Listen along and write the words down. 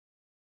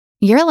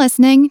You're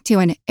listening to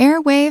an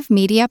Airwave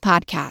Media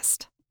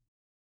Podcast.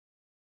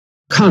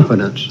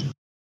 Confidence.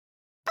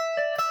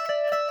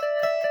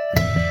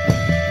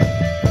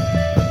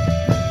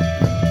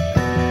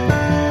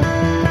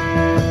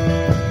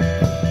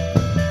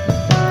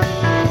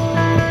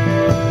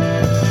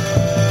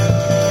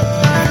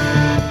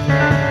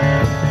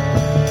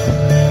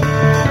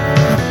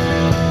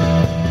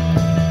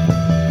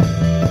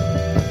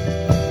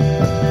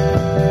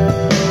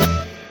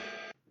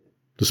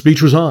 The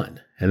speech was on,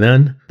 and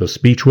then the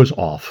speech was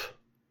off.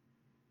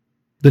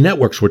 The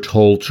networks were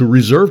told to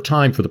reserve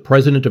time for the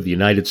President of the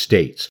United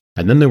States,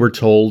 and then they were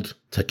told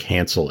to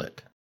cancel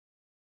it.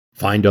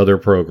 Find other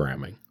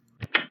programming.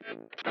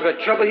 We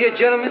got trouble here,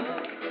 gentlemen?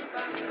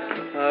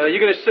 You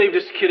gonna save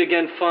this kid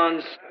again,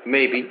 Fonz?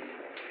 Maybe.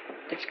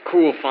 It's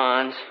cool,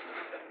 Fonz.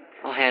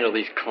 I'll handle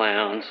these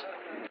clowns.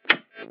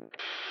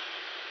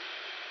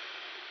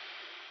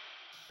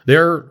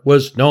 There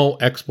was no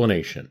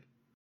explanation.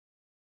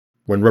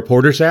 When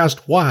reporters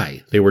asked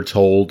why, they were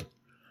told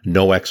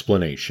no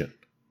explanation.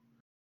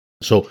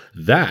 So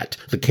that,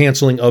 the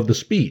canceling of the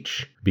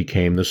speech,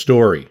 became the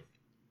story.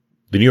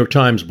 The New York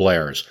Times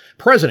blares,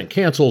 President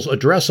cancels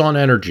address on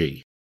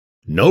energy.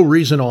 No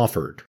reason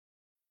offered.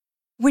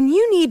 When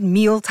you need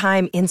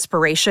mealtime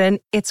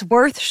inspiration, it's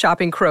worth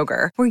shopping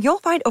Kroger, where you'll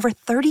find over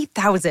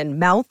 30,000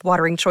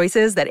 mouth-watering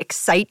choices that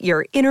excite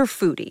your inner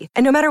foodie.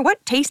 And no matter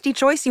what tasty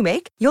choice you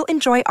make, you'll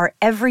enjoy our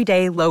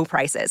everyday low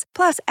prices,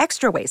 plus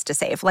extra ways to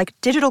save, like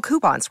digital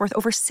coupons worth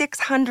over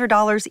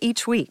 $600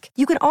 each week.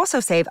 You can also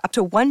save up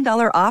to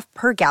 $1 off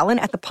per gallon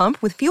at the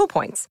pump with fuel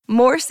points.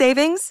 More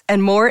savings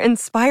and more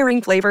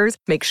inspiring flavors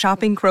make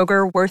shopping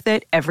Kroger worth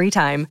it every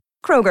time.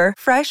 Kroger,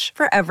 fresh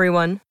for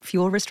everyone.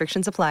 Fuel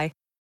restrictions apply.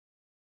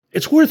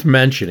 It's worth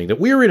mentioning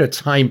that we're in a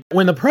time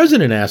when the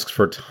president asks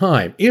for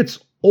time, it's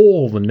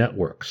all the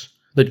networks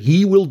that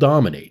he will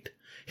dominate.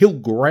 He'll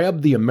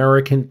grab the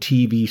American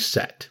TV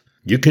set.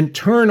 You can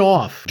turn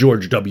off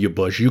George W.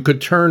 Bush. You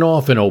could turn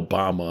off an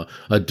Obama,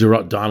 a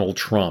Donald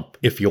Trump,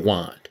 if you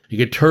want. You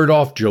could turn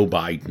off Joe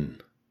Biden,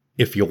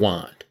 if you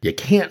want. You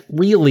can't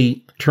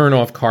really turn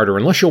off Carter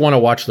unless you want to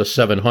watch the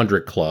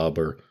 700 Club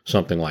or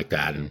something like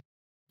that, and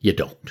you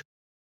don't.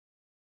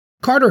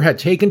 Carter had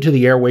taken to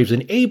the airwaves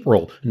in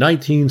April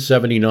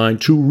 1979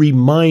 to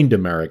remind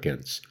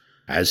Americans,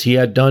 as he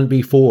had done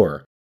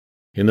before,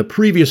 in the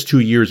previous 2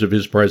 years of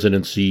his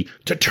presidency,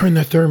 to turn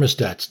their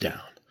thermostats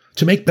down,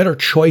 to make better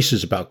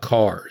choices about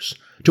cars,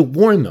 to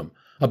warn them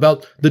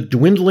about the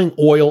dwindling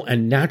oil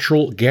and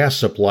natural gas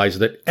supplies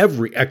that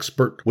every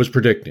expert was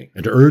predicting,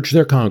 and to urge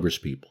their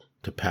congresspeople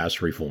to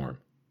pass reform.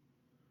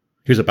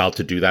 He was about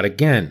to do that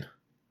again.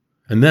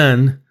 And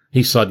then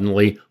he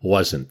suddenly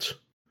wasn't.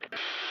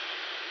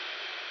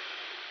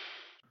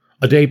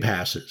 A day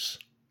passes.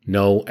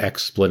 No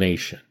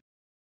explanation.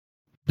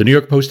 The New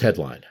York Post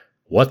headline,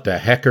 "What the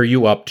heck are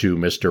you up to,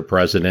 Mr.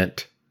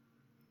 President?"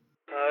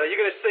 You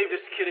gonna save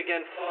this kid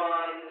again,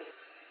 Fonz?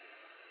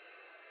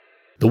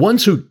 The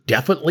ones who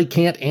definitely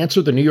can't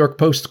answer the New York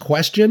Post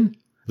question?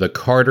 The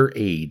Carter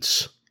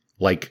aides,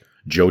 like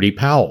Jody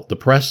Powell, the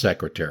press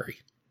secretary.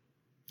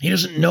 He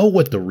doesn't know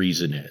what the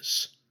reason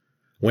is.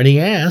 When he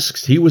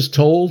asked, he was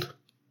told,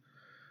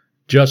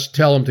 just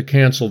tell him to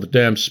cancel the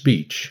damn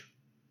speech.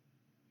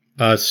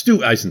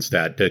 Stu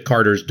Eisenstadt,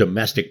 Carter's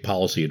domestic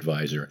policy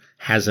advisor,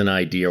 has an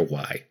idea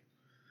why.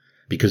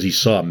 Because he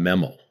saw a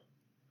memo.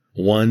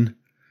 One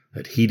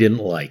that he didn't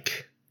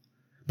like.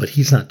 But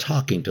he's not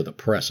talking to the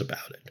press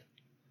about it.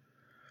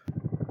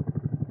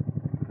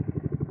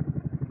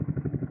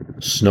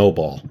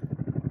 Snowball.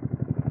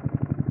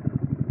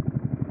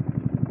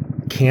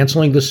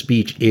 Canceling the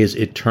speech is,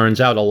 it turns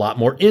out, a lot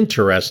more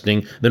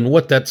interesting than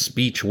what that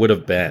speech would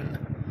have been.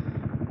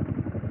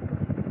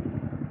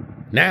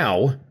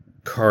 Now,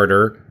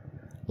 Carter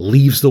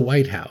leaves the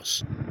White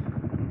House,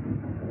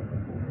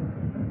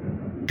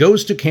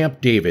 goes to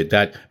Camp David,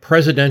 that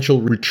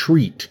presidential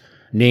retreat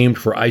named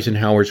for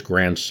Eisenhower's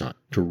grandson,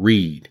 to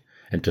read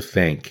and to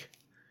think,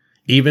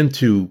 even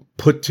to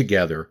put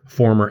together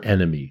former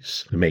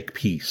enemies to make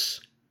peace.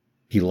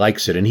 He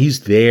likes it, and he's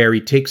there.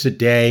 He takes a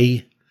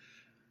day,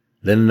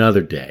 then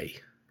another day,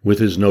 with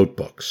his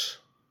notebooks.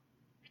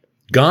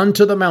 Gone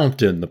to the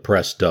mountain, the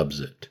press dubs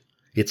it.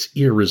 It's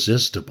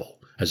irresistible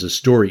as a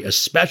story,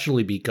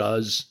 especially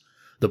because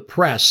the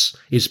press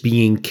is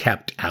being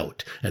kept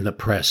out, and the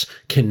press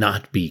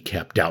cannot be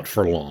kept out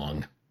for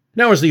long.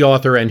 Now, as the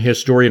author and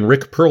historian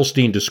Rick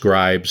Perlstein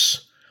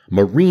describes,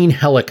 Marine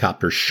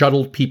helicopters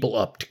shuttled people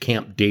up to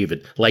Camp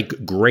David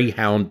like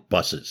Greyhound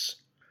buses.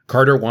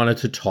 Carter wanted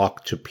to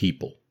talk to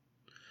people.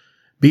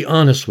 Be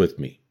honest with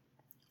me.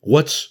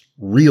 What's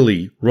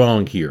really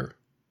wrong here?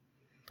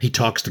 He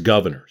talks to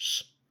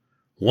governors.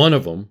 One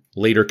of them,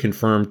 later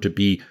confirmed to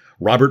be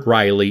Robert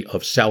Riley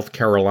of South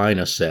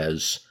Carolina,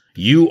 says,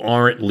 "You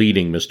aren't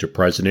leading, Mr.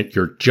 President,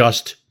 you're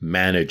just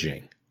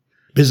managing."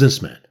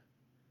 Businessmen,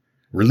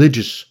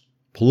 religious,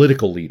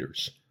 political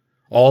leaders,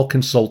 all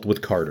consult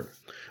with Carter.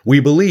 We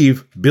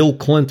believe Bill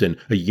Clinton,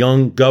 a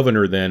young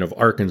governor then of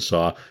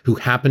Arkansas, who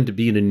happened to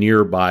be in a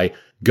nearby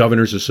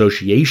Governors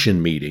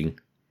Association meeting,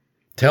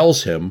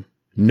 tells him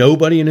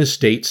nobody in his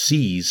state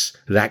sees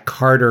that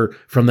Carter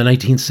from the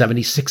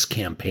 1976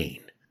 campaign.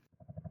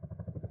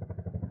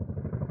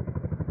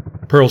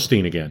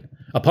 Pearlstein again.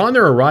 Upon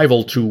their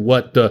arrival to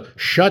what the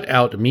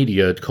shut-out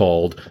media had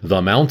called the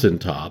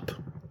mountaintop,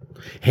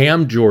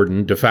 Ham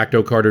Jordan, de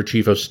facto Carter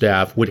chief of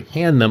staff, would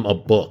hand them a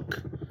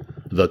book,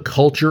 The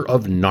Culture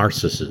of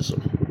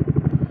Narcissism.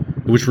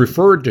 It was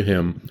referred to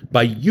him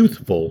by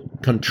youthful,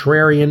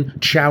 contrarian,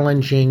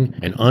 challenging,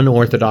 and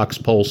unorthodox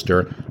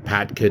pollster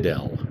Pat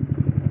Caddell.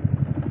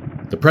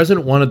 The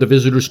president wanted the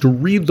visitors to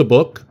read the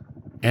book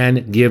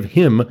and give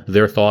him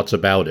their thoughts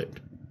about it.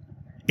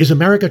 Is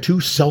America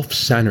too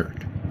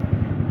self-centered?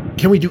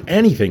 Can we do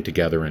anything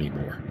together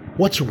anymore?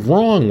 What's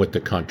wrong with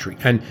the country?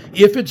 And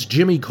if it's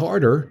Jimmy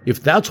Carter,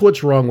 if that's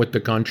what's wrong with the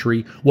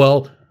country,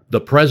 well,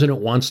 the president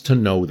wants to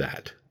know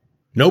that.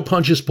 No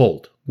punches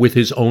pulled with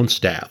his own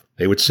staff.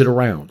 They would sit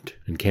around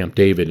in Camp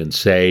David and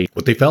say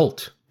what they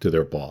felt to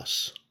their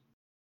boss.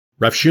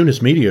 Ref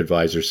Shunis, media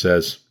advisor,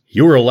 says,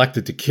 "You were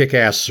elected to kick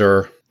ass,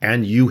 sir,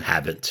 and you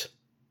haven't."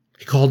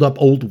 He called up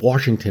old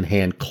Washington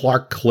hand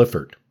Clark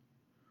Clifford.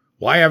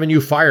 "Why haven't you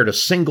fired a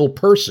single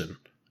person?"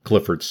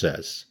 Clifford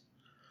says.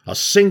 "A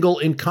single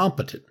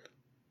incompetent."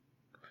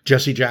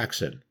 Jesse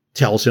Jackson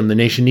tells him the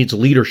nation needs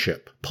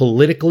leadership,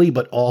 politically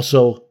but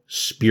also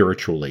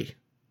spiritually.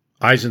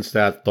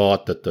 Eisenstadt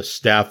thought that the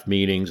staff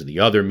meetings and the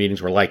other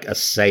meetings were like a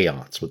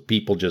seance, with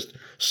people just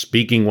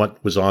speaking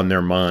what was on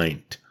their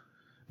mind,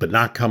 but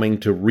not coming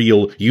to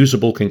real,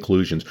 usable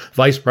conclusions.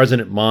 Vice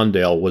President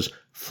Mondale was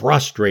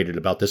frustrated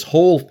about this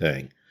whole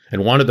thing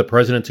and wanted the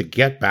president to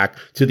get back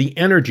to the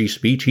energy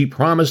speech he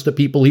promised the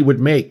people he would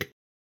make.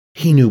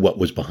 He knew what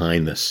was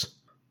behind this.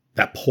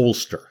 That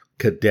pollster,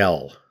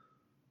 Caddell,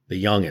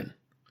 the youngin'.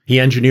 He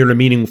engineered a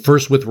meeting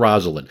first with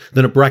Rosalind,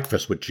 then a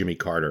breakfast with Jimmy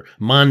Carter.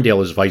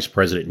 Mondale, as vice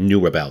president,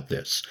 knew about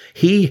this.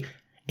 He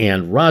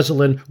and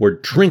Rosalind were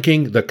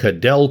drinking the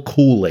Caddell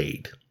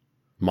Kool-Aid,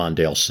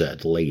 Mondale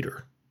said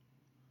later.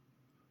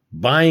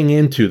 Buying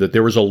into that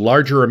there was a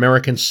larger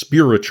American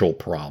spiritual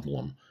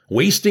problem,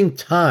 wasting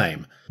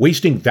time,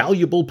 wasting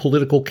valuable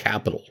political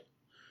capital.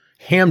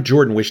 Ham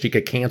Jordan wished he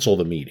could cancel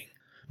the meeting,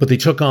 but they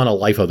took on a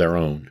life of their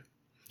own.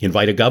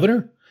 Invite a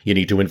governor? You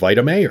need to invite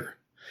a mayor.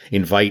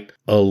 Invite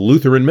a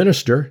Lutheran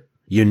minister?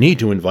 You need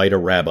to invite a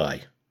rabbi.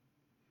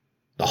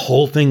 The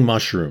whole thing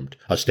mushroomed,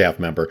 a staff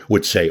member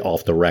would say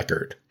off the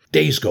record.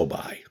 Days go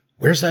by.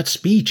 Where's that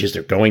speech? Is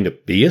there going to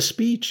be a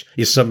speech?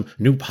 Is some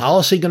new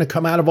policy going to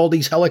come out of all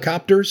these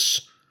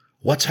helicopters?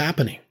 What's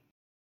happening?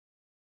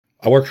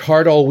 "I worked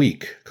hard all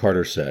week,"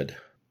 Carter said.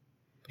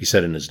 He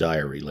said in his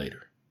diary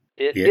later.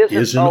 It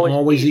isn't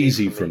always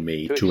easy for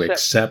me to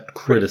accept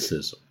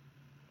criticism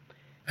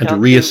and to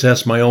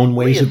reassess my own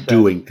ways of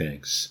doing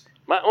things.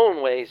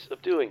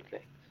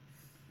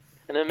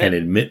 And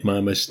admit my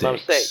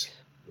mistakes.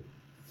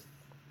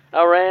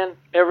 I ran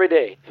every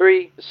day,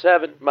 3 to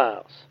 7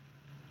 miles.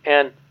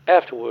 And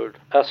afterward,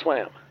 I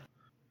swam.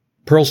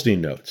 Pearlstein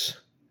notes,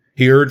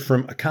 he heard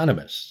from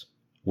economists,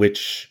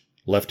 which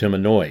left him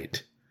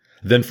annoyed,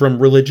 then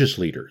from religious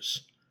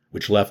leaders,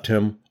 which left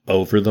him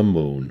over the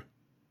moon.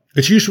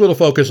 It's useful to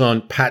focus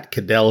on Pat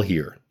Caddell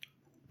here,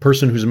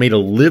 person who's made a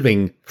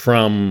living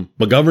from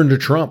McGovern to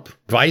Trump,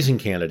 advising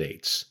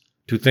candidates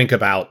to think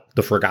about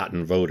the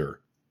forgotten voter.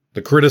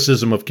 The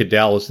criticism of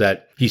Caddell is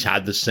that he's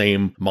had the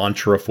same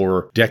mantra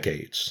for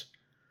decades.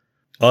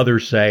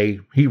 Others say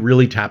he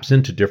really taps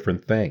into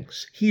different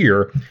things.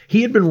 Here,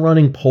 he had been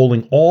running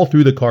polling all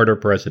through the Carter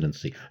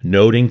presidency,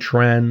 noting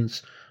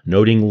trends,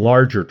 noting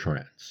larger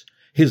trends.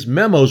 His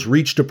memos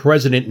reached a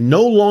president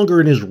no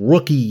longer in his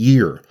rookie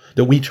year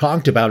that we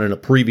talked about in a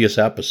previous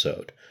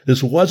episode.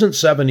 This wasn't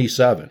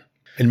 77.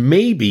 And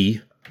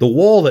maybe the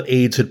wall that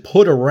aides had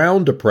put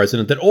around a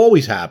president that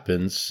always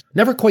happens,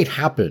 never quite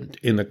happened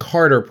in the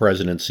Carter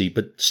presidency,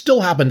 but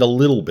still happened a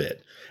little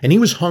bit. And he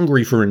was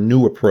hungry for a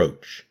new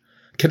approach.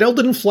 Caddell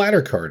didn't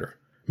flatter Carter.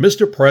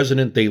 "Mr.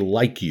 President, they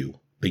like you.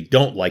 They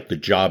don't like the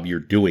job you're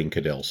doing,"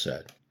 Caddell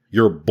said.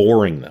 "You're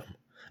boring them.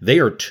 They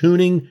are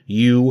tuning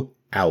you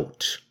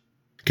out."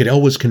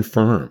 Caddell was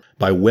confirmed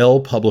by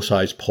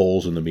well-publicized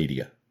polls in the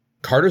media.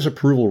 Carter's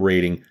approval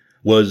rating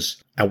was,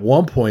 at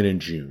one point in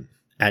June,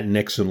 at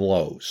Nixon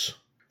lows.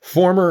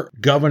 Former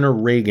Governor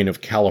Reagan of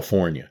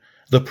California,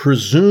 the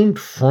presumed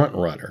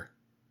frontrunner,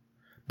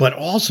 but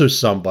also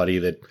somebody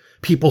that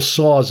people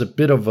saw as a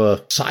bit of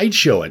a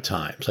sideshow at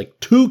times, like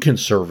too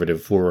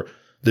conservative for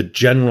the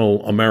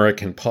general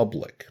American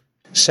public.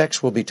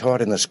 Sex will be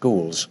taught in the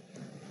schools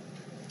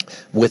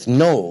with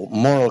no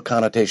moral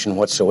connotation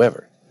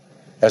whatsoever,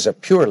 as a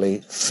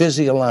purely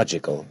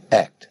physiological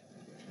act.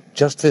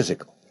 Just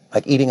physical,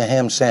 like eating a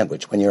ham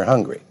sandwich when you're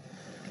hungry.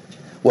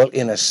 Well,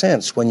 in a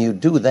sense, when you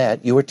do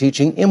that, you are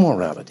teaching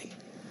immorality.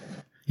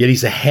 Yet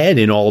he's ahead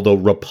in all the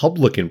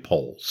Republican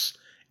polls,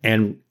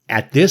 and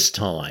at this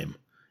time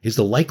is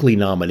the likely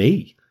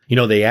nominee. You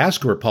know, they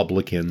ask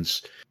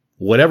Republicans,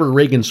 whatever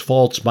Reagan's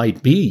faults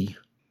might be,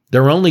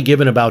 they're only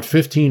giving about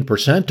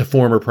 15% to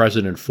former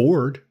President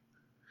Ford.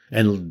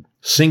 and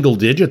single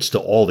digits to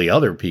all the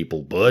other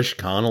people, Bush,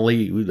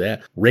 Connolly,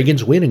 that.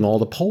 Reagan's winning all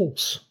the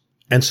polls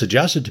and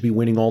suggested to be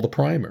winning all the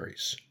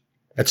primaries.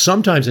 At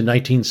sometimes in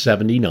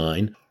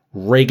 1979,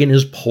 Reagan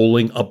is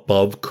polling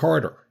above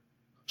Carter.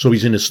 So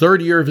he's in his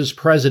third year of his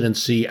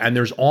presidency, and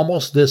there's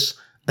almost this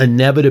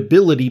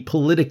inevitability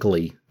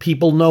politically.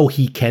 People know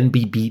he can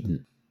be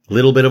beaten.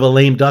 Little bit of a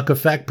lame duck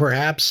effect,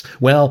 perhaps?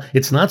 Well,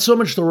 it's not so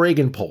much the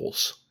Reagan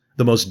polls.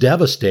 The most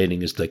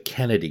devastating is the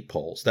Kennedy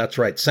polls. That's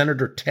right.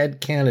 Senator Ted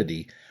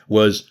Kennedy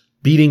was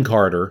beating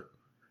Carter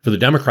for the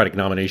Democratic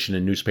nomination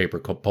in newspaper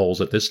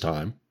polls at this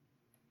time,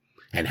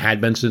 and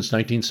had been since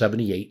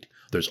 1978.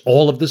 There's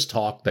all of this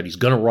talk that he's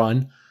going to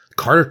run. The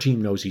Carter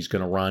team knows he's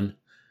going to run.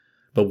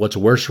 But what's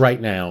worse right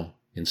now,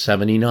 in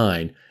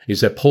 79,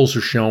 is that polls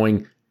are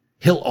showing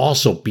he'll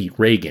also beat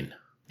Reagan.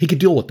 He could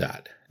deal with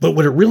that. But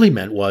what it really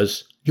meant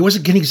was he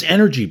wasn't getting his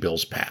energy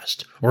bills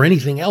passed or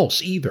anything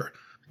else either.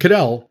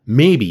 Cadell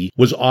maybe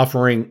was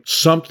offering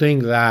something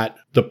that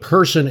the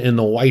person in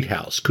the White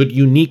House could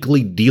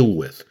uniquely deal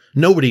with.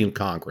 Nobody in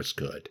Congress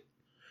could.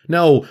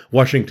 No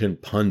Washington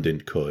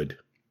pundit could.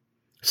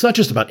 It's not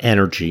just about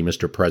energy,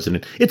 Mr.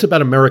 President. It's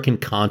about American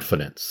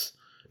confidence.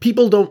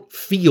 People don't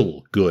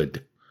feel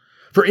good.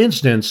 For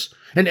instance,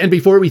 and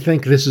before we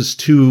think this is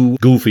too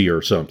goofy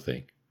or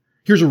something,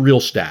 here's a real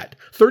stat.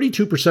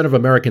 32% of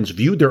Americans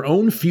viewed their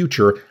own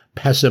future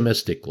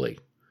pessimistically.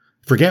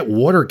 Forget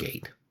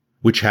Watergate,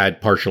 which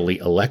had partially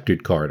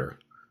elected Carter.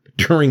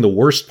 During the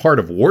worst part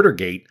of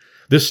Watergate,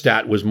 this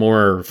stat was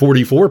more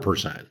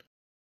 44%.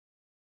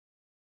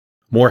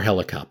 More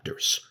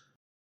helicopters.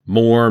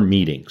 More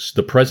meetings.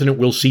 The president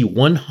will see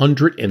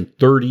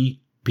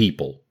 130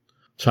 people.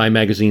 Time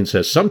magazine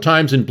says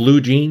sometimes in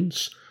blue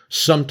jeans,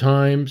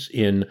 sometimes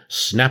in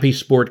snappy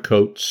sport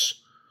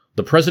coats.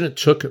 The president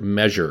took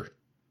measure.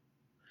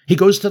 He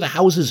goes to the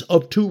houses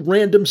of 2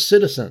 random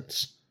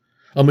citizens.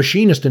 A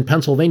machinist in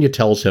Pennsylvania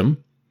tells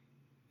him,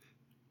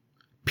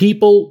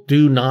 "People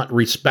do not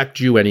respect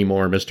you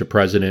anymore, Mr.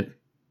 President.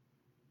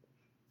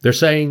 They're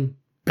saying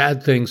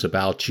bad things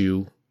about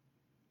you."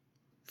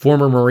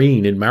 Former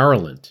Marine in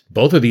Maryland.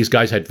 Both of these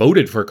guys had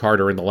voted for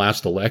Carter in the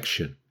last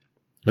election,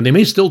 and they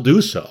may still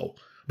do so,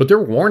 but they're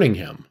warning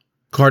him.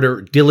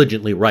 Carter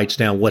diligently writes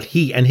down what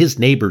he and his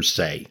neighbors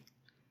say.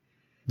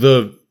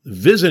 The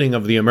visiting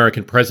of the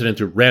American president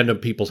to random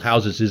people's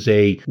houses is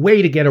a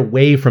way to get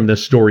away from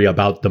this story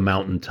about the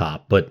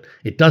mountaintop, but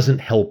it doesn't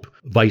help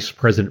Vice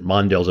President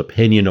Mondale's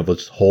opinion of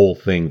this whole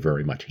thing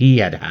very much. He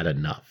had had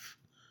enough.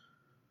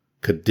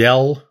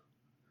 Cadell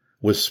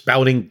was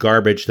spouting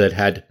garbage that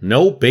had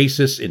no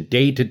basis in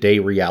day-to-day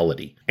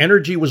reality.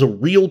 Energy was a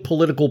real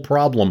political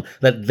problem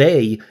that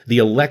they, the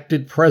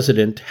elected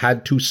president,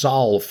 had to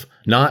solve,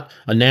 not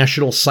a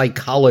national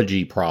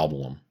psychology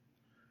problem.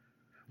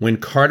 When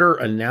Carter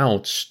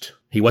announced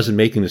he wasn't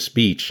making the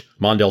speech,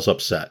 Mondale's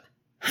upset.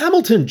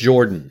 Hamilton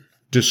Jordan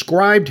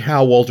described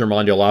how Walter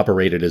Mondale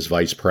operated as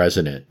vice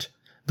president.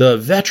 The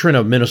veteran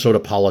of Minnesota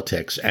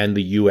politics and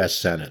the U.S.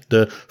 Senate,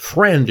 the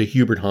friend to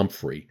Hubert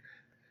Humphrey,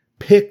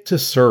 picked to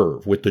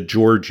serve with the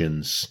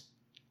Georgians.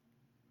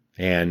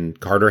 And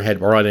Carter had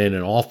brought in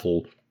an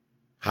awful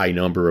high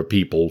number of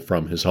people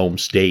from his home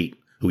state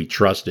who he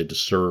trusted to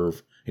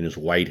serve in his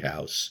White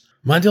House.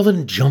 Mondale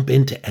didn't jump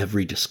into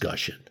every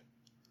discussion.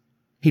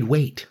 He'd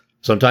wait.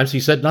 Sometimes he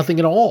said nothing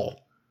at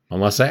all,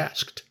 unless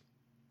asked.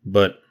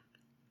 But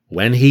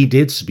when he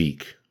did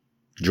speak,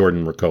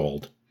 Jordan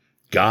recalled,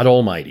 God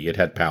Almighty, it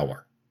had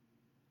power.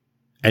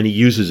 And he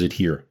uses it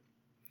here.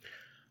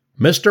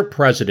 Mr.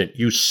 President,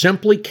 you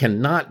simply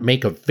cannot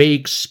make a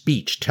vague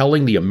speech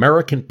telling the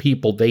American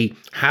people they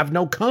have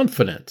no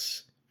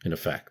confidence, in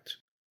effect.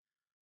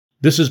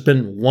 This has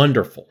been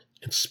wonderful,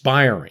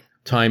 inspiring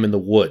time in the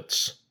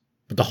woods.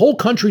 But the whole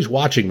country's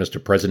watching,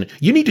 Mr. President.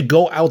 You need to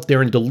go out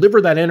there and deliver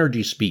that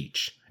energy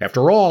speech.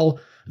 After all,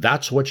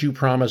 that's what you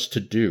promised to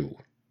do.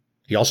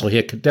 He also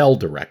hit Cadell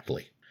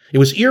directly. It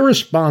was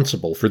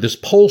irresponsible for this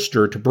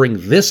pollster to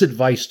bring this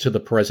advice to the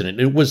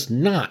president. It was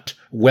not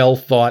well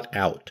thought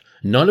out.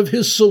 None of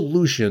his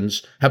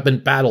solutions have been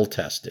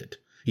battle-tested.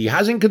 He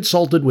hasn't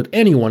consulted with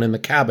anyone in the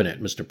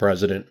cabinet, Mr.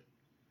 President.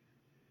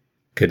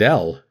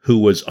 Cadell, who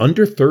was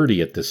under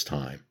 30 at this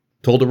time,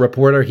 told a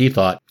reporter he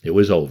thought it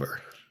was over.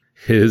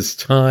 His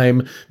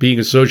time being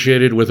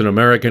associated with an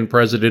American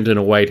president in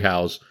a White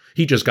House,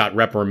 he just got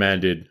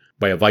reprimanded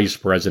by a vice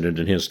president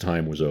and his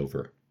time was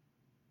over.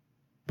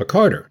 But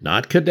Carter,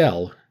 not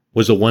Cadell,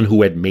 was the one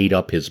who had made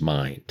up his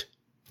mind.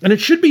 And it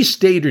should be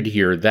stated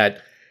here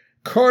that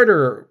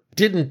Carter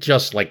didn't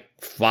just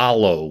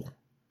follow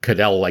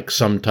Cadell like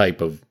some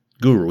type of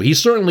guru. He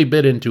certainly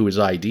bit into his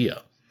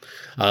idea,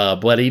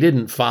 but he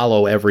didn't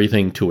follow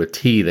everything to a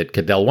T that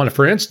Cadell wanted.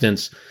 For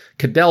instance,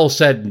 Cadell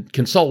said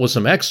consult with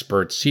some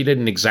experts. He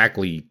didn't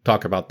exactly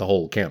talk about the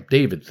whole Camp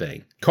David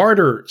thing.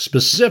 Carter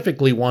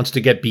specifically wants to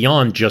get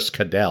beyond just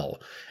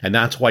Cadell, and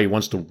that's why he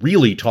wants to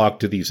really talk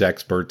to these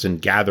experts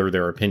and gather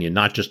their opinion,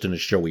 not just in a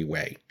showy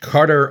way.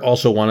 Carter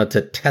also wanted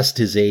to test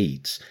his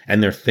aides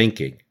and their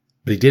thinking.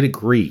 They did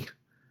agree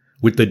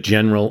with the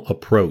general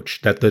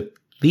approach that the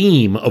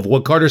theme of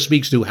what Carter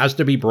speaks to has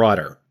to be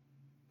broader.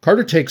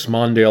 Carter takes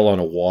Mondale on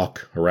a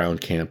walk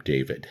around Camp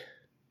David.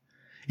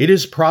 It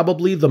is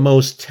probably the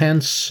most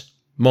tense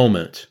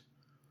moment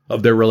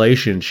of their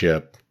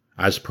relationship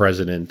as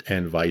president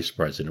and vice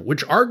president,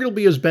 which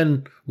arguably has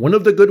been one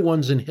of the good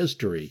ones in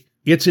history.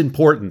 It's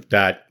important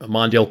that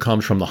Mondale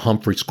comes from the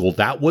Humphrey School.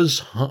 That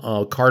was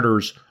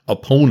Carter's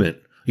opponent,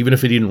 even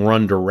if he didn't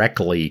run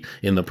directly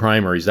in the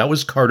primaries. That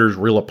was Carter's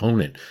real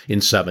opponent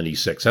in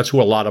 76. That's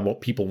who a lot of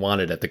people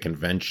wanted at the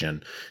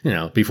convention.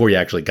 Before you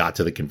actually got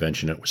to the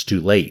convention, it was too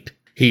late.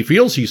 He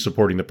feels he's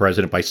supporting the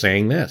president by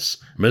saying this: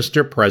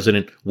 Mr.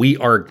 President, we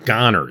are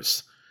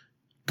goners.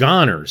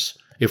 Goners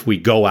if we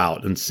go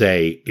out and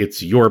say,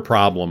 it's your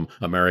problem,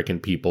 American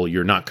people,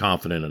 you're not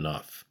confident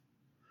enough.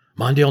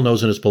 Mondale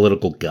knows in his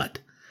political gut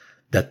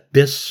that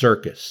this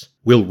circus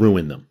will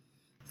ruin them.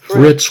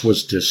 Fritz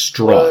was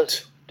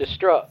distraught.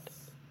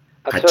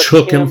 I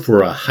took him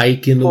for a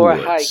hike in the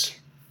woods.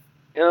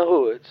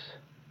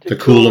 To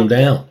cool him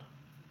down.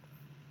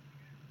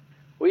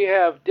 We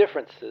have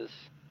differences,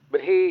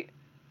 but he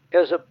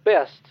is a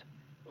best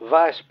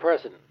vice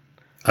president.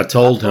 I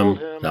told him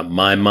that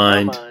my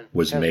mind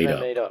was made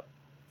up.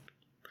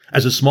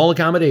 As a small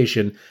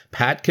accommodation,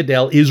 Pat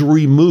Caddell is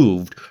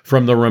removed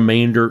from the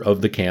remainder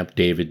of the Camp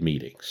David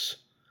meetings.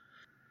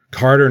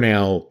 Carter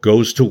now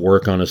goes to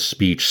work on a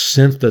speech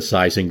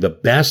synthesizing the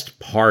best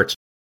parts,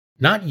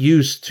 not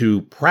used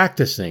to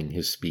practicing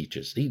his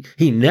speeches.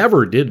 He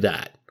never did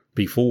that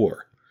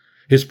before.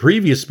 His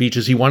previous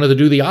speeches, he wanted to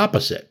do the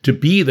opposite, to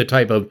be the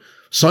type of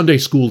Sunday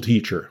school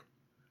teacher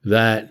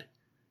that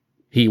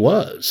he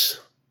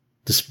was,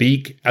 to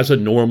speak as a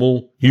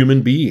normal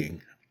human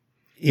being.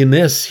 In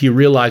this, he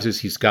realizes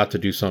he's got to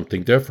do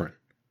something different.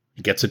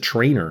 He gets a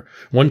trainer.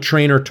 One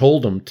trainer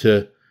told him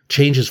to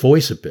change his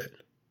voice a bit.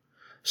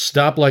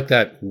 Stop like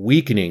that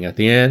weakening at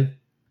the end.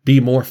 Be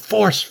more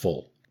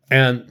forceful.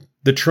 And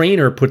the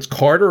trainer puts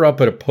Carter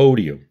up at a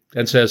podium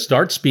and says,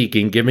 start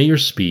speaking, give me your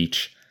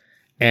speech,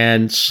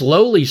 and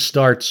slowly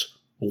starts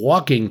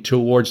walking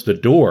towards the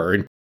door.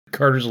 And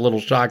Carter's a little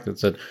shocked and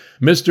said,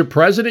 Mr.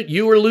 President,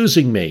 you are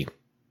losing me.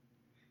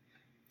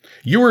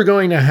 You are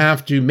going to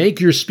have to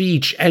make your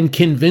speech and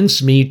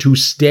convince me to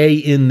stay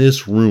in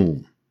this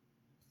room.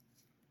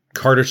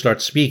 Carter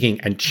starts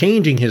speaking and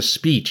changing his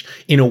speech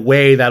in a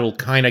way that'll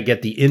kind of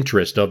get the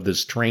interest of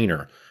this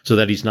trainer so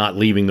that he's not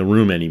leaving the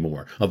room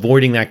anymore,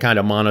 avoiding that kind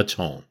of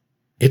monotone.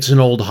 It's an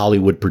old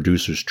Hollywood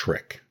producer's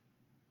trick.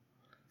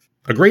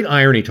 A great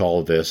irony to all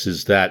of this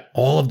is that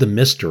all of the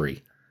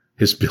mystery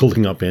is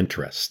building up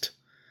interest.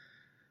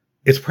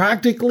 It's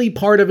practically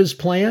part of his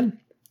plan.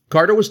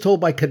 Carter was told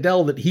by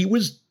Caddell that he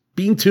was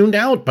being tuned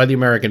out by the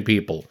American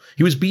people.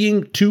 He was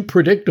being too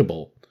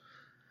predictable.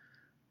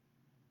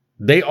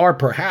 They are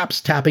perhaps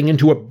tapping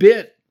into a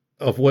bit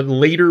of what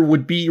later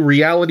would be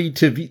reality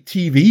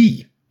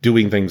TV,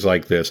 doing things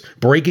like this,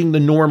 breaking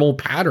the normal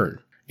pattern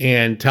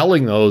and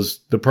telling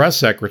the press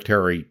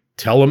secretary,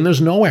 tell them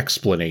there's no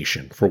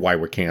explanation for why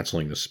we're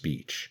canceling the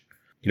speech.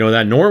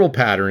 That normal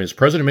pattern is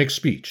president makes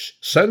speech,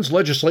 sends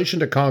legislation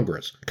to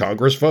Congress,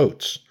 Congress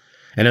votes.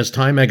 And as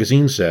Time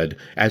magazine said,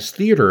 as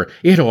theater,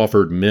 it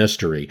offered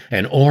mystery,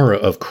 an aura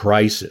of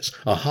crisis,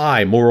 a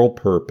high moral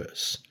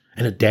purpose,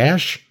 and a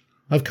dash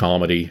of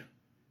comedy.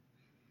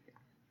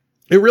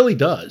 It really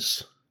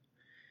does.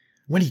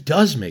 When he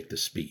does make the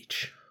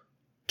speech,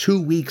 2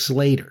 weeks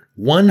later,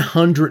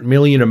 100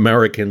 million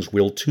Americans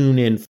will tune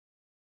in.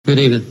 Good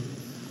evening.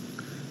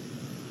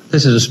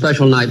 This is a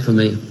special night for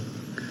me.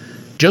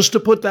 Just to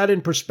put that in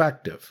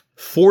perspective,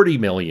 40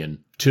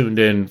 million tuned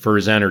in for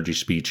his energy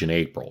speech in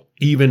April,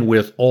 even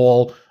with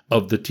all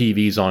of the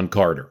TVs on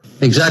Carter.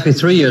 Exactly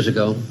 3 years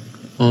ago,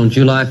 on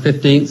July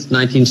 15th,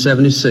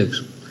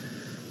 1976,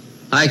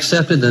 I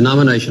accepted the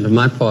nomination of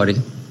my party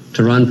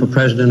to run for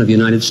President of the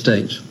United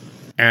States.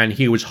 And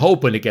he was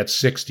hoping to get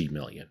 60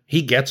 million.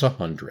 He gets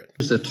 100.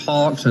 The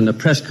talks and the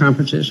press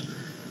conferences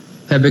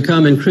have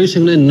become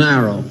increasingly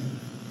narrow,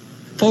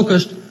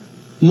 focused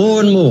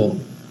more and more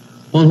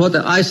on what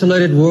the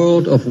isolated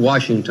world of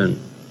Washington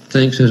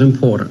thinks is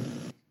important.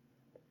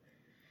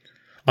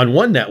 On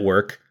one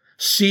network,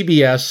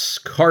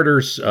 CBS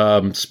Carter's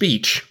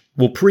speech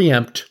will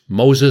preempt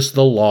Moses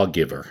the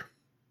lawgiver.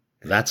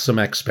 That's some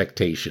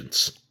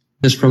expectations.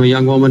 This from a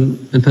young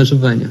woman in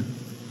Pennsylvania.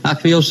 I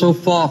feel so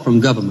far from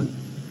government.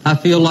 I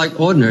feel like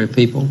ordinary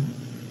people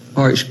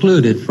are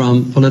excluded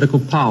from political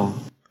power.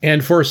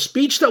 And for a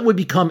speech that would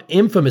become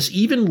infamous,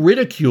 even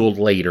ridiculed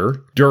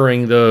later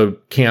during the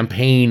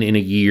campaign in a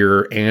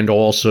year and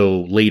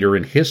also later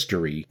in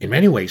history, in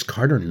many ways,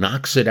 Carter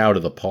knocks it out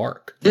of the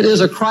park. It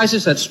is a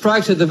crisis that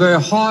strikes at the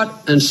very heart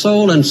and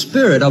soul and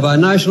spirit of our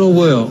national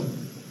will.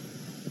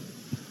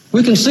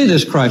 We can see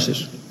this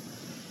crisis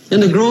in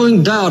the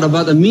growing doubt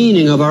about the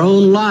meaning of our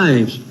own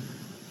lives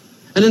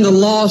and in the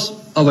loss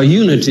of a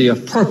unity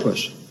of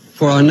purpose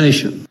for our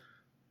nation.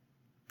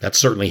 That's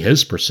certainly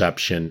his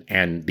perception,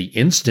 and the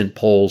instant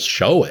polls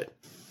show it.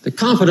 The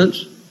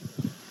confidence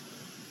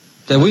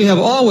that we have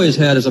always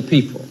had as a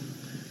people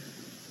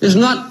is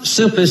not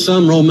simply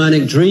some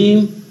romantic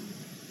dream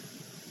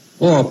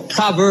or a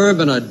proverb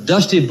in a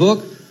dusty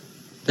book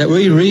that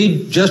we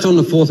read just on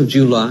the 4th of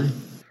July.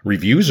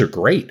 Reviews are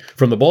great.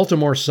 From the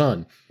Baltimore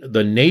Sun,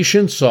 the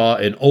nation saw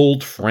an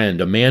old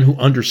friend, a man who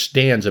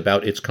understands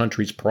about its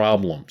country's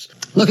problems.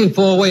 Looking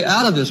for a way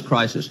out of this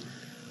crisis,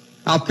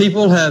 our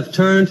people have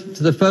turned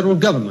to the federal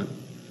government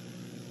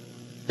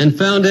and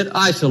found it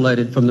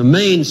isolated from the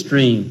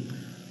mainstream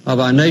of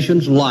our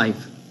nation's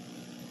life.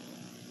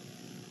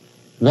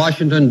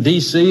 Washington,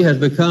 D.C. has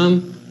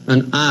become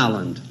an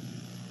island.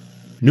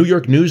 New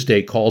York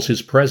Newsday calls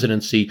his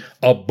presidency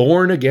a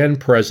born-again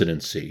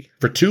presidency.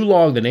 For too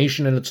long, the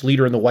nation and its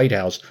leader in the White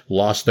House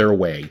lost their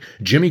way.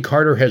 Jimmy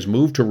Carter has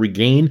moved to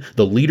regain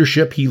the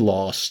leadership he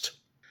lost.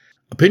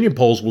 Opinion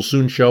polls will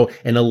soon show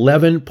an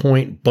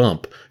 11-point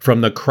bump from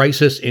the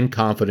crisis in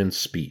confidence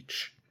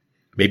speech.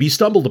 Maybe he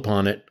stumbled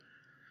upon it,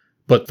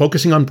 but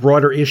focusing on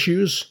broader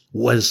issues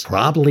was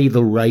probably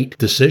the right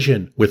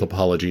decision, with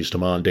apologies to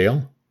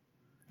Mondale.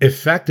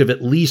 Effective,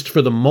 at least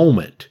for the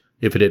moment,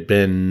 if it had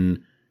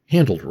been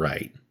handled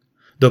right.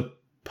 The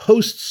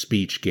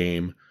post-speech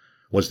game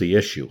was the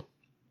issue.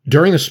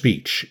 During the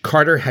speech,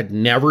 Carter had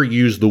never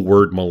used the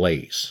word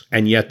malaise,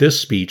 and yet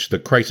this speech, the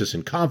crisis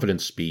in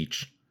confidence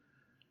speech,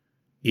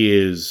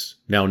 is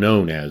now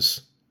known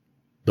as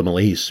the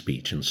malaise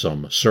speech in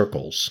some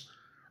circles.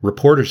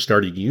 Reporters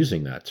started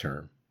using that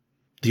term.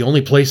 The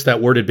only place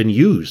that word had been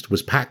used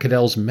was Pat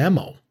Caddell's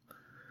memo.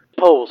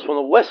 Polls from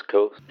the West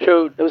Coast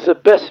showed it was the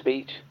best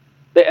speech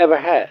they ever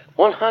had.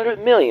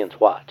 100 million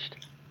watched.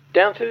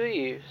 Down through the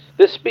years,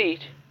 this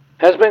speech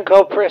has been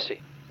called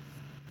pressy.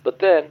 But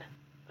then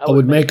I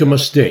would make a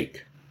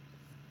mistake.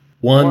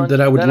 One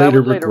that I would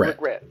later regret.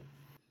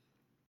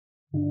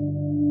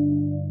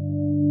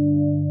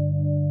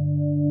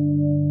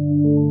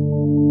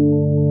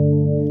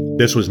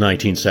 This was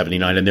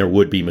 1979, and there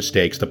would be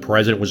mistakes. The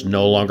president was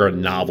no longer a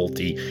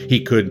novelty.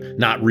 He could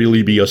not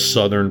really be a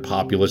Southern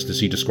populist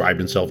as he described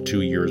himself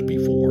 2 years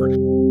before.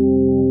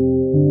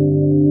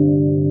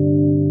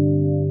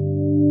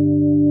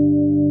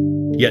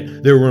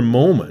 Yet there were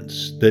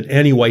moments that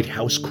any White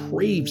House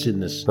craves in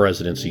this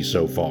presidency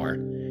so far.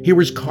 Here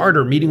was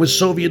Carter meeting with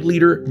Soviet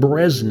leader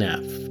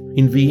Brezhnev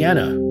in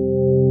Vienna.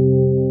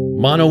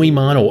 Mano a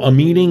mano, a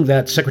meeting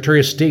that Secretary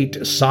of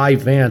State Cy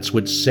Vance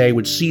would say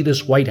would see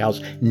this White House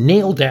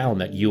nail down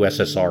that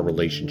USSR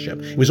relationship.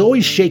 It was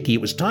always shaky.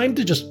 It was time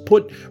to just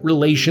put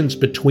relations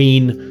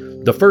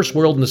between the First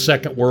World and the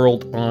Second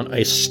World on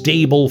a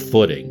stable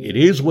footing. It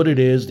is what it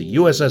is. The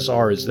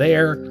USSR is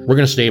there. We're going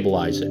to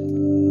stabilize it.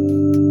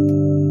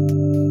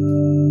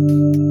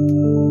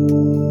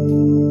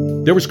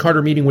 There was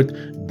Carter meeting with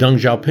Deng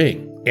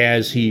Xiaoping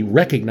as he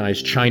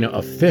recognized China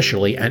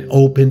officially and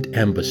opened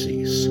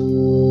embassies.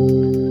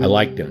 I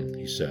liked him,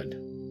 he said.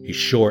 He's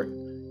short,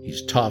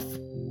 he's tough,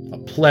 a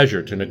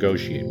pleasure to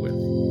negotiate with.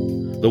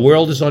 The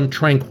world is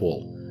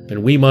untranquil,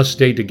 and we must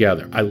stay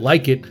together. I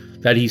like it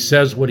that he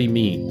says what he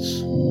means.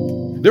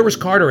 There was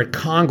Carter at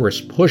Congress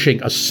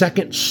pushing a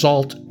second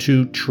SALT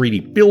II treaty,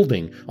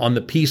 building on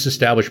the peace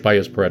established by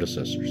his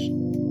predecessors.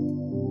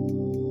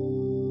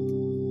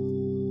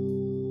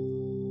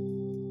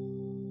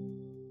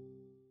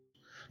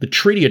 The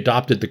treaty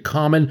adopted the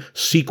common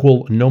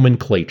sequel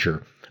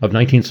nomenclature of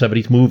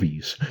 1970s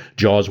movies,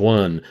 Jaws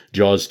 1,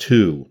 Jaws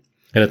 2.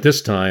 And at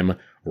this time,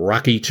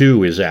 Rocky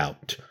 2 is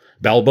out.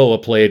 Balboa,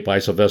 played by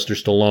Sylvester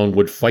Stallone,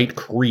 would fight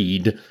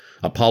Creed,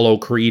 Apollo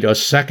Creed, a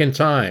second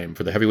time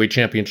for the heavyweight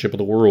championship of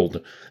the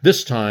world.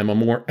 This time, a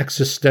more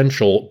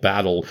existential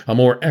battle, a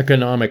more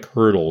economic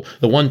hurdle.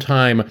 The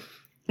one-time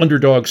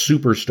underdog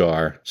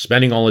superstar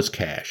spending all his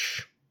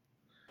cash.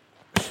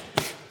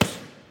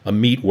 A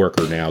meat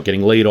worker now,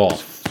 getting laid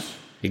off,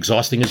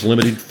 exhausting his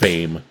limited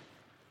fame.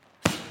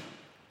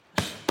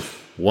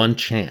 One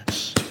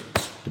chance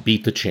to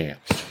beat the champ.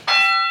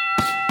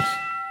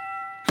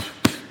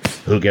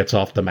 Who gets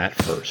off the mat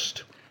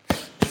first?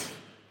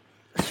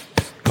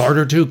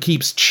 Carter, too,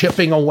 keeps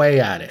chipping away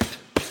at it.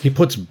 He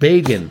puts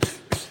Begin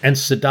and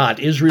Sadat,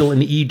 Israel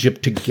and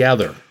Egypt,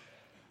 together.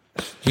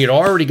 He had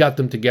already got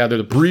them together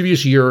the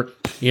previous year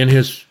in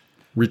his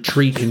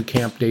retreat in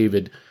Camp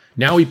David.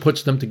 Now he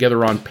puts them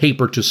together on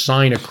paper to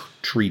sign a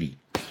treaty.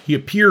 He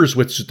appears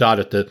with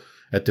Sadat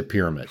at the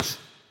pyramids.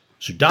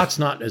 Sadat's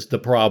not as the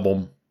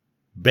problem.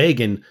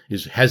 Begin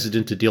is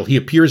hesitant to deal. He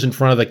appears in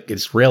front of the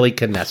Israeli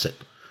Knesset,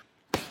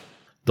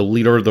 the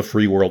leader of the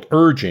free world,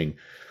 urging,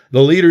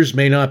 the leaders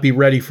may not be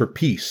ready for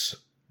peace,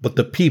 but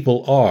the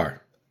people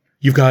are.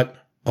 You've got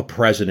a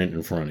president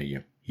in front of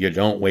you. You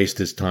don't waste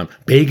his time.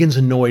 Begin's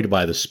annoyed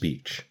by the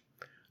speech.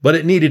 But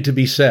it needed to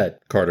be said,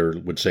 Carter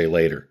would say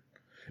later.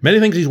 Many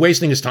thinks he's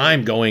wasting his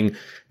time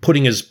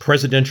putting his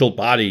presidential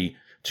body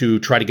to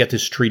try to get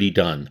this treaty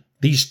done.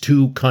 These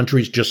two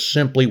countries just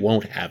simply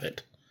won't have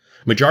it.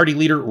 Majority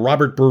Leader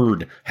Robert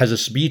Byrd has a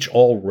speech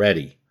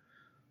already.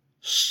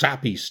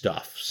 Sappy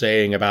stuff,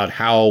 saying about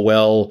how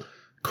well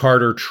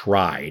Carter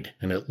tried,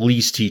 and at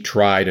least he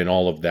tried and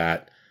all of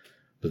that.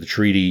 But the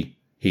treaty,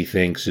 he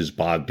thinks, is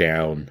bogged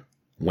down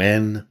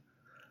when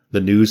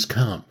the news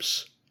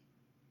comes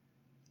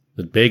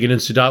that Begin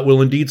and Sadat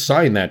will indeed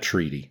sign that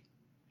treaty.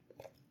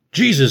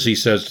 Jesus, he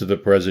says to the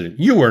president,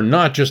 you are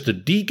not just a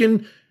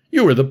deacon,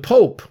 you are the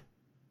Pope.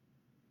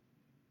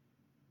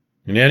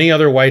 In any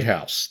other White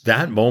House,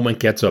 that moment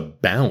gets a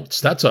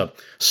bounce. That's a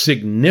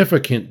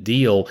significant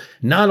deal,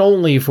 not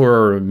only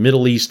for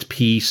Middle East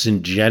peace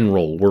in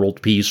general,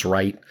 world peace,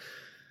 right?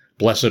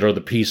 Blessed are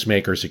the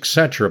peacemakers,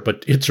 etc.,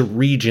 but it's a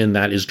region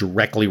that is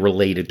directly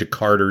related to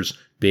Carter's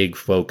big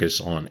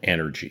focus on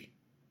energy.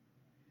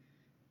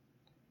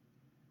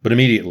 But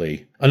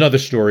immediately, another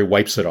story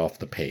wipes it off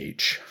the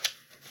page.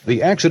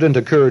 The accident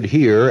occurred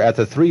here at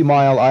the 3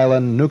 Mile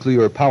Island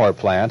nuclear power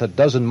plant a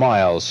dozen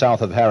miles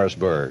south of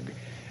Harrisburg.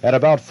 At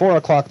about 4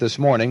 o'clock this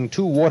morning,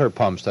 2 water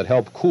pumps that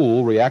help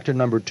cool reactor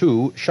number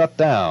 2 shut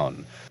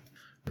down.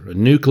 A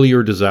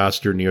nuclear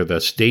disaster near the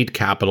state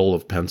capital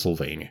of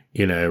Pennsylvania,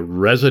 in a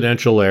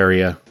residential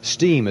area.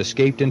 Steam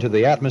escaped into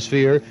the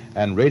atmosphere,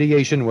 and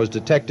radiation was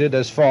detected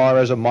as far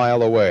as a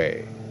mile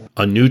away.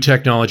 A new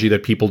technology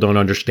that people don't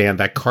understand,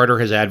 that Carter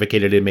has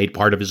advocated and made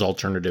part of his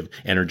alternative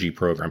energy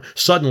program.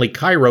 Suddenly,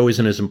 Cairo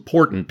isn't as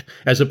important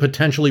as a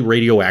potentially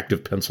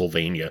radioactive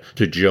Pennsylvania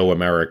to Joe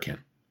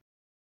American.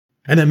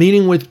 And a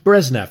meeting with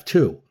Brezhnev,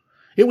 too.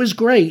 It was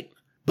great,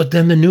 but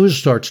then the news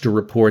starts to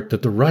report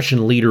that the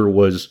Russian leader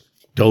was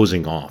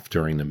dozing off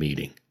during the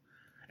meeting.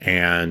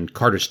 And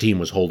Carter's team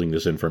was holding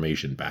this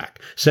information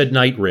back. Said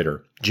Knight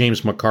Ridder,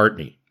 James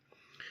McCartney,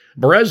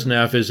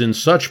 Brezhnev is in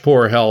such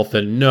poor health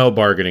that no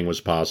bargaining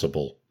was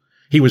possible.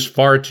 He was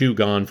far too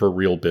gone for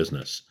real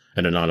business,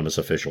 an anonymous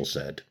official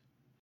said.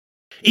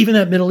 Even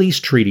that Middle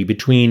East treaty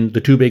between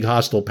the two big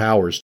hostile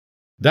powers,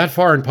 that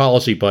foreign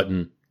policy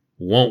button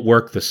won't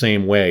work the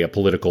same way, a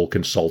political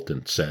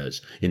consultant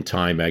says in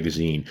Time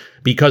magazine,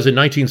 because in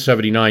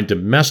 1979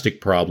 domestic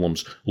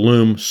problems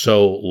loom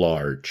so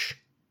large.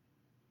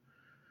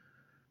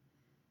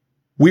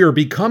 We are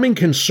becoming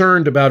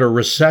concerned about a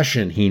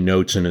recession, he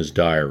notes in his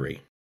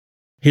diary.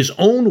 His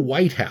own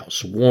White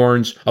House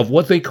warns of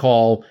what they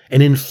call an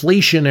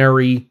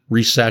inflationary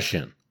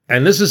recession.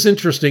 And this is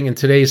interesting in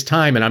today's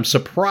time, and I'm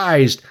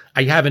surprised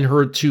I haven't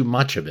heard too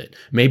much of it.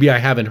 Maybe I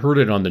haven't heard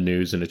it on the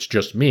news and it's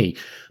just me.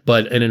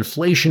 But an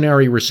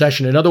inflationary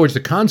recession, in other words, the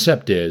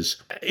concept is,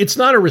 it's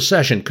not a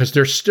recession because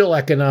there's still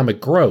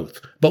economic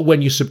growth. But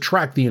when you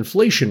subtract the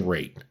inflation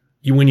rate,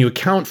 when you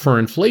account for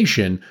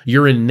inflation,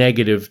 you're in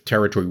negative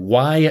territory.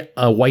 Why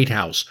a White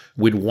House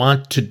would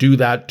want to do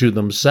that to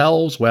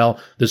themselves? Well,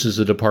 this is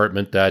a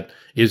department that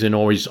isn't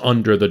always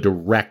under the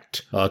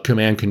direct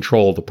command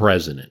control of the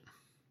president.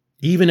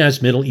 Even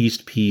as Middle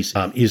East peace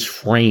is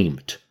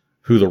framed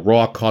through the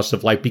raw cost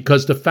of life,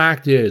 because the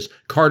fact is,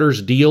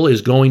 Carter's deal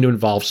is going to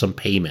involve some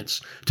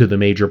payments to the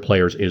major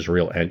players,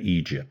 Israel and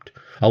Egypt.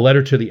 A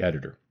letter to the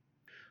editor.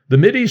 The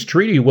Mideast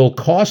Treaty will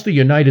cost the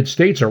United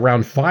States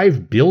around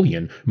 $5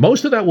 billion.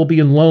 Most of that will be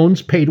in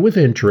loans paid with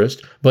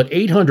interest, but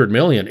 $800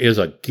 million is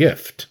a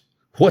gift.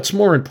 What's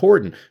more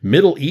important,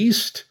 Middle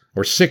East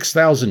or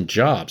 6,000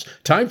 jobs?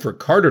 Time for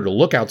Carter to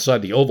look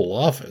outside the Oval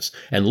Office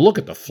and look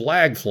at the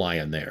flag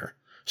flying there.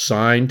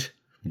 Signed,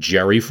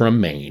 Jerry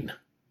from Maine.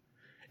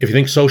 If you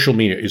think social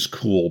media is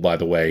cool, by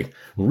the way,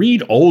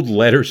 read old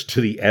letters to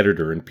the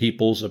editor and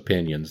people's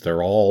opinions.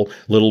 They're all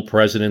little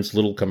presidents,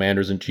 little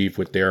commanders-in-chief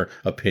with their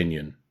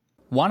opinion.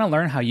 Want to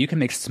learn how you can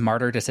make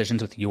smarter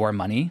decisions with your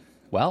money?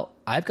 Well,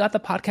 I've got the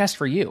podcast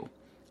for you.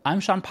 I'm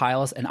Sean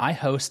Piles, and I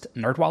host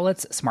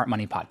NerdWallet's Smart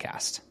Money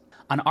Podcast.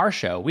 On our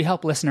show, we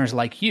help listeners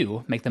like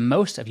you make the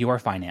most of your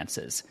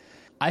finances.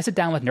 I sit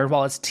down with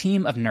NerdWallet's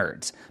team of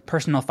nerds,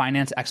 personal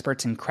finance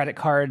experts in credit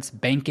cards,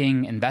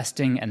 banking,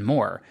 investing, and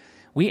more.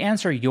 We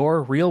answer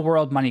your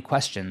real-world money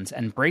questions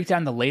and break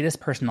down the latest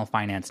personal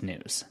finance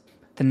news.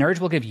 The nerds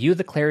will give you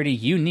the clarity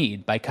you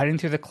need by cutting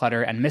through the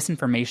clutter and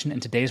misinformation in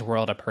today's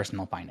world of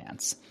personal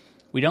finance.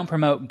 We don't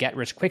promote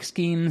get-rich-quick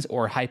schemes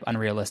or hype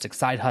unrealistic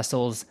side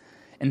hustles.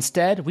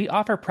 Instead, we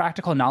offer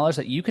practical knowledge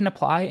that you can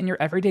apply in your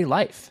everyday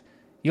life.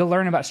 You'll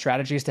learn about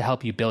strategies to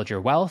help you build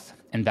your wealth,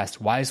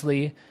 invest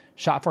wisely,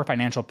 shop for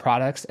financial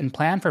products, and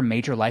plan for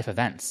major life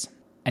events.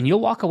 And you'll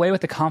walk away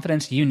with the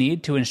confidence you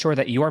need to ensure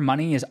that your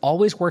money is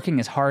always working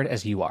as hard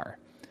as you are.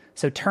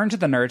 So turn to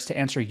the nerds to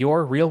answer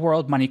your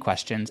real-world money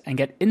questions and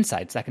get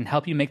insights that can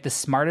help you make the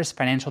smartest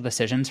financial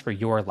decisions for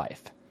your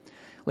life.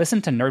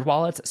 Listen to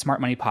NerdWallet's Smart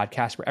Money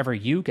Podcast wherever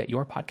you get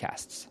your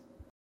podcasts.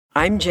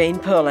 I'm Jane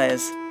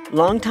Perlez,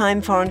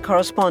 longtime foreign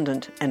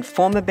correspondent and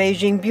former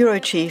Beijing bureau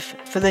chief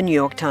for the New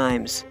York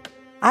Times.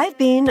 I've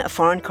been a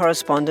foreign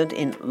correspondent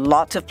in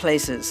lots of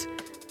places: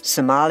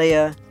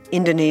 Somalia,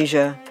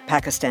 Indonesia,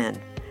 Pakistan,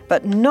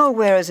 but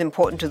nowhere as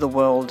important to the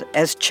world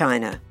as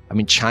China. I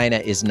mean, China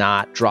is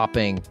not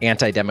dropping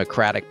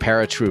anti-democratic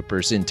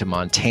paratroopers into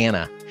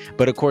Montana.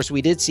 But of course,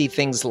 we did see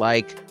things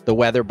like the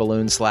weather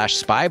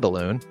balloon/spy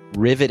balloon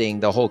riveting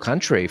the whole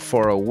country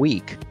for a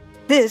week.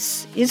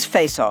 This is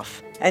Face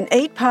Off, an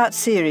 8-part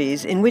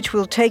series in which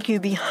we'll take you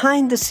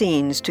behind the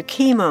scenes to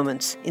key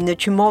moments in the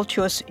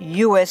tumultuous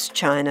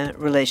U.S.-China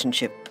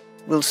relationship.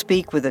 We'll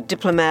speak with a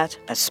diplomat,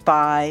 a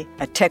spy,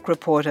 a tech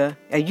reporter,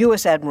 a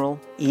U.S. admiral,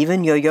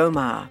 even Yo-Yo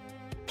Ma.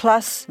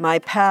 Plus, my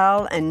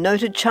pal and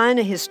noted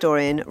China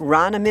historian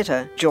Rana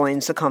Mitter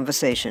joins the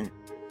conversation.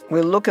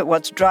 We'll look at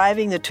what's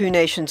driving the two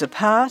nations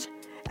apart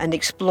and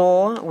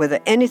explore whether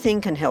anything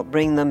can help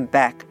bring them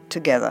back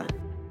together.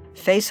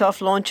 Face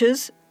Off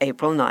launches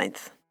April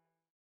 9th.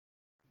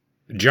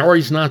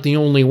 Jari's not the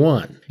only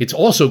one. It's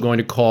also going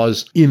to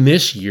cause, in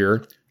this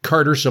year,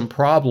 Carter some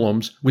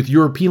problems with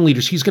European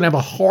leaders. He's going to have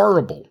a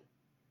horrible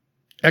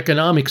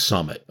economic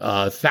summit.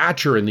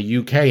 Thatcher in the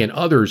UK and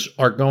others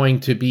are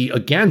going to be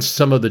against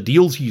some of the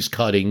deals he's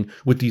cutting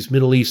with these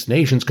Middle East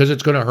nations because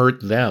it's going to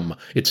hurt them.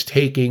 It's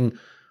taking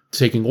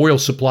oil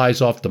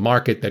supplies off the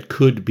market that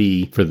could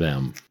be for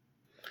them.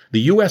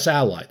 The U.S.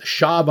 ally, the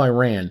Shah of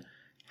Iran,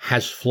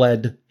 has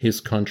fled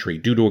his country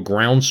due to a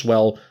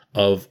groundswell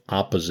of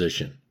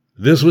opposition.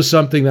 This was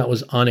something that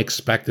was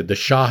unexpected. The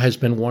Shah has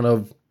been one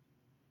of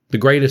the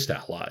greatest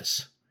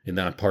allies in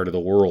that part of the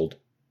world.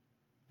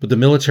 But the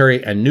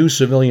military and new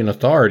civilian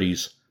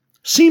authorities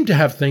seem to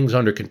have things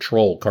under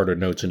control, Carter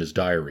notes in his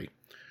diary,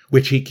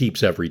 which he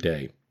keeps every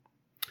day.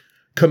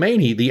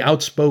 Khomeini, the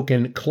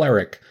outspoken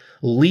cleric,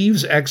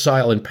 leaves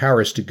exile in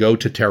Paris to go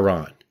to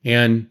Tehran,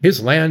 and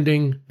his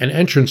landing and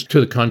entrance to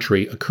the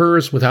country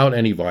occurs without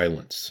any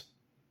violence.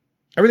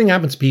 Everything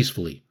happens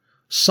peacefully.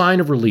 Sign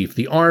of relief.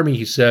 The army,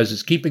 he says,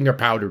 is keeping their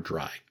powder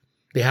dry.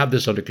 They have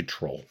this under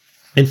control.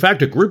 In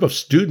fact, a group of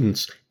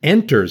students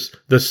enters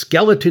the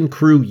Skeleton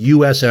Crew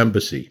U.S.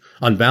 Embassy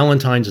on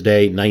Valentine's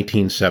Day,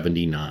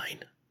 1979.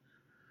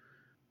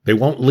 They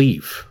won't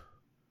leave.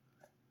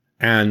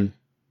 And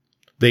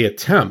they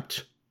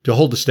attempt to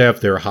hold the staff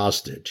there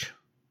hostage.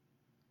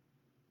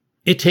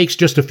 It takes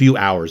just a few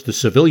hours. The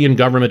civilian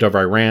government of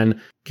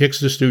Iran kicks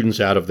the students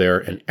out of there,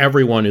 and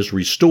everyone is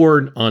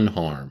restored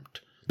unharmed.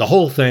 The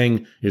whole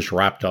thing is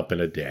wrapped up in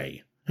a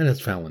day, and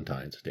it's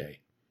Valentine's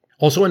Day.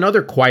 Also,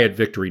 another quiet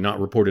victory not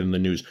reported in the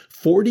news.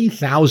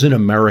 40,000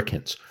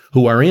 Americans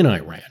who are in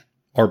Iran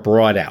are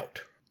brought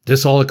out.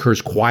 This all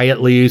occurs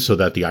quietly so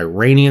that the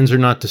Iranians are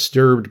not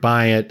disturbed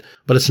by it,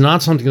 but it's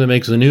not something that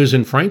makes the news,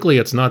 and frankly,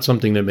 it's not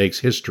something that makes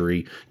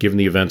history, given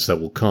the events that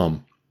will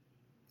come.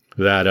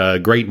 That a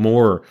great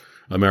more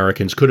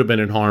Americans could have been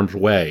in harm's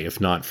way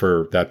if not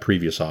for that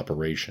previous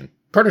operation.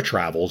 Carter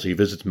travels. He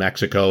visits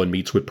Mexico and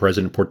meets with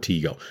President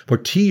Portillo.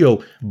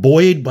 Portillo,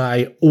 buoyed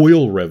by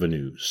oil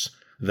revenues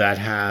that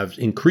have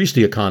increased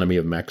the economy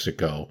of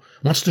Mexico,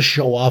 wants to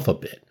show off a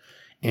bit.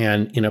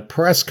 And in a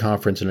press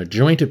conference, in a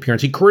joint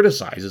appearance, he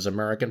criticizes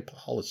American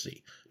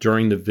policy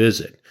during the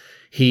visit.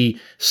 He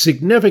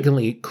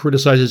significantly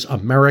criticizes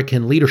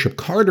American leadership,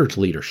 Carter's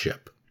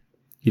leadership.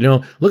 You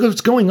know, look at what's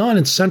going on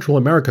in Central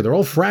America. They're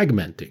all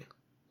fragmenting.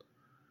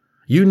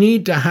 You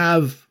need to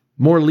have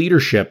more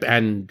leadership,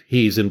 and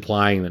he's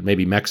implying that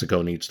maybe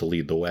Mexico needs to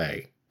lead the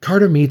way.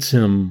 Carter meets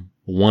him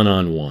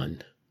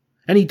one-on-one,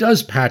 and he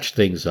does patch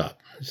things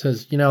up. He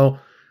says, you know,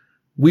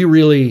 we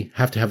really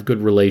have to have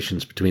good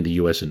relations between the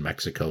U.S. and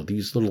Mexico.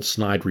 These little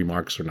snide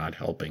remarks are not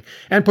helping.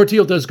 And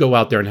Portillo does go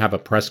out there and have a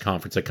press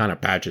conference that kind of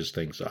patches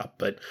things up.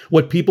 But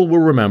what people will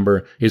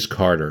remember is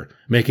Carter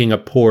making a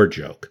poor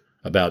joke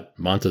about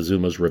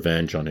Montezuma's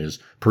revenge on his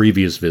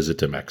previous visit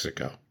to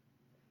Mexico.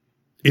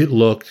 It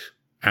looked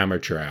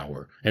amateur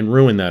hour and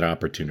ruined that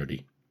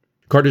opportunity.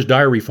 Carter's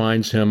diary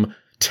finds him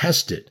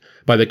tested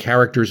by the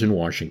characters in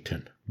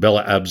Washington.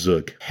 Bella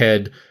Abzug,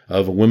 head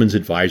of a women's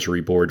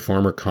advisory board,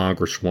 former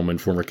congresswoman,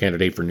 former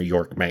candidate for New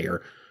York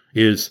mayor,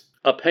 is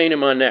a pain in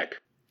my neck.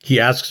 He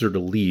asks her to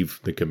leave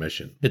the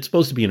commission. It's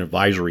supposed to be an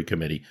advisory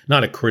committee,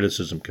 not a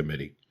criticism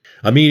committee.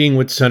 A meeting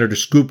with Senator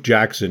Scoop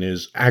Jackson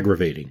is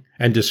aggravating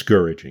and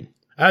discouraging.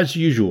 As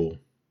usual,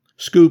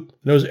 Scoop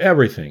knows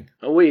everything,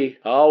 and we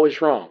are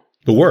always wrong.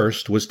 The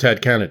worst was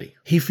Ted Kennedy.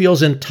 He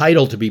feels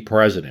entitled to be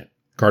president,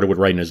 Carter would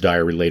write in his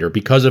diary later,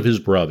 because of his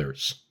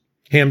brothers.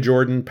 Ham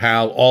Jordan,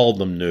 Powell, all of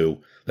them knew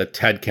that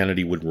Ted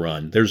Kennedy would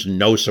run. There's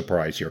no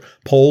surprise here.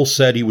 Polls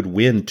said he would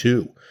win,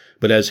 too.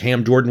 But as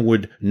Ham Jordan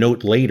would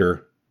note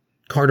later,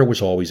 Carter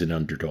was always an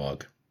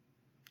underdog.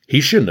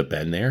 He shouldn't have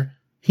been there.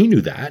 He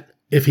knew that.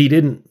 If he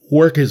didn't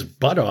work his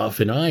butt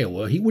off in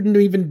Iowa, he wouldn't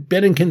have even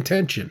been in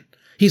contention.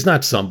 He's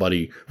not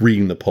somebody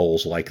reading the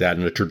polls like that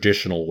in a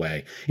traditional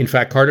way. In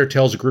fact, Carter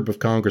tells a group of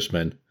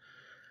congressmen,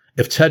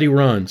 if Teddy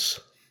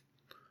runs,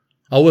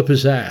 I'll whip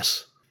his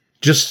ass.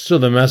 Just so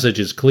the message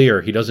is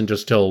clear, he doesn't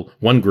just tell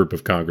one group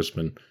of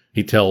congressmen.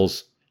 He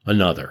tells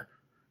another,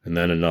 and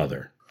then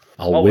another.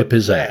 I'll whip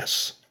his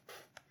ass.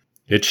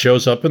 It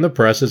shows up in the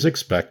press as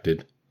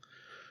expected.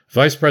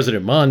 Vice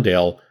President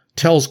Mondale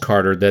tells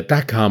Carter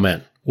that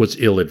comment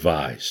was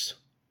ill-advised.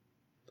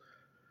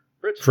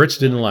 Fritz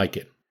didn't like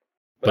it,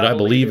 but I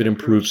believe it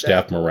improved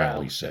staff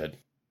morale, he said.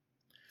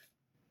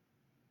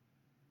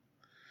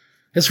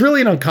 It's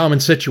really an uncommon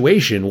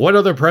situation. What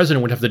other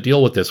president would have to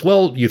deal with this?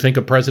 Well, you think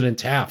of President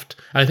Taft.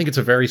 I think it's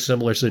a very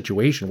similar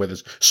situation where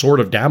this sword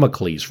of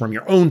Damocles from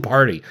your own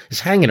party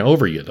is hanging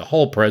over you the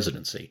whole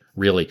presidency,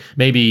 really.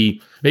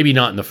 Maybe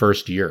not in the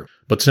first year,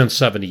 but since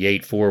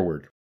 78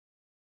 forward.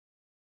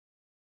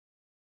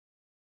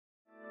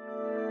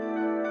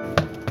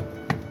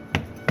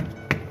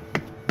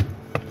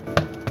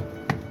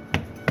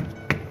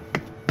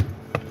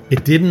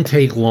 It didn't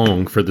take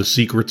long for the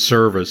Secret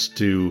Service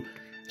to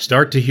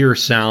start to hear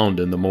sound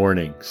in the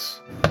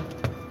mornings.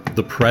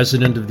 The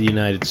President of the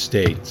United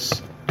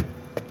States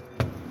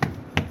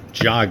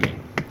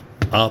jogging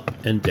up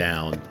and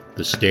down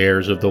the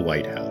stairs of the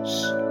White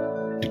House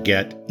to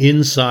get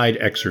inside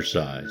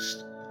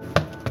exercise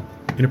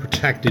in a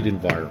protected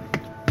environment.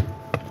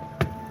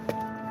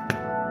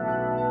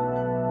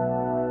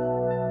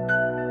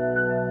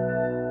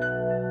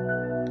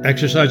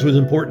 Exercise was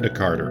important to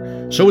Carter.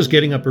 So was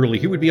getting up early.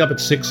 He would be up at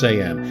 6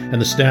 a.m., and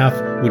the staff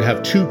would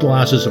have 2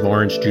 glasses of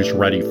orange juice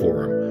ready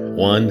for him.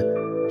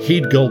 One,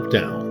 he'd gulp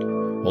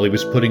down while he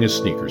was putting his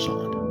sneakers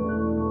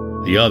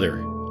on. The other,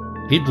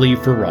 he'd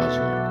leave for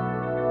Rosalind.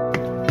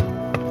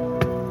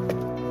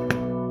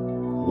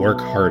 Work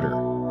harder.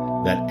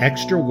 That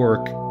extra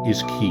work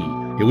is key.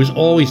 It was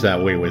always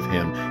that way with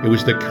him. It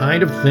was the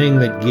kind of thing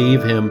that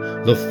gave him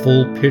the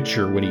full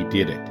picture when he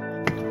did it.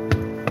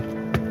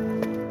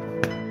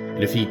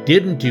 And if he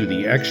didn't do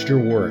the extra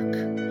work,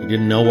 he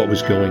didn't know what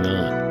was going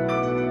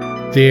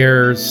on.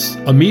 There's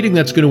a meeting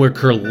that's going to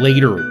occur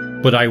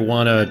later, but I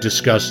want to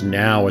discuss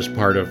now as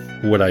part of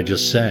what I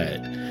just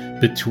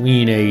said,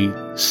 between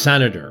a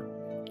senator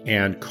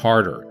and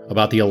Carter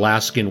about the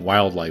Alaskan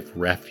Wildlife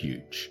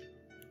Refuge.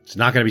 It's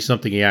not going to be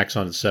something he acts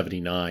on in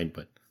 79,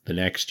 but the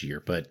next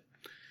year. But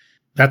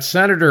that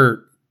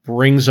senator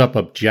brings up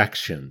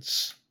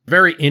objections,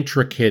 very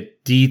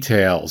intricate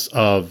details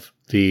of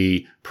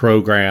the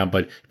program,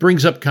 but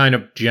brings up kind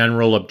of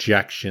general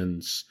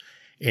objections.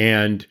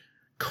 And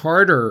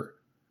Carter,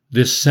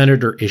 this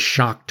senator, is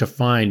shocked to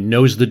find,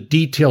 knows the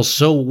details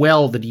so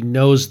well that he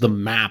knows the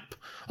map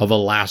of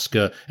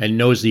Alaska and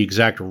knows the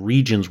exact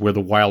regions where the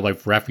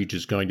wildlife refuge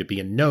is going to be,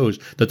 and knows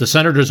that the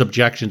senator's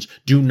objections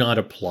do not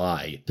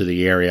apply to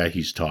the area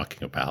he's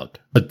talking about,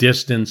 a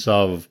distance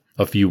of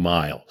a few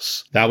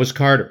miles. That was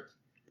Carter.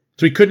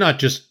 So he could not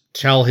just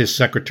tell his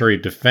Secretary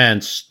of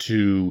Defense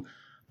to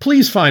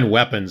please find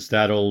weapons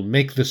that'll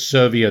make the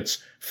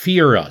Soviets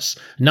fear us,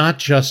 not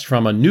just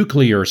from a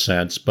nuclear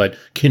sense, but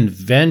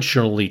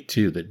conventionally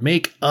too, that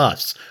make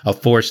us a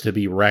force to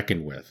be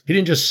reckoned with. He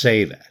didn't just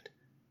say that.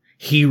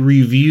 He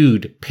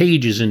reviewed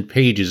pages and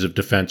pages of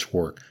defense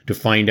work to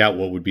find out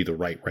what would be the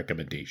right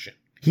recommendation.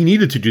 He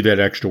needed to do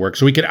that extra work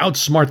so he could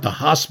outsmart the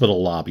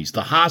hospital lobbies,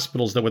 the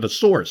hospitals that were the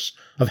source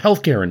of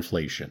healthcare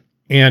inflation,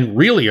 and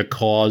really a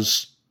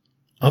cause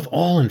of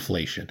all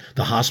inflation.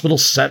 The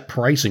hospitals set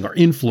pricing or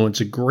influence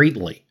it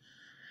greatly.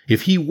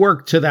 If he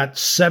worked to that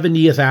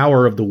 70th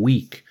hour of the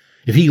week,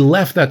 if he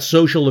left that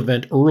social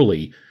event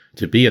early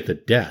to be at the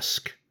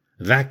desk,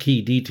 that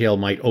key detail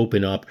might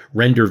open up,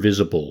 render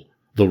visible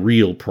the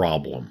real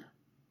problem.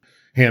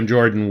 Ham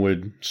Jordan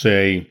would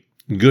say,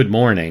 "Good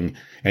morning,"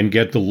 and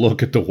get the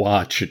look at the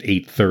watch at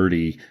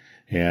 8:30,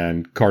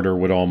 and Carter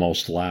would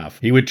almost laugh.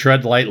 He would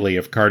tread lightly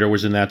if Carter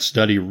was in that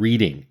study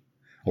reading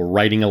or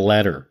writing a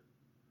letter,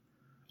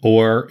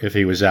 or if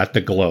he was at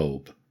the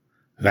Globe.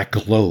 That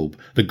Globe.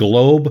 The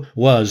Globe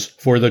was,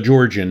 for the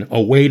Georgian,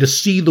 a way to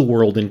see the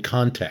world in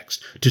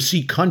context, to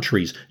see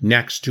countries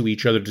next to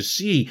each other, to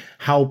see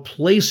how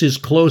places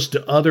close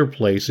to other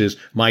places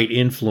might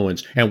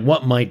influence and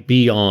what might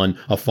be on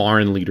a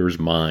foreign leader's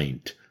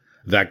mind.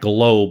 That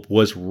Globe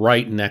was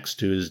right next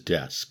to his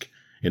desk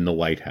in the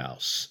White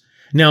House.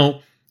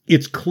 Now,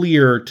 it's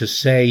clear to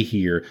say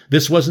here,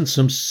 this wasn't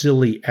some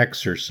silly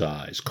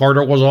exercise.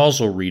 Carter was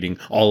also reading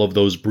all of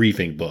those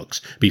briefing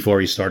books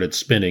before he started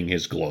spinning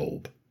his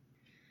globe.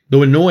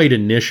 Though annoyed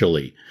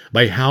initially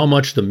by how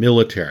much the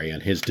military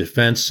and his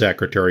defense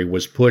secretary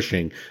was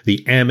pushing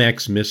the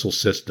MX missile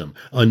system,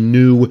 a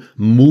new,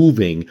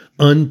 moving,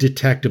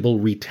 undetectable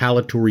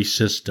retaliatory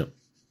system.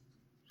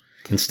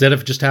 Instead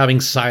of just having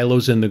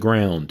silos in the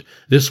ground,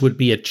 this would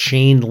be a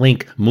chain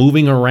link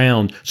moving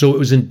around so it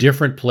was in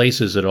different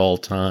places at all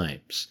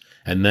times,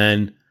 and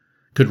then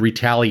could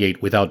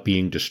retaliate without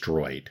being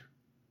destroyed.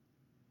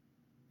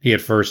 He at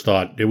first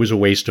thought it was a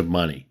waste of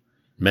money.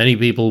 Many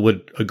people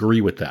would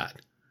agree with that.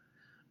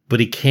 But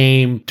he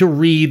came to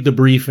read the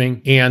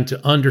briefing and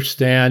to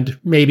understand,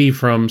 maybe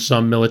from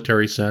some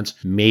military sense,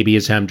 maybe,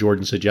 as Ham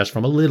Jordan suggests,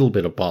 from a little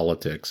bit of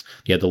politics.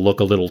 He had to look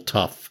a little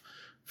tough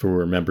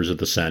for members of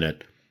the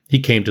Senate. He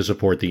came to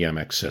support the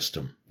MX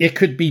system. It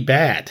could be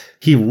bad.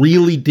 He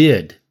really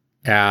did,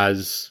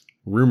 as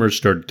rumors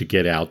started to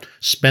get out,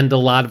 spend a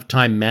lot of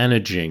time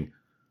managing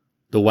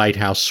the White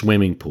House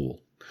swimming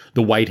pool,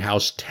 the White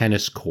House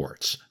tennis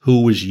courts,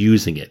 who was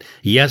using it.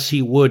 Yes,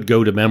 he would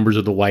go to members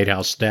of the White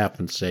House staff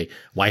and say,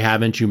 "Why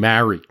haven't you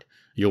married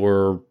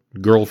your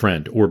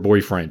girlfriend or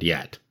boyfriend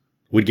yet?"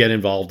 Would get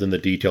involved in the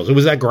details. It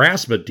was that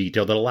grasp of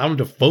detail that allowed him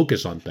to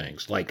focus on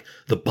things like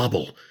the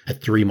bubble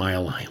at 3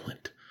 Mile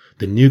Island,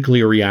 the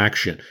nuclear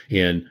reaction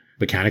in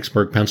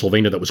Mechanicsburg,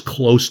 Pennsylvania, that was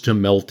close to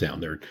meltdown.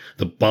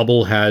 The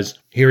bubble has,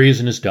 here he is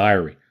in his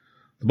diary,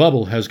 the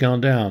bubble has gone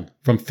down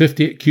from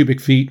 50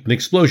 cubic feet. The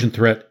explosion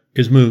threat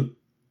is moot.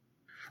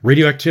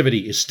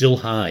 Radioactivity is still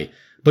high,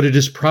 but it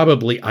is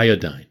probably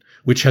iodine,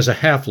 which has a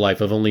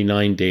half-life of only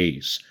 9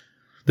 days.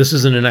 This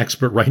isn't an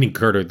expert writing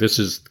Carter. This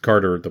is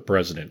Carter, the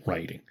president,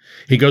 writing.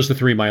 He goes to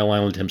 3 Mile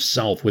Island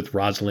himself with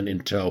Rosalind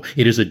in tow.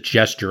 It is a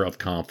gesture of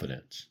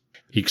confidence.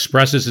 He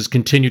expresses his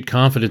continued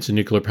confidence in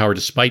nuclear power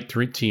despite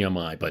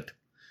TMI, but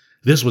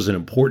this was an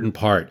important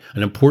part,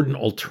 an important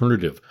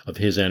alternative of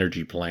his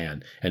energy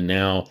plan, and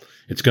now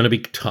it's going to be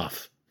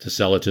tough to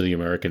sell it to the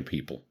American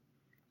people.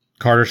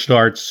 Carter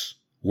starts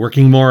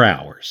working more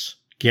hours,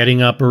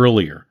 getting up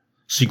earlier.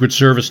 Secret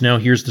Service now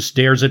hears the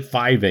stairs at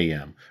 5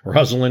 a.m.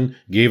 Rosalind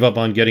gave up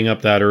on getting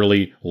up that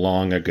early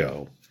long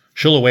ago.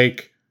 She'll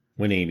awake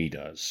when Amy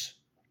does.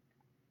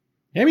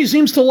 Amy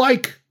seems to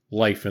like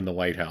life in the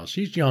White House.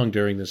 She's young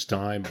during this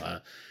time.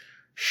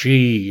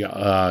 She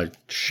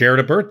shared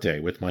a birthday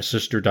with my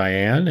sister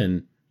Diane,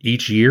 and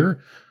each year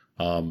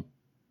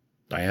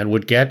Diane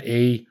would get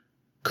a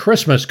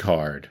Christmas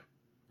card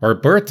or a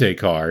birthday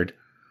card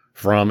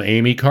from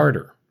Amy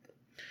Carter.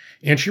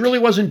 And she really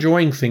was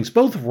enjoying things.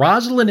 Both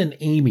Rosalind and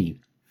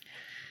Amy,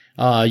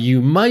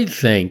 you might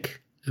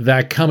think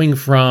that coming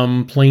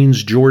from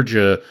Plains,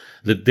 Georgia,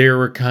 that they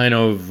were kind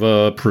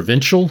of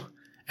provincial,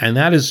 and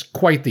that is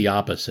quite the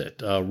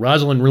opposite.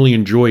 Rosalind really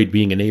enjoyed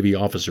being a Navy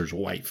officer's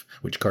wife,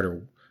 which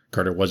Carter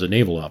was a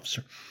naval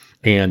officer,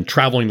 and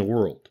traveling the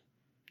world,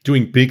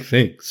 doing big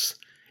things.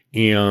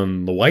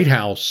 And the White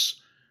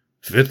House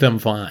fit them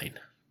fine.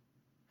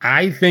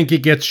 I think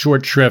it gets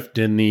short shrift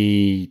in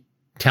the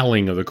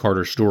telling of the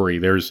Carter story.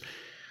 There's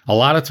a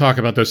lot of talk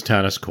about those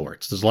tennis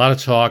courts. There's a lot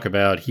of talk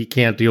about he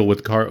can't deal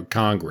with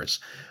Congress.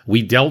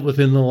 We dealt with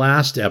in the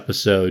last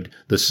episode,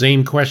 the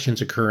same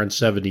questions occur in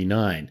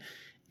 79.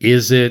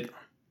 Is it,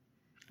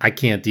 I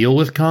can't deal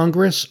with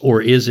Congress,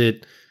 or is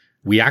it,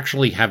 we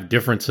actually have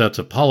different sets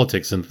of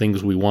politics and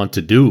things we want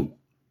to do?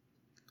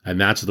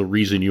 And that's the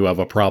reason you have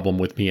a problem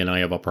with me and I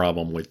have a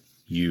problem with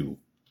you.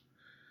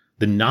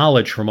 The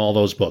knowledge from all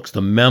those books,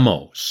 the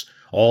memos,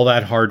 all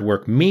that hard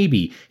work,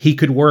 maybe he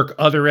could work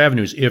other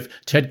avenues. If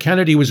Ted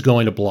Kennedy was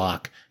going to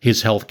block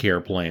his health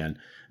care plan,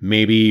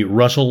 maybe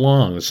Russell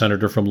Long, the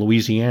senator from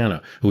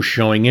Louisiana, who's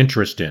showing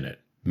interest in it,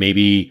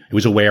 maybe it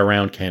was a way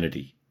around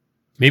Kennedy.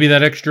 Maybe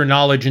that extra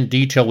knowledge and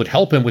detail would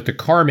help him with the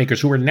car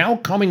makers who are now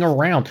coming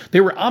around.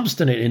 They were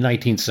obstinate in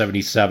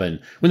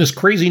 1977 when this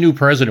crazy new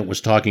president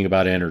was talking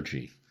about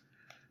energy.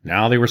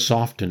 Now they were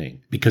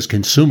softening because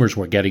consumers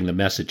were getting the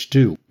message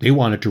too. They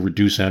wanted to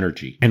reduce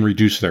energy and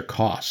reduce their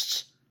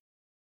costs.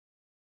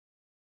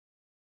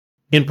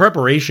 In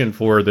preparation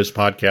for this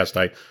podcast,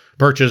 I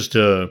purchased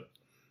a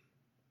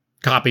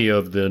copy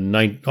of the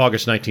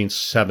August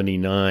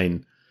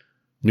 1979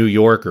 New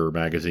Yorker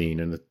magazine,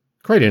 and it's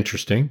quite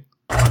interesting.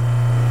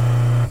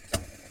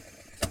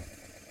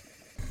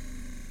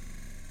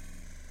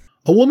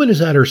 A woman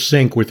is at her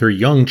sink with her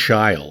young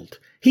child.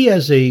 He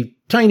has a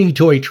tiny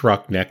toy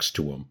truck next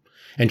to him,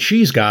 and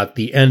she's got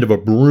the end of a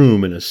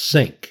broom in a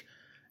sink,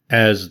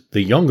 as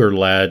the younger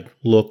lad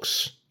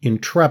looks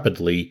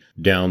intrepidly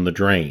down the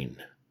drain.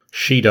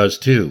 She does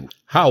too.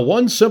 How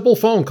one simple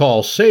phone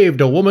call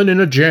saved a woman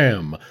in a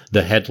jam,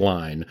 the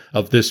headline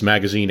of this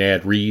magazine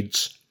ad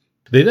reads.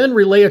 They then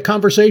relay a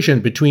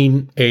conversation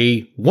between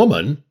a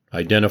woman,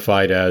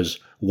 identified as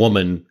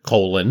woman,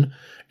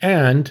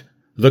 and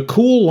the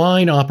Cool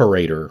Line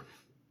operator.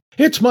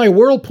 It's my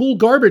Whirlpool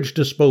garbage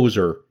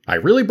disposer. I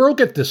really broke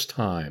it this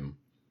time.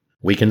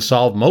 We can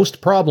solve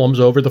most problems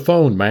over the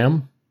phone,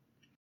 ma'am.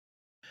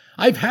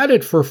 I've had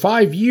it for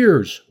 5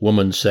 years,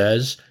 woman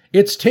says.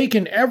 It's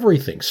taken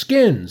everything,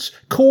 skins,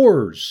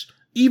 cores,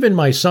 even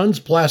my son's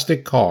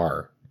plastic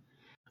car.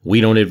 We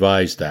don't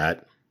advise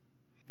that.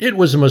 It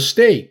was a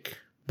mistake.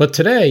 But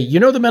today, you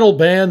know the metal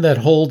band that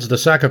holds the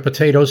sack of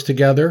potatoes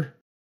together?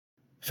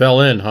 Fell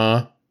in,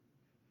 huh?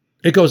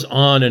 It goes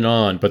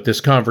on, but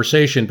this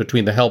conversation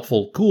between the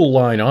helpful Cool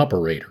Line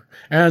operator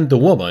and the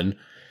woman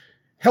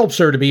helps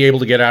her to be able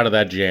to get out of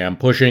that jam,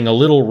 pushing a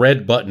little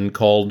red button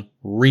called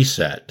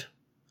reset.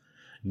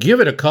 Give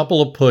it a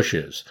couple of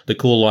pushes, the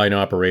Cool Line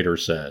operator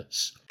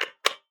says.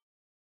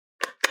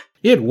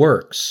 It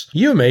works.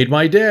 You made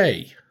my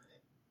day.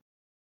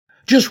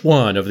 Just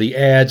one of the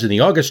ads in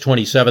the August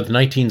 27,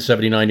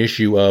 1979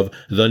 issue of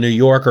The New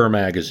Yorker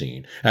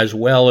magazine, as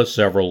well as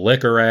several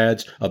liquor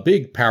ads, a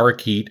big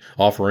parakeet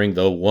offering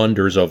the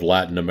wonders of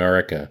Latin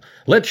America.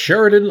 Let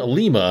Sheridan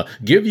Lima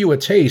give you a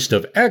taste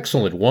of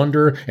excellent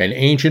wonder and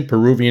ancient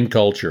Peruvian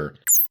culture.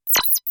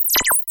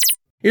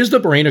 Is the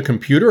brain a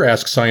computer?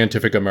 Asks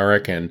Scientific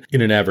American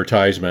in an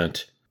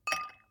advertisement.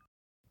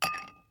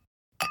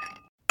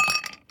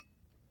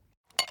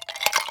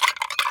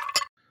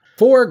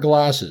 Four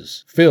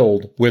glasses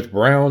filled with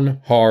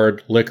brown,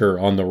 hard liquor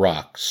on the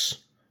rocks.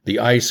 The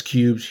ice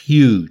cubes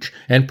huge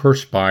and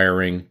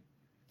perspiring.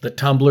 The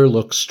tumbler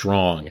looks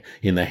strong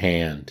in the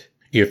hand.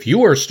 If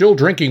you are still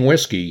drinking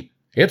whiskey,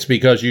 it's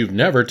because you've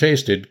never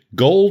tasted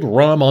gold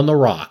rum on the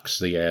rocks,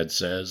 the ad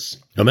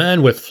says. A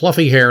man with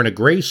fluffy hair and a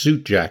gray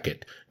suit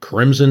jacket,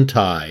 crimson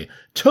tie,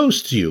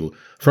 toasts you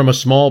from a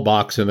small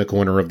box in the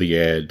corner of the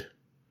ad.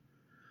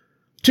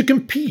 To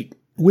compete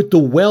with the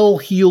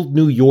well-heeled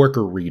New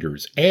Yorker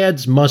readers,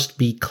 ads must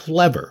be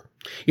clever.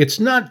 It's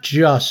not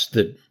just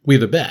that we're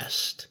the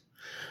best.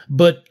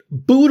 But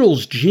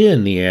Boodle's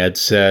Gin, the ad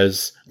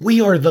says, we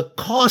are the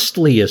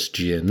costliest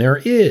gin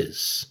there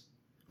is.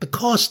 The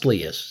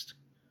costliest.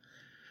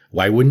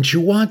 Why wouldn't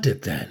you want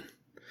it then?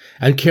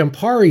 And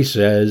Campari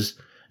says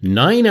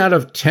 9 out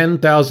of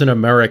 10,000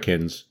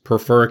 Americans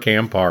prefer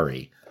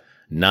Campari.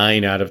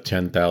 9 out of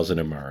 10,000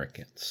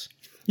 Americans.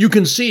 You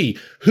can see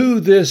who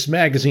this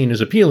magazine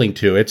is appealing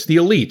to. It's the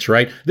elites,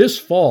 right? This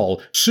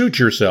fall, suit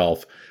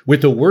yourself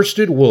with the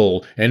worsted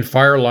wool and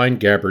fireline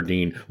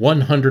gabardine,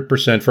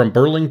 100% from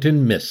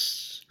Burlington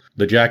Miss.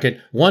 The jacket,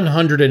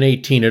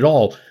 $118 at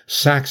all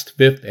Saks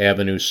Fifth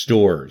Avenue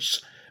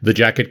stores. The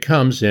jacket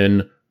comes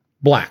in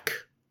black,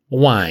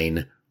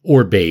 wine,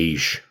 or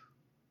beige.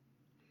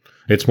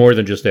 It's more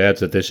than just ads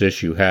that this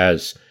issue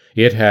has.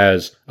 It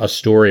has a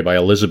story by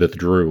Elizabeth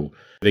Drew.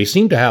 They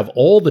seem to have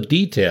all the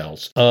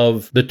details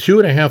of the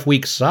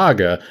 2.5-week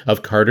saga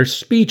of Carter's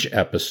speech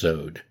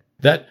episode.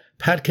 That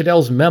Pat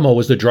Caddell's memo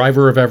was the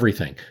driver of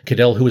everything.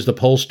 Caddell, who was the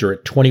pollster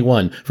at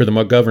 21 for the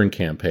McGovern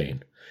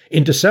campaign.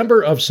 In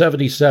December of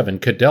 77,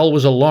 Caddell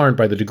was alarmed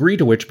by the degree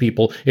to which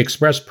people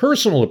expressed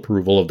personal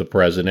approval of the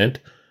president,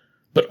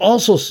 but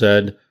also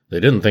said they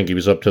didn't think he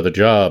was up to the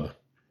job.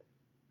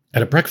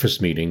 At a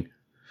breakfast meeting,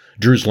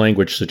 Drew's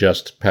language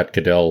suggests Pat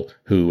Caddell,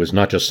 who was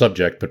not just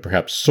subject but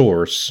perhaps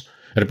source.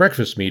 At a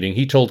breakfast meeting,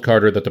 he told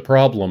Carter that the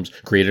problems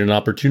created an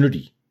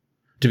opportunity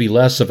to be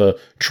less of a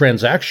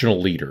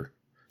transactional leader,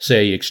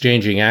 say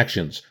exchanging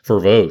actions for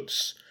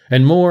votes,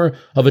 and more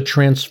of a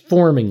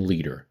transforming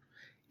leader,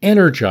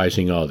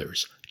 energizing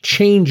others,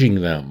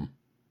 changing them.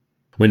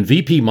 When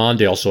VP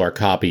Mondale saw our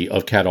copy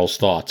of Caddell's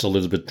thoughts,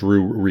 Elizabeth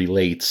Drew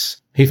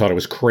relates, he thought it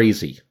was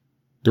crazy.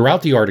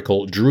 Throughout the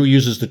article, Drew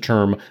uses the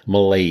term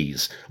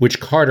malaise, which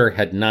Carter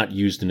had not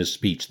used in his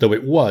speech, though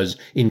it was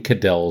in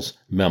Caddell's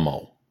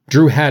memo.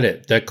 Drew had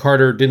it that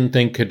Carter didn't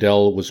think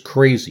Caddell was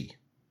crazy.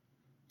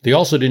 They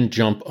also didn't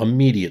jump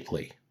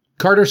immediately.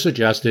 Carter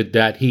suggested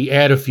that he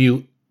add a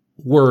few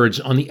words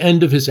on the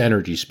end of his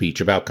energy speech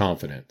about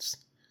confidence.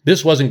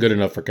 This wasn't good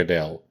enough for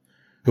Caddell,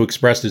 who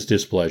expressed his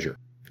displeasure.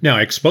 Now,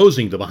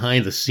 exposing the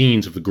behind the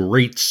scenes of the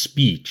great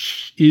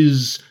speech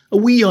is a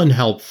wee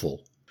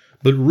unhelpful.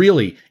 But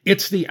really,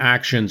 it's the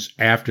actions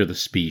after the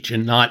speech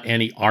and not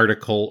any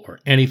article or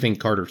anything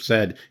Carter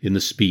said in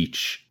the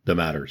speech that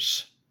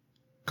matters.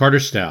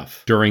 Carter's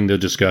staff, during the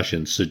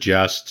discussion,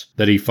 suggests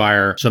that he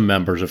fire some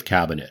members of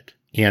cabinet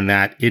and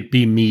that it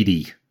be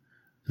meaty.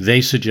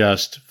 They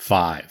suggest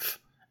 5.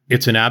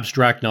 It's an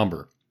abstract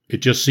number. It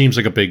just seems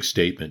like a big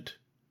statement.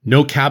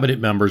 No cabinet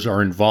members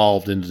are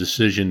involved in the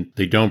decision.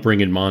 They don't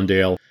bring in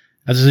Mondale.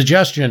 As a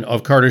suggestion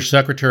of Carter's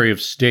Secretary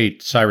of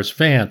State, Cyrus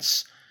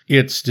Vance,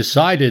 it's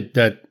decided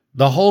that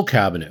the whole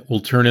cabinet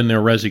will turn in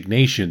their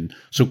resignation,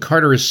 so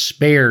Carter is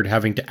spared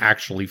having to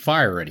actually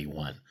fire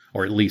anyone,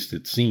 or at least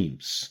it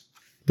seems.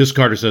 This,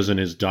 Carter says in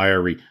his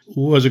diary,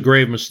 was a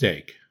grave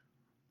mistake.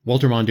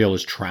 Walter Mondale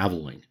is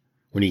traveling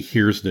when he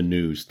hears the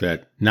news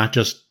that not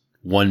just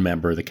one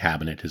member of the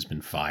cabinet has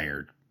been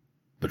fired,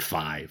 but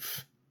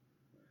 5.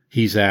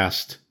 He's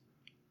asked,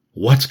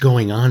 what's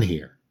going on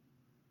here?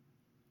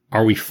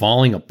 Are we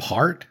falling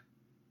apart?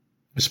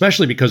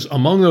 Especially because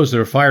among those that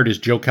are fired is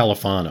Joe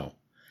Califano.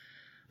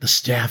 The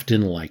staff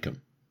didn't like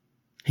him.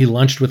 He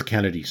lunched with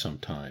Kennedy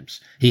sometimes.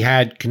 He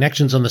had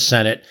connections on the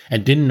Senate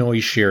and didn't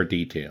always share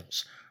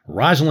details.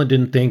 Rosalind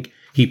didn't think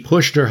he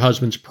pushed her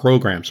husband's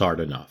programs hard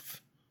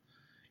enough.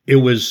 It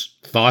was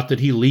thought that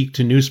he leaked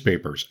to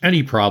newspapers, and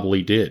he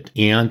probably did.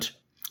 And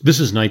this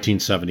is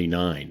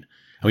 1979, and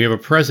we have a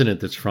president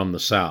that's from the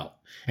South.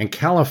 And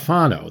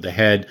Califano, the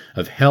head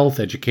of health,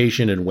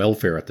 education, and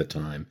welfare at the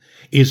time,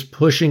 is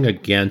pushing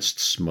against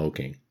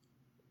smoking.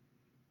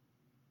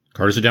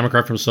 Carter's a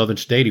Democrat from a southern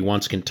state. He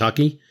wants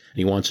Kentucky, and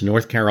he wants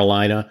North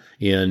Carolina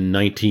in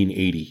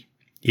 1980.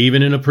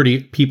 Even in a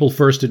pretty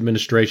people-first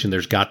administration,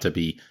 there's got to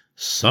be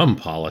some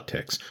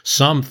politics,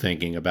 some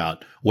thinking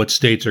about what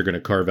states are going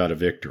to carve out a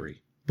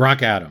victory.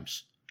 Brock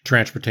Adams,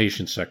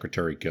 transportation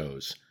secretary,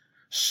 goes.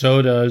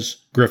 So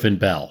does Griffin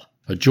Bell,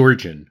 a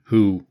Georgian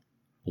who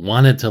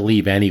wanted to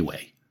leave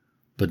anyway.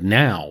 But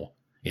now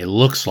it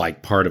looks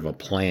like part of a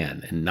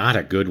plan, and not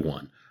a good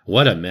one.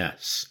 What a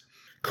mess.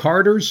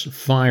 Carter's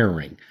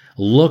firing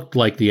looked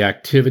like the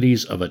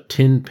activities of a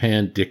tin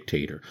pan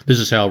dictator. This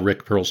is how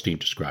Rick Perlstein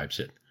describes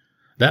it.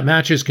 That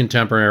matches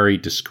contemporary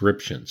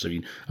descriptions. I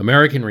mean,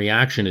 American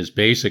reaction is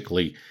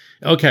basically,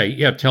 okay,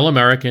 yeah, tell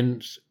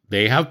Americans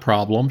they have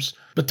problems,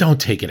 but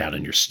don't take it out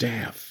on your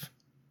staff.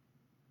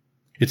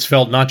 It's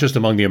felt not just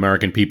among the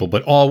American people,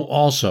 but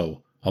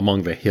also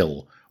among the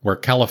Hill, where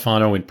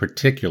Califano in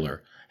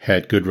particular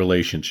had good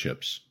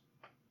relationships.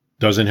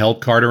 Doesn't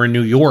help Carter in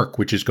New York,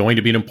 which is going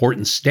to be an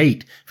important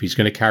state if he's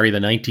going to carry the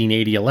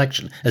 1980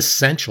 election.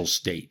 Essential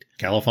state.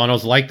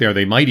 Califano's like there.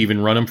 They might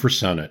even run him for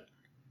Senate.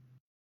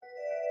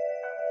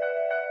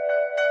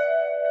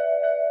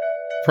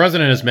 The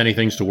president has many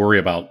things to worry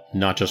about,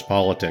 not just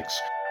politics.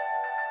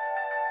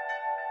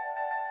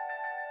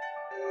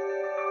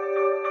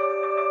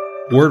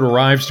 Word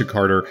arrives to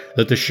Carter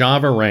that the Shah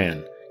of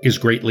Iran is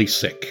greatly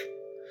sick.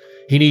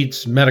 He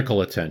needs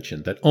medical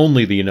attention that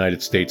only the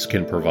United States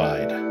can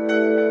provide.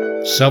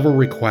 Several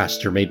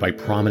requests are made by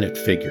prominent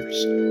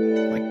figures,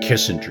 like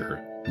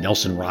Kissinger,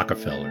 Nelson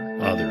Rockefeller,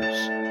 others.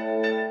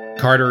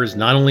 Carter is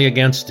not only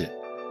against it,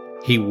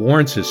 he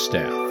warns his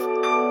staff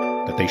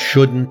that they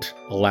shouldn't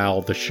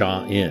allow the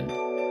Shah in.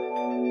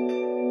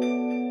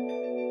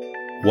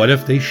 What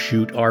if they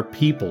shoot our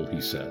people, he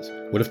says?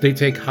 What if they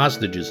take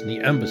hostages in the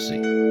embassy?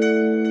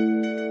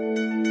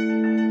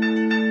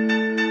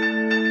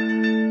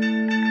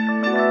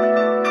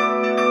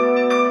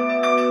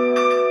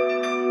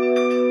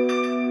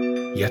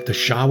 Yet the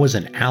Shah was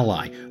an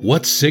ally.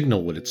 What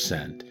signal would it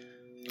send?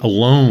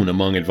 Alone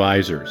among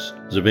advisors,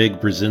 Zbig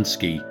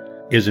Brzezinski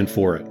isn't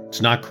for it.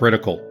 It's not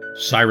critical.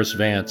 Cyrus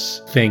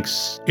Vance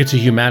thinks it's a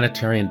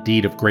humanitarian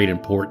deed of great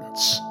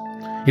importance.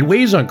 It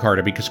weighs on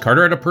Carter because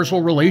Carter had a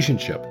personal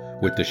relationship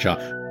with the Shah.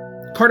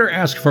 Carter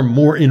asked for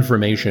more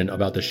information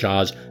about the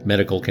Shah's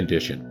medical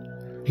condition.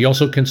 He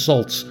also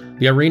consults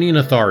the Iranian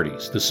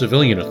authorities, the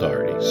civilian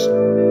authorities.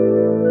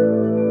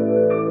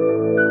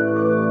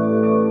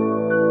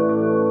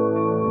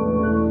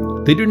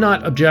 They do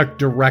not object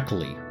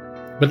directly,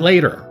 but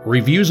later,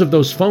 reviews of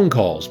those phone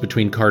calls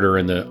between Carter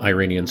and the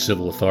Iranian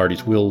civil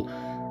authorities will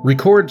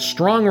record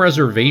strong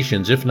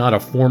reservations, if not a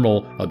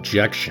formal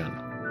objection.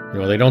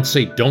 They don't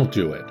say don't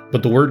do it,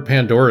 but the word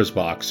Pandora's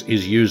box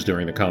is used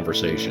during the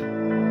conversation.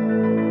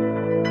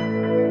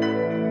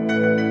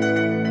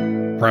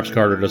 Perhaps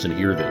Carter doesn't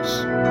hear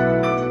this.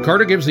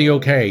 Carter gives the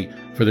okay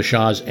for the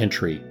Shah's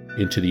entry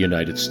into the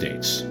United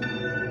States.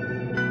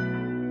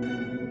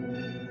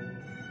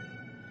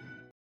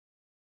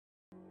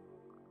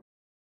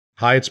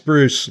 Hi, it's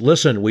Bruce.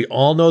 Listen, we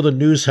all know the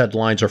news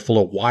headlines are full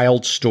of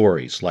wild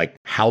stories, like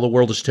how the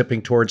world is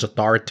tipping towards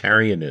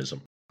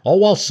authoritarianism,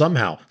 all while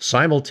somehow,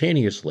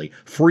 simultaneously,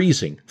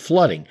 freezing,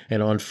 flooding,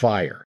 and on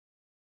fire.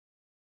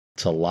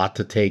 It's a lot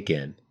to take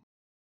in.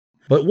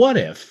 But what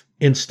if,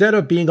 instead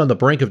of being on the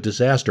brink of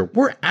disaster,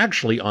 we're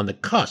actually on the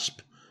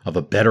cusp of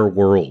a better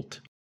world?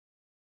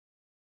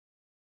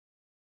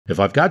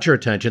 If I've got your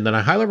attention, then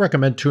I highly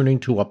recommend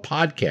tuning to a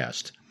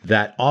podcast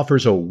that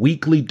offers a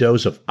weekly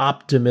dose of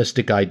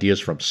optimistic ideas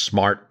from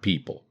smart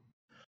people.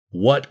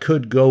 What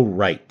Could Go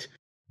Right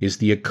is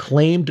the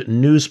acclaimed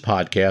news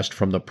podcast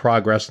from the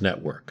Progress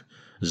Network.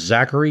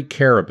 Zachary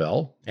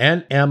Karabell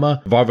and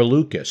Emma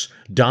Varvaloucas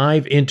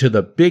dive into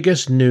the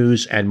biggest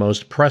news and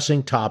most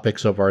pressing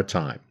topics of our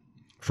time,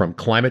 from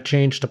climate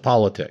change to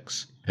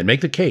politics, and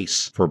make the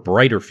case for a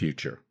brighter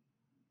future.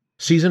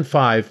 Season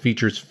 5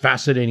 features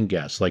fascinating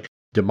guests like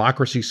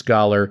democracy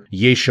scholar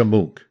Yesha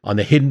Mounk on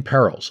the hidden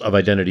perils of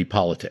identity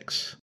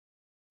politics,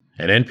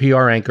 and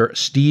NPR anchor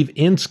Steve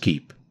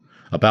Inskeep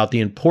about the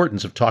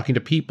importance of talking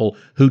to people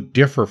who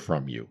differ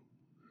from you,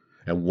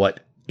 and what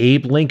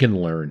Abe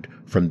Lincoln learned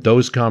from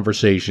those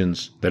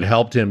conversations that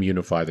helped him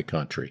unify the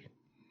country.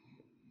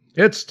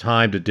 It's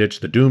time to ditch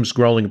the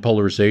doom-scrolling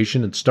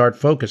polarization and start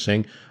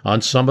focusing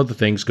on some of the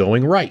things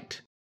going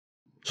right.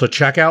 So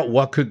check out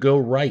What Could Go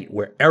Right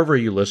wherever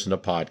you listen to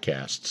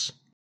podcasts.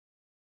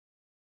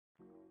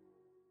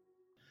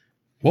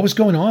 What was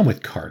going on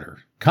with Carter?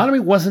 Economy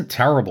wasn't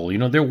terrible.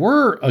 There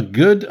were a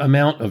good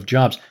amount of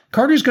jobs.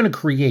 Carter's going to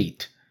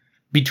create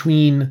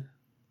between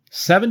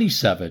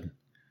 77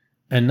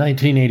 and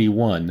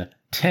 1981,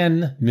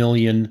 10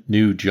 million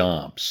new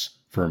jobs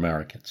for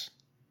Americans.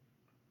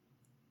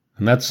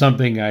 And that's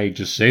something, I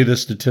just say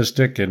this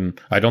statistic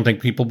and I don't think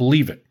people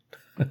believe it.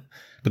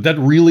 But that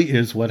really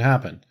is what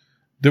happened.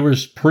 There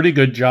was pretty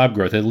good job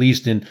growth, at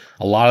least in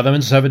a lot of them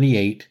in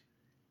 78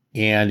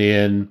 and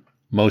in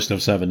most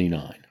of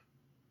 79.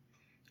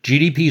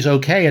 GDP's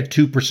okay at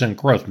 2%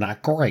 growth.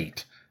 Not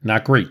great.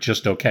 Not great,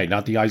 just okay.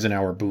 Not the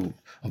Eisenhower boom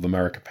of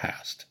America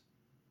past.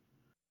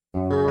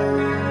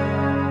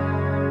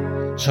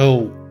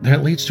 So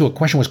that leads to a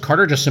question. Was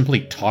Carter just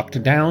simply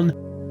talked down?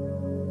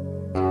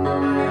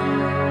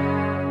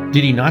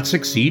 Did he not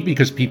succeed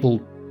because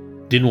people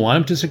didn't want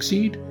him to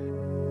succeed?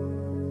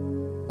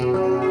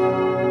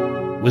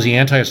 Was he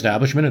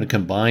anti-establishment and a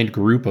combined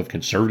group of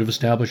conservative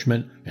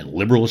establishment and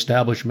liberal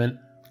establishment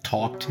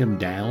talked him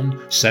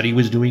down, said he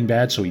was doing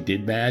bad, so he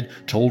did bad,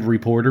 told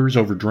reporters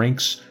over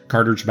drinks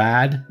Carter's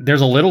bad?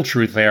 There's a little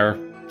truth there.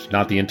 It's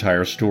not the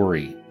entire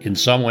story. In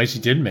some ways, he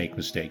did make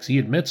mistakes. He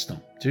admits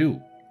them,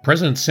 too.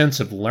 Presidents since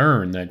have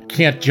learned that you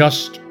can't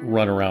just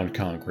run around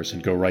Congress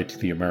and go right to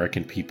the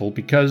American people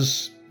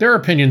because their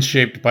opinions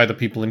shaped by the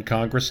people in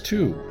Congress,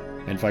 too,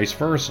 and vice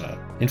versa.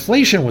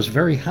 Inflation was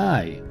very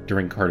high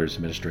during Carter's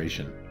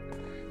administration,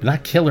 but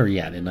not killer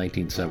yet in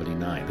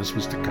 1979. This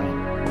was to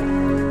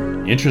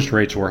come. Interest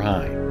rates were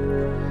high.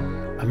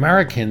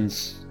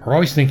 Americans are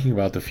always thinking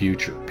about the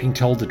future, being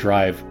told to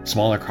drive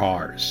smaller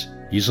cars,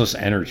 useless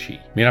energy,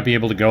 may not be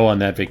able to go on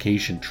that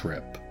vacation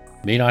trip,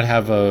 may not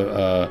have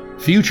a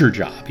future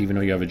job, even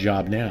though you have a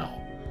job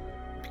now,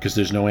 because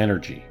there's no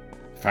energy.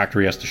 The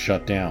factory has to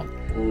shut down.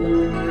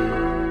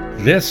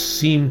 This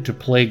seemed to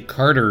plague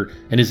Carter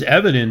and is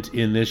evident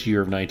in this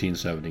year of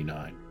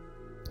 1979.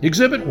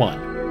 Exhibit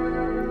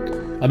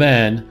 1. A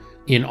man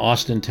in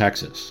Austin,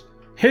 Texas.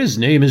 His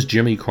name is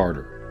Jimmy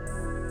Carter.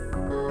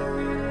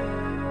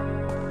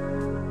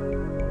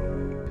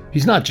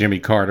 He's not Jimmy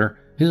Carter.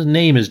 His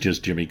name is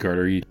just Jimmy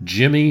Carter. He's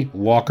Jimmy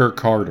Walker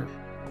Carter.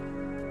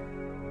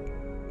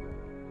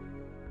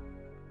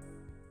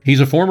 He's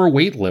a former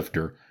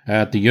weightlifter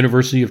at the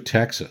University of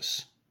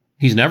Texas.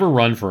 He's never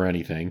run for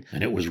anything,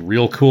 and it was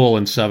real cool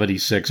in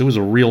 76. It was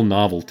a real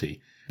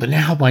novelty. But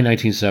now by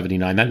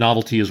 1979, that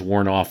novelty is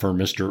worn off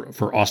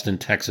for Austin,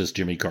 Texas,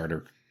 Jimmy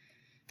Carter.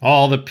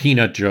 All the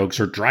peanut jokes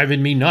are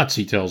driving me nuts,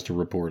 he tells the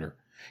reporter.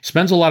 He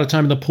spends a lot of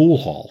time in the pool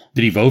hall.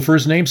 Did he vote for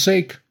his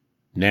namesake?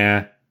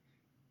 Nah.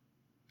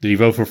 Did he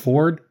vote for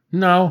Ford?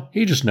 No,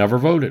 he just never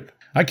voted.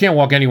 I can't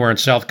walk anywhere on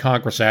South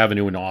Congress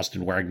Avenue in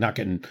Austin where I'm not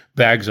getting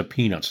bags of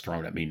peanuts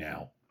thrown at me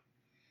now.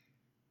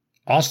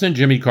 Austin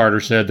Jimmy Carter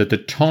said that the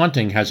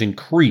taunting has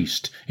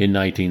increased in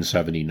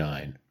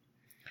 1979.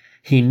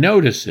 He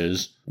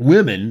notices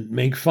women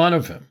make fun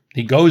of him.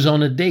 He goes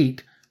on a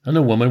date, and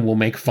the woman will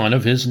make fun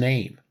of his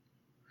name.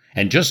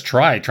 And just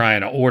trying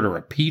to order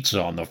a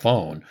pizza on the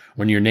phone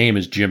when your name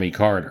is Jimmy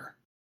Carter.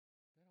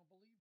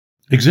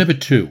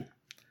 Exhibit 2.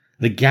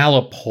 The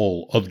Gallup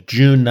poll of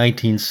June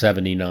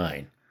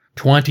 1979.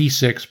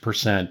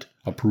 26%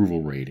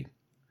 approval rating.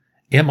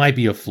 It might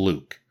be a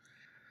fluke.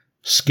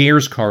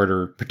 Scares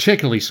Carter,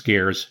 particularly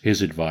scares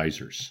his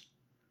advisors.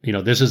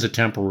 This is a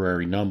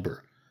temporary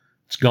number.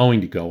 It's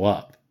going to go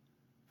up.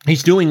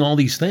 He's doing all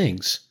these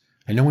things,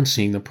 and no one's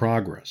seeing the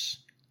progress.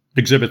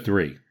 Exhibit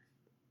 3.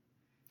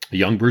 A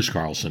young Bruce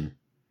Carlson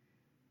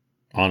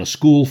on a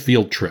school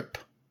field trip,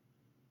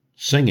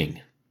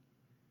 singing.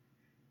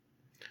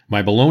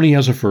 My baloney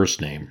has a first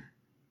name.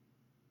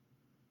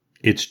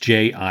 It's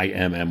Jimmy.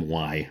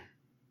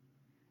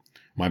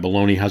 My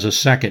baloney has a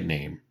second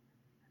name.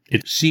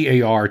 It's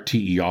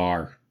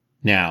Carter.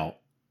 Now,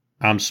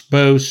 I'm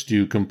supposed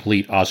to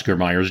complete Oscar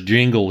Mayer's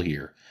jingle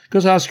here,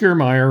 because Oscar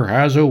Mayer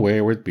has a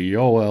way with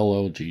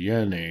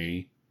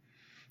BOLLGNA.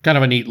 Kind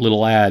of a neat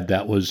little ad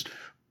that was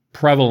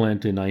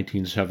prevalent in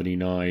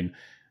 1979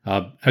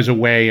 as a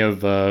way of,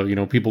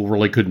 people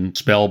really couldn't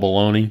spell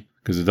baloney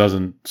because it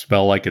doesn't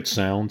spell like it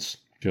sounds.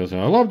 Just,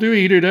 I love to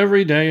eat it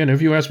every day, and if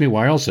you ask me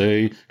why, I'll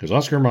say, because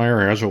Oscar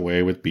Mayer has a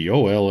way with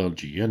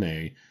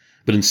BOLLGNA.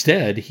 But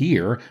instead,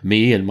 here,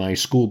 me and my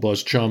school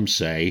bus chums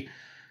say,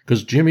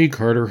 because Jimmy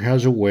Carter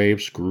has a way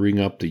of screwing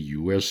up the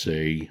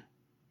USA.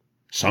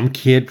 Some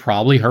kid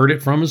probably heard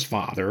it from his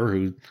father,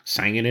 who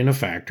sang it in a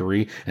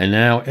factory, and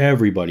now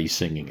everybody's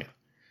singing it.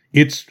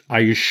 It's, I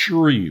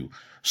assure you,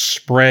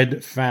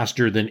 spread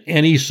faster than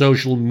any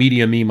social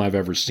media meme I've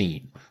ever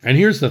seen. And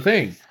here's the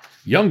thing.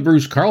 Young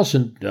Bruce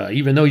Carlson,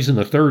 even though he's in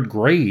the 3rd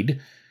grade,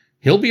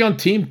 he'll be on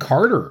Team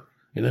Carter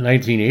in the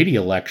 1980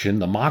 election,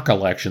 the mock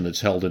election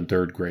that's held in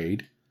 3rd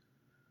grade.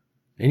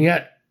 And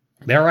yet,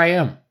 there I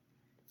am.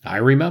 I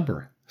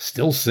remember,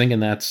 still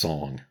singing that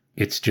song.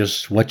 It's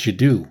just what you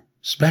do,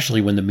 especially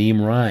when the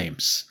meme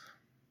rhymes.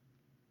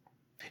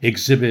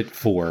 Exhibit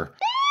 4.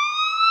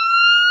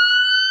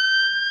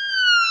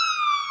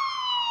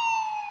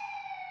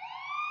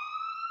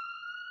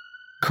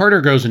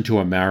 Carter goes into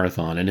a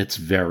marathon, and it's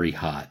very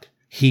hot.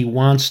 He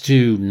wants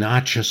to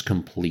not just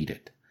complete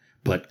it,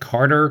 but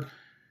Carter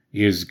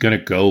is going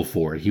to go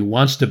for it. He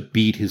wants to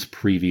beat his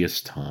previous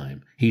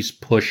time. He's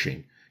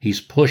pushing,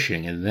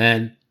 and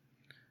then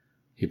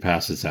he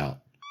passes out.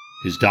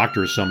 His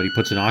doctor or somebody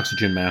puts an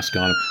oxygen mask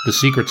on him. The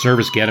Secret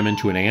Service get him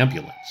into an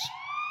ambulance.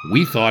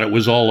 We thought it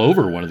was all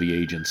over, one of the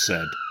agents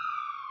said.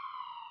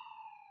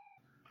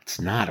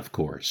 It's not, of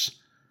course.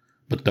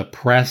 But the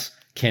press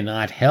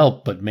cannot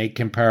help but make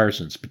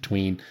comparisons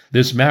between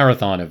this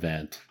marathon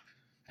event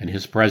and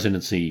his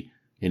presidency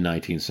in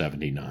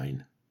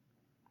 1979.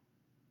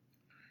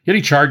 Yet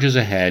he charges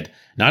ahead.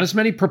 Not as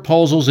many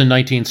proposals in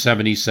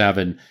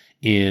 1977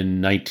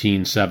 in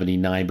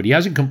 1979, but he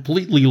hasn't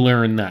completely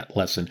learned that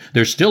lesson.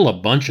 There's still a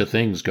bunch of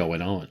things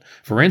going on.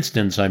 For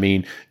instance,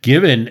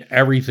 given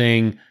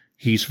everything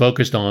he's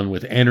focused on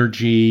with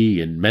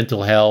energy and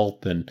mental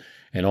health and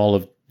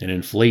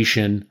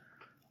inflation,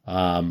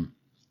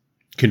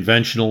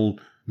 conventional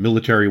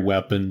military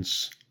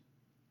weapons,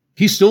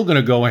 he's still going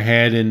to go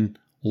ahead and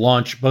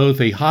launch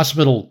both a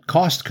hospital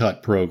cost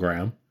cut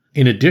program.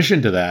 In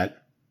addition to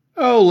that,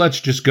 let's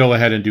just go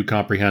ahead and do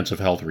comprehensive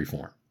health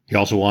reform. He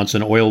also wants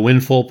an oil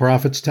windfall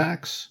profits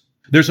tax.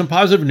 There's some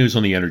positive news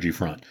on the energy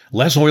front.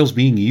 Less oil's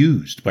being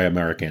used by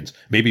Americans,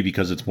 maybe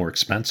because it's more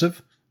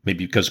expensive,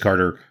 maybe because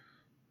Carter's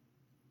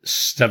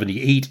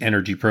 78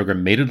 energy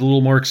program made it a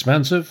little more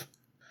expensive.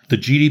 The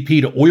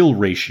GDP to oil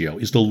ratio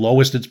is the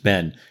lowest it's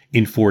been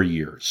in 4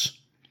 years.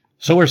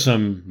 So are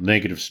some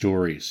negative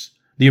stories.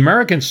 The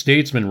American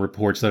Statesman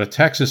reports that a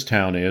Texas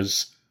town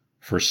is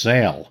for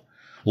sale.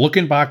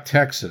 Luckenbach,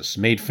 Texas,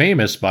 made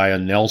famous by a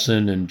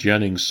Nelson and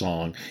Jennings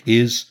song,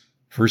 is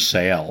for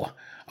sale.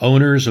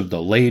 Owners of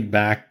the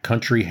laid-back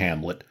country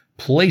hamlet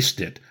placed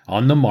it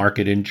on the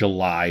market in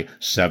July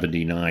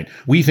 79.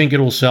 We think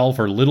it'll sell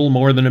for little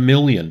more than $1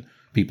 million,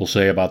 people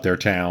say about their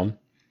town.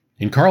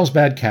 In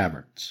Carlsbad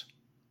Caverns,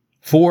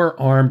 4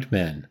 armed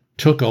men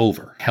took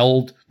over,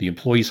 held the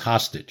employees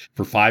hostage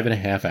for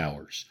 5.5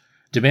 hours,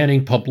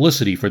 demanding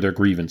publicity for their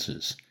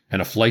grievances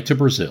and a flight to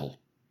Brazil.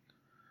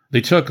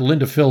 They took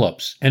Linda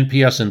Phillips,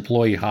 NPS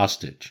employee,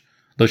 hostage,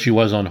 though she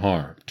was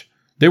unharmed.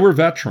 They were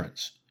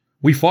veterans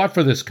We fought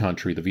for this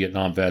country, the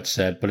Vietnam vet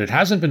said, but it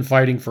hasn't been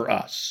fighting for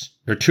us.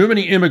 There are too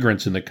many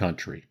immigrants in the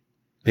country.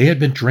 They had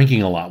been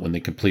drinking a lot when they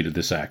completed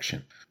this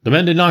action. The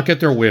men did not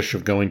get their wish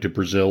of going to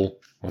Brazil.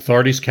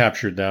 Authorities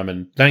captured them,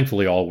 and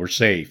thankfully all were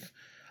safe.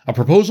 A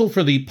proposal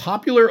for the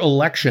popular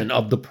election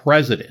of the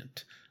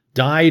president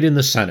died in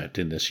the Senate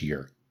in this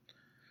year.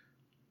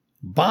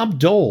 Bob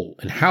Dole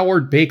and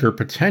Howard Baker,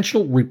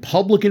 potential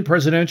Republican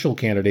presidential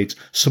candidates,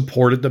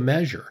 supported the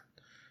measure.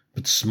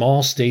 But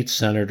small state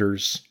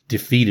senators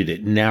defeated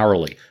it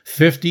narrowly,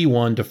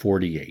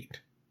 51-48.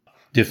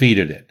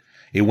 Defeated it.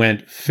 It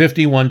went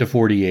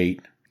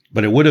 51-48,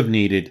 but it would have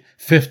needed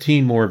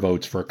 15 more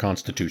votes for a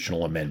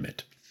constitutional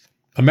amendment.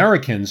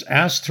 Americans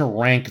asked to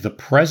rank the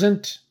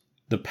present,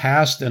 the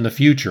past, and the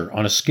future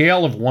on a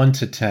scale of 1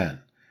 to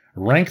 10.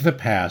 Rank the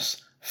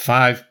past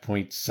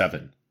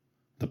 5.7,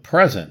 the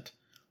present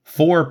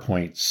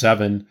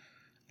 4.7,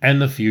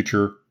 and the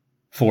future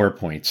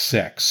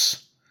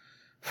 4.6.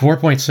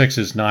 4.6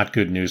 is not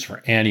good news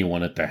for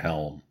anyone at the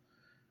helm.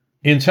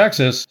 In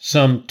Texas,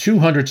 some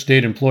 200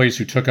 state employees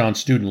who took on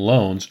student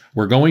loans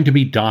were going to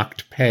be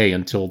docked pay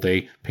until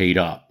they paid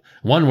up.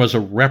 One was a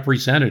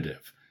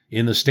representative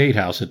in the State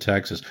House of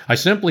Texas. I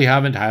simply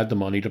haven't had the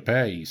money to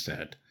pay, he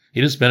said.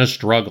 It has been a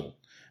struggle.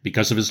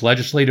 Because of his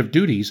legislative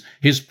duties,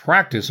 his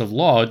practice of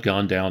law had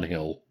gone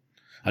downhill.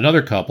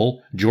 Another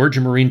couple, George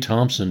and Maureen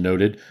Thompson,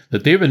 noted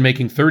that they've been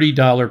making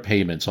 $30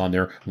 payments on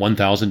their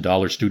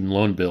 $1,000 student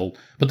loan bill,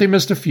 but they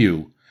missed a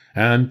few.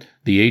 And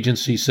the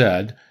agency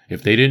said,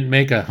 if they didn't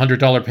make a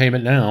 $100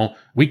 payment now,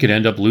 we could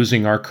end up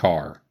losing our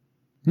car.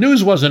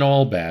 News wasn't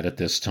all bad at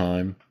this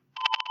time.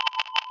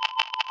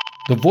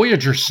 The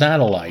Voyager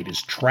satellite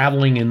is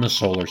traveling in the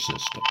solar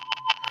system.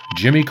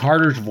 Jimmy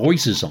Carter's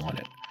voice is on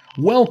it,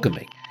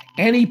 welcoming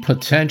any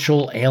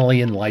potential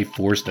alien life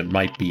force that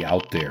might be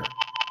out there.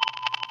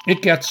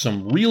 It gets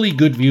some really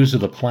good views of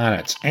the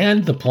planets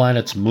and the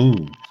planet's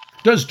moon.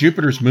 Does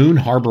Jupiter's moon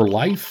harbor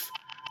life?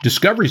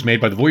 Discoveries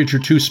made by the Voyager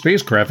 2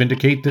 spacecraft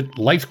indicate that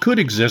life could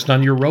exist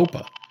on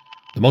Europa,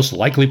 the most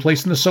likely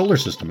place in the solar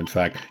system. In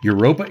fact,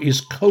 Europa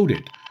is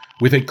coated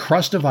with a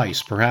crust of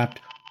ice,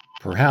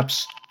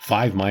 perhaps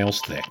 5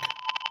 miles thick.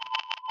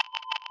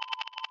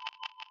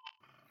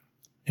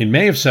 In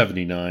May of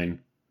 '79,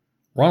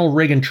 Ronald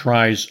Reagan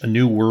tries a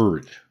new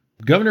word.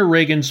 Governor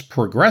Reagan's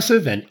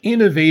progressive and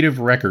innovative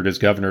record as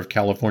governor of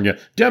California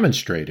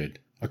demonstrated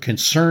a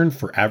concern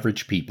for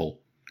average people.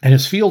 And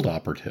his field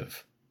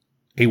operative,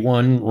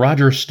 A1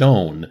 Roger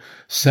Stone,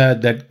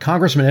 said that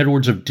Congressman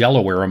Edwards of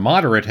Delaware, a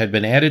moderate, had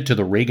been added to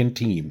the Reagan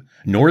team.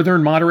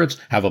 Northern moderates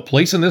have a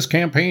place in this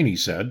campaign, he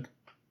said.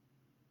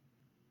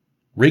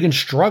 Reagan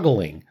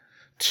struggling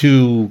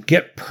to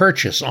get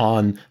purchase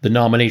on the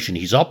nomination.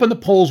 He's up in the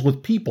polls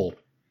with people,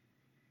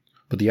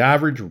 but the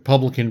average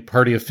Republican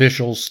Party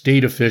officials,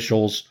 state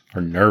officials,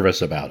 are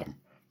nervous about him.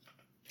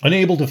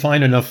 Unable to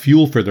find enough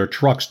fuel for their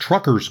trucks,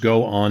 truckers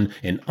go on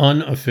an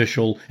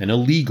unofficial and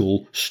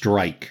illegal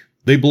strike.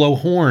 They blow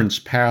horns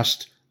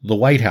past the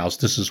White House.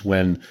 This is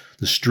when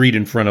the street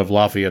in front of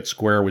Lafayette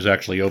Square was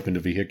actually open to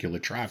vehicular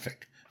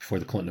traffic before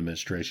the Clinton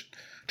administration.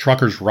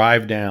 Truckers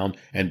drive down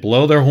and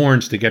blow their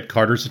horns to get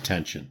Carter's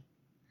attention.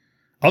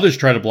 Others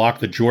try to block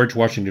the George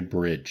Washington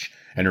Bridge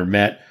and are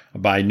met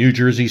by New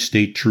Jersey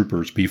state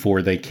troopers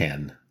before they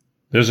can.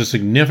 There's a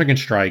significant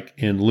strike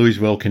in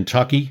Louisville,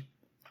 Kentucky,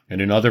 and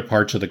in other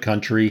parts of the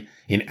country.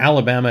 In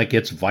Alabama, it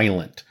gets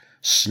violent.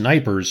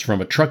 Snipers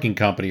from a trucking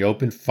company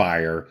open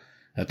fire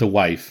at the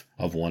wife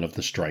of one of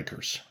the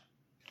strikers.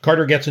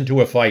 Carter gets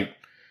into a fight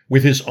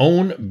with his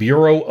own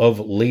Bureau of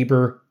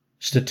Labor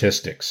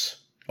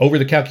Statistics over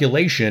the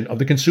calculation of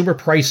the Consumer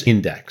Price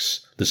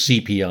Index, the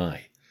CPI.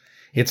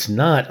 It's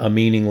not a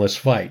meaningless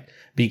fight,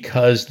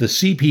 because the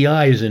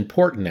CPI is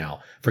important now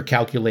for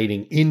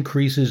calculating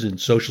increases in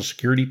Social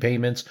Security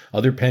payments,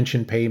 other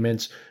pension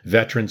payments,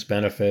 veterans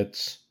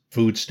benefits,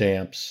 food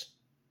stamps.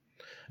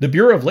 The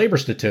Bureau of Labor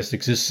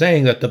Statistics is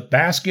saying that the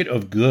basket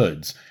of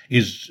goods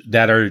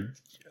that are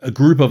a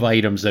group of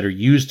items that are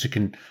used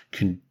to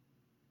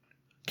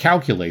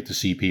calculate the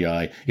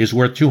CPI is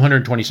worth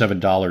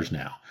 $227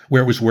 now,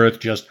 where it was worth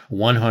just $100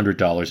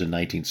 in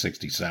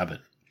 1967.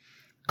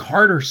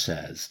 Carter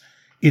says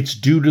it's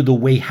due to the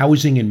way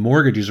housing and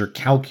mortgages are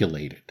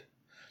calculated.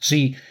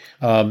 See,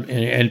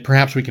 and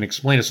perhaps we can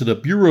explain it. So the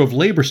Bureau of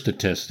Labor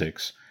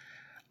Statistics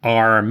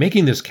are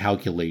making this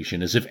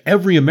calculation as if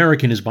every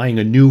American is buying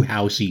a new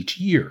house each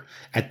year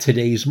at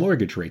today's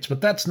mortgage rates.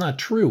 But that's not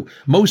true.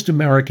 Most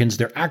Americans,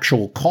 their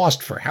actual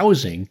cost for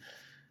housing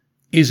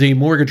is a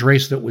mortgage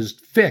rate that was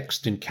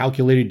fixed and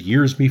calculated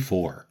years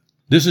before.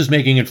 This is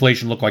making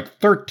inflation look like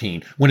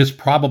 13 when it's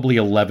probably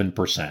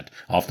 11%.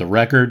 Off the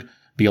record,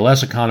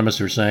 BLS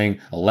economists are saying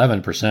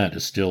 11%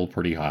 is still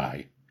pretty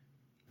high.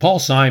 Paul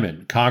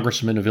Simon,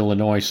 congressman of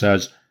Illinois,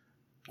 says,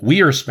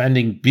 "We are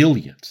spending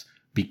billions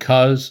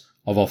because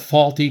of a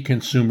faulty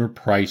consumer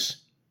price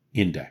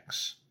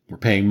index. We're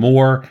paying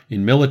more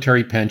in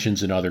military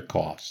pensions and other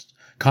costs."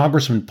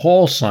 Congressman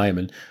Paul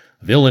Simon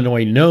of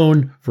Illinois,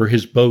 known for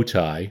his bow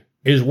tie,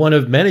 is one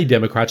of many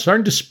Democrats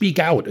starting to speak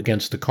out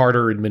against the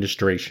Carter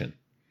administration.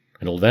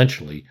 and will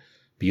eventually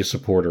be a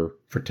supporter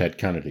for Ted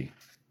Kennedy.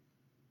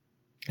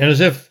 And as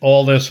if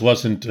all this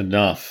wasn't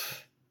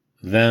enough,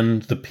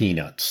 then the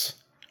peanuts,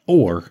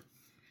 or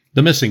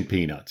the missing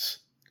peanuts.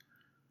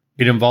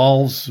 It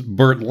involves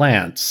Bert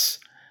Lance,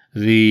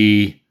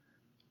 the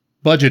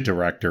budget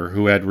director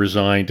who had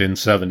resigned in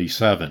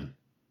 1977.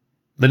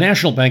 The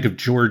National Bank of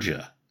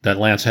Georgia that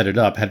Lance headed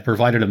up had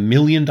provided $1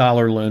 million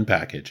loan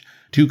package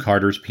to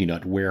Carter's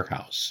peanut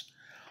warehouse.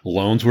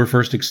 Loans were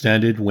first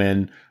extended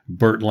when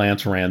Bert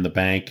Lance ran the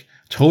bank.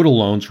 Total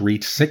loans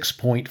reached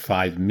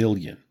 $6.5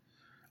 million.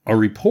 A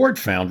report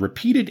found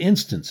repeated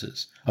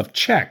instances of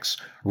checks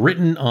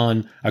written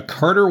on a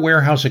Carter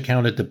warehouse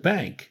account at the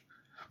bank,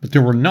 but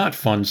there were not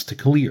funds to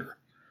clear.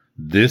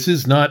 This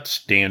is not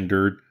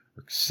standard,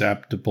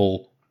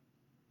 acceptable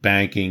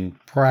banking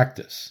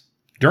practice.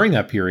 During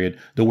that period,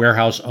 the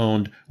warehouse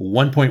owned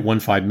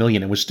 $1.15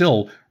 million and was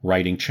still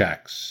writing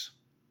checks.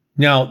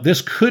 Now,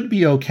 this could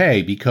be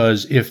okay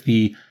because if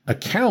the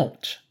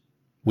account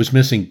was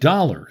missing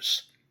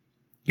dollars,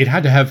 it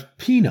had to have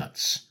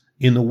peanuts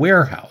in the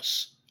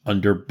warehouse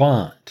under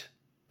bond,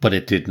 but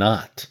it did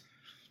not.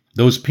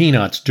 Those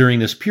peanuts during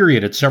this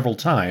period at several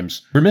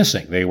times were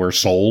missing. They were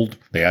sold,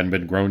 they hadn't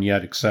been grown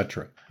yet,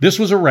 etc. This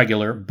was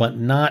irregular, but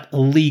not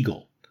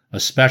illegal, a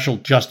special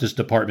Justice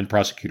Department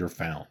prosecutor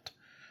found.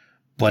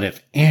 But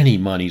if any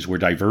monies were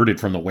diverted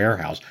from the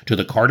warehouse to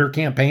the Carter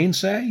campaign,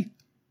 say,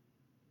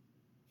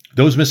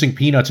 those missing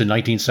peanuts in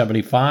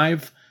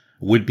 1975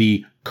 would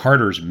be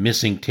Carter's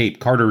missing tape,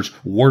 Carter's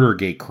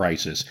Watergate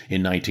crisis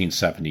in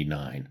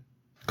 1979.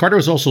 Carter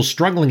was also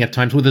struggling at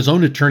times with his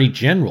own attorney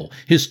general,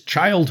 his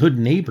childhood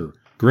neighbor,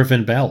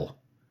 Griffin Bell.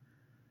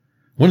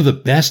 One of the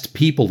best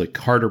people that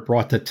Carter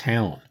brought to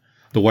town,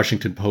 the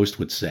Washington Post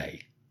would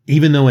say.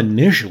 Even though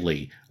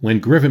initially, when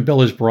Griffin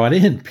Bell is brought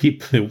in,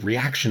 the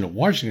reaction of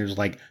Washington is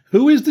like,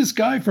 who is this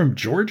guy from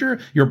Georgia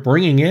you're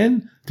bringing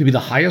in to be the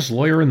highest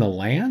lawyer in the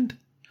land?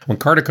 When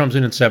Carter comes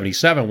in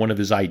 1977, one of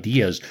his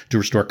ideas to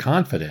restore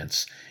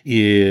confidence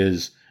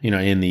is,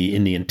 in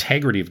the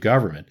integrity of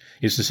government,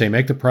 is to say,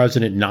 make the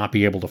president not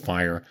be able to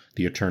fire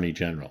the attorney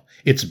general.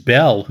 It's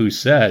Bell who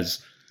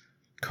says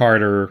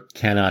Carter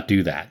cannot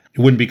do that.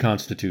 It wouldn't be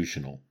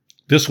constitutional.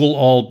 This will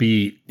all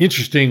be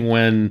interesting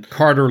when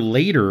Carter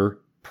later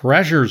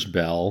pressures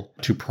Bell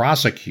to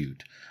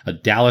prosecute a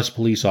Dallas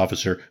police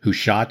officer who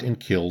shot and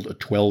killed a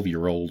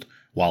 12-year-old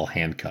while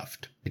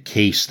handcuffed. A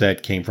case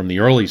that came from the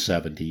early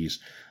 70s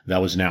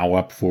that was now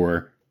up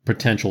for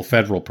potential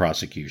federal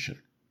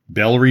prosecution.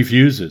 Bell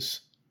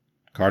refuses.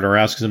 Carter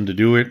asks him to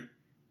do it.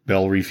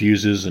 Bell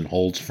refuses and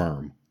holds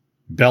firm.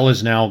 Bell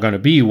is now going to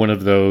be one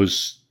of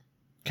those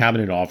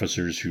cabinet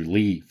officers who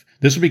leave.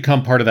 This will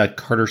become part of that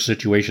Carter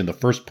situation, the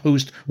first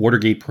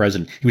post-Watergate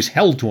president. He was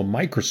held to a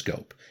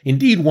microscope.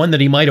 Indeed, one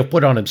that he might have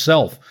put on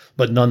himself,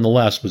 but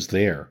nonetheless was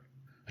there.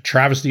 A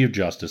travesty of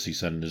justice, he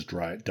said in his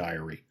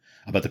diary,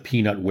 about the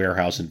peanut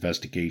warehouse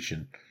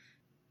investigation.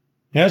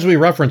 As we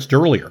referenced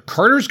earlier,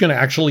 Carter's going to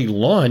actually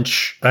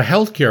launch a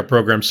healthcare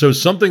program. So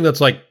something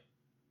that's like,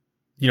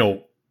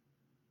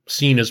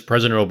 seen as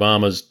President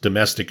Obama's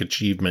domestic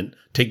achievement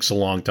takes a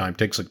long time,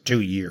 takes like 2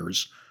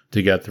 years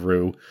to get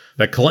through,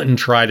 that Clinton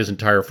tried his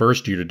entire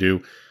first year to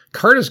do.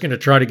 Carter's going to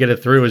try to get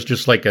it through as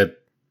just like a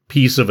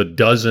piece of a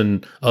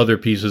dozen other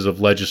pieces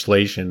of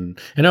legislation.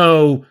 And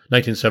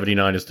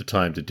 1979 is the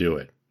time to do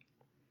it.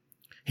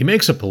 He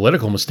makes a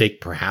political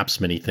mistake. Perhaps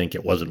many think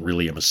it wasn't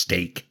really a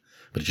mistake,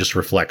 but it just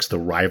reflects the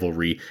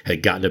rivalry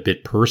had gotten a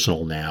bit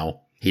personal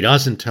now. He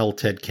doesn't tell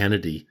Ted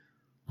Kennedy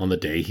on the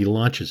day he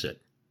launches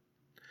it.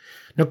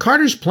 Now,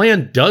 Carter's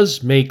plan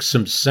does make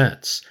some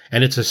sense,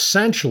 and it's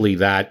essentially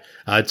that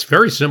it's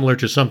very similar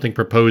to something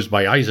proposed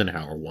by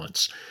Eisenhower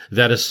once,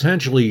 that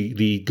essentially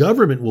the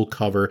government will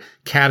cover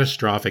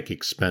catastrophic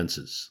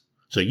expenses.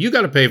 So you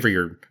got to pay for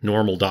your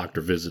normal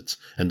doctor visits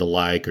and the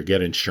like, or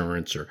get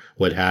insurance or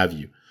what have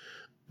you.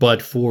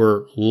 But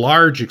for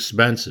large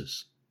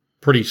expenses,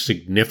 pretty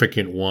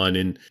significant one,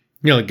 and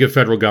the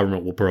federal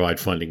government will provide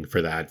funding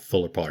for that,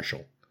 full or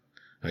partial.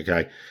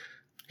 Okay.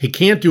 He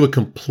can't do a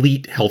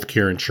complete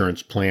healthcare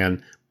insurance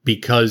plan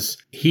because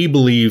he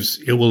believes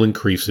it will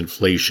increase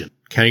inflation.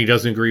 Kennedy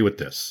doesn't agree with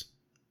this,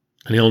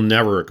 and he'll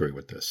never agree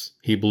with this.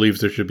 He believes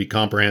there should be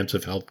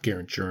comprehensive healthcare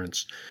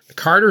insurance.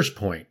 Carter's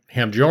point,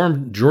 Ham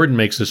Jordan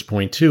makes this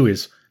point too,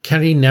 is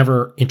Kennedy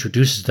never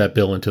introduces that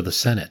bill into the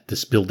Senate,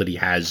 this bill that he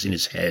has in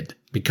his head,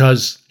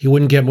 because he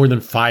wouldn't get more than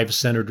 5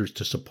 senators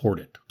to support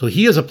it. So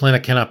he has a plan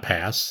that cannot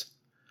pass,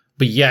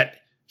 but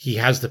yet he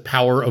has the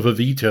power of a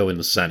veto in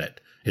the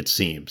Senate, it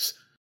seems.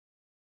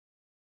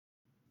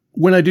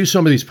 When I do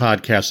some of these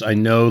podcasts, I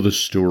know the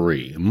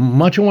story.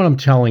 Much of what I'm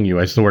telling you,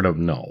 I sort of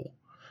know,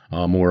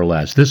 more or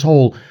less. This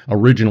whole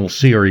original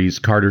series,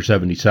 Carter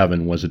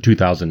 77, was a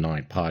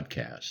 2009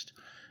 podcast.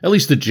 At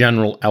least the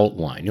general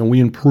outline.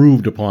 We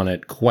improved upon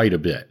it quite a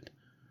bit.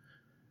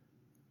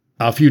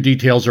 A few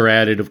details are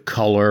added of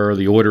color,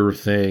 the order of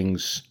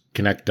things,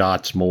 connect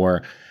dots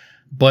more.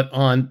 But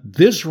on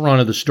this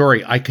run of the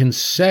story, I can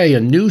say a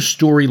new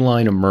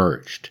storyline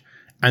emerged.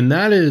 And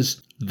that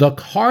is the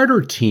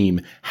Carter team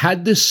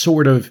had this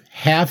sort of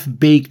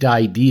half-baked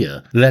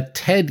idea that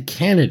Ted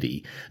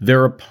Kennedy,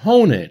 their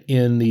opponent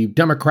in the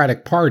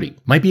Democratic Party,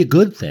 might be a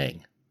good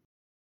thing.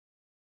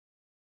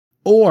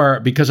 Or,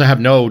 because I have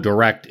no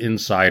direct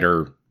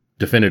insider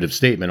definitive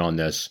statement on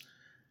this,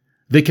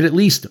 they could at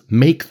least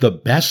make the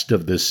best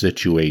of this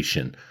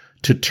situation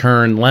to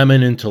turn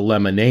lemon into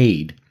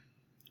lemonade.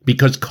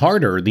 Because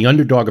Carter, the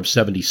underdog of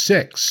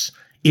 76,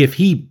 if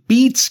he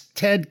beats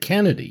Ted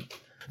Kennedy,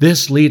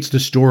 this leads to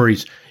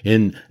stories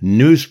in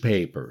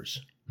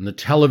newspapers and the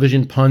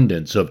television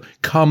pundits of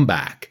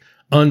comeback,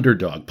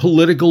 underdog,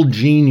 political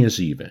genius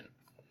even.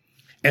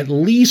 At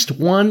least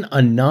one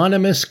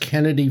anonymous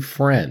Kennedy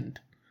friend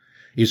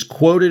is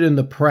quoted in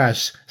the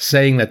press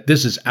saying that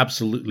this is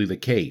absolutely the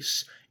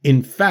case.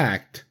 In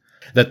fact,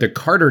 that the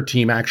Carter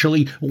team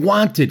actually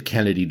wanted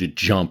Kennedy to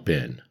jump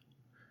in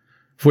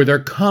for their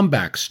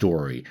comeback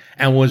story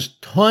and was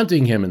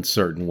taunting him in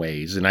certain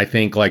ways. And I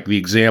think like the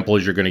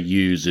examples you're going to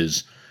use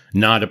is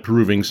not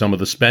approving some of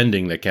the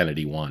spending that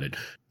Kennedy wanted.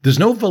 There's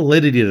no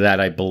validity to that,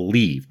 I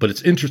believe, but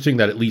it's interesting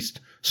that at least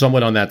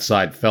someone on that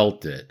side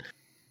felt it.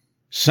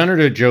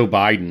 Senator Joe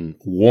Biden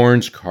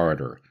warns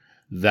Carter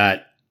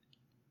that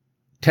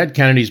Ted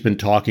Kennedy's been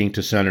talking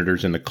to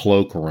senators in the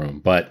cloakroom,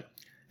 but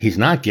he's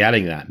not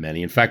getting that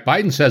many. In fact,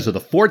 Biden says of the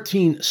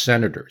 14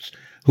 senators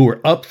who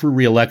were up for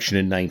re-election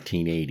in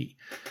 1980,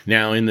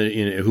 now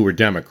who were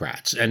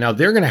Democrats, and now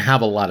they're going to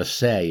have a lot of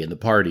say in the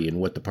party and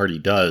what the party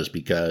does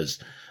because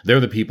they're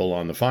the people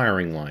on the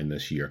firing line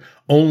this year.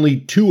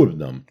 Only 2 of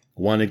them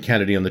wanted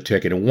Kennedy on the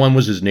ticket, and one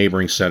was his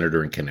neighboring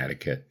senator in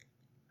Connecticut.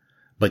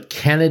 But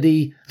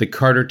Kennedy, the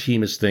Carter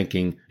team is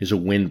thinking, is a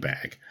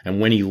windbag. And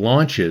when he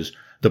launches,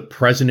 the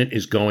president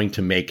is going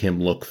to make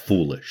him look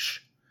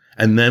foolish.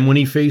 And then when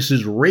he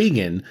faces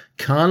Reagan,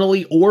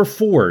 Connally or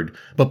Ford,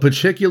 but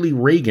particularly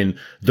Reagan,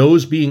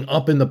 those being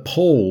up in the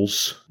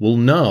polls will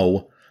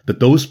know that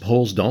those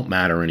polls don't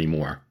matter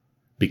anymore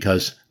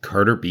because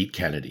Carter beat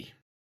Kennedy.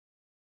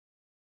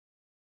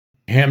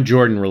 Ham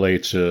Jordan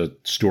relates a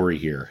story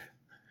here.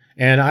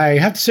 And I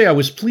have to say I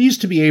was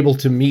pleased to be able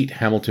to meet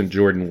Hamilton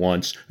Jordan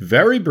once,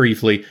 very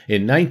briefly,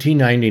 in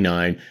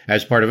 1999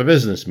 as part of a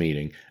business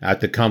meeting at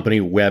the company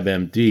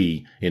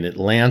WebMD in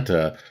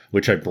Atlanta,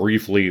 which I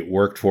briefly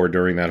worked for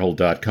during that whole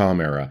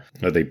 .com era.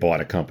 They bought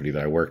a company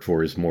that I worked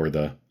for is more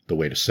the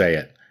way to say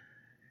it.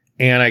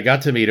 And I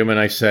got to meet him and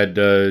I said,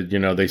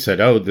 they said,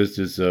 oh, this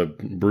is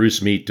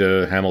Bruce meet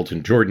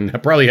Hamilton Jordan,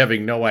 probably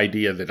having no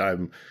idea that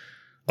I'm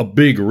a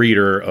big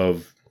reader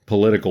of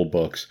political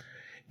books.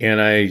 And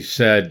I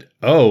said,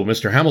 oh,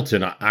 Mr.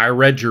 Hamilton, I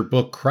read your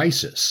book,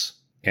 Crisis.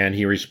 And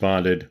he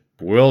responded,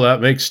 well,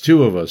 that makes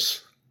 2 of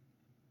us.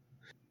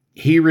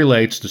 He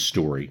relates the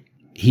story.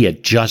 He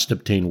had just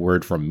obtained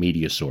word from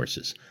media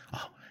sources.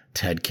 Oh,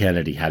 Ted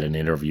Kennedy had an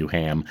interview,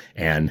 Ham,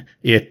 and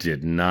it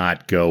did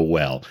not go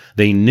well.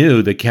 They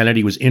knew that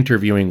Kennedy was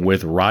interviewing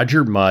with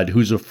Roger Mudd,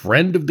 who's a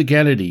friend of the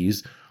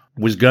Kennedys,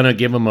 was going to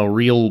give him a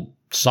real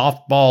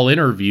softball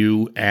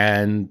interview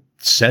and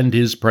send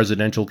his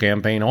presidential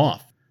campaign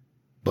off.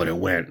 But it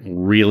went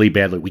really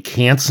badly. We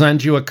can't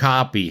send you a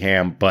copy,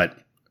 Ham, but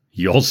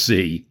you'll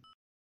see.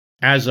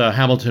 As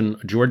Hamilton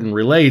Jordan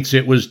relates,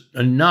 it was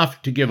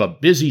enough to give a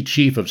busy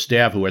chief of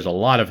staff who has a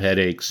lot of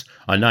headaches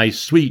a nice,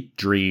 sweet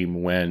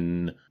dream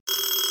when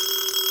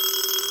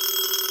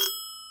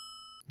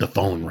the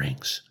phone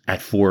rings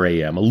at 4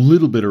 a.m., a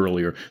little bit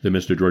earlier than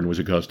Mr. Jordan was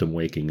accustomed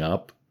waking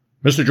up.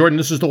 Mr. Jordan,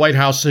 this is the White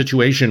House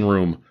Situation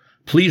Room.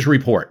 Please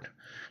report.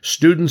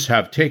 Students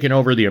have taken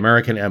over the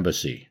American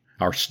Embassy.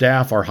 Our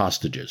staff are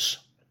hostages.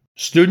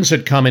 Students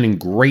had come in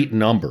great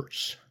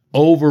numbers,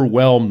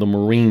 overwhelmed the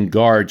Marine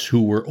Guards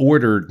who were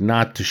ordered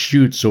not to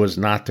shoot so as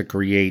not to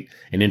create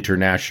an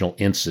international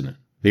incident.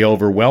 They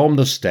overwhelmed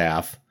the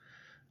staff.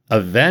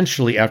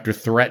 Eventually, after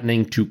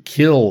threatening to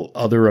kill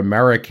other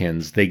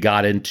Americans, they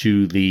got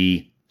into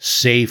the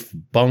safe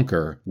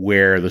bunker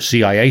where the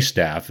CIA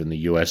staff in the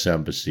U.S.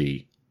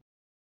 Embassy.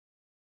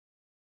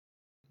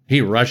 He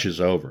rushes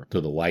over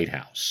to the White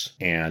House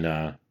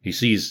and he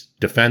sees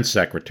Defense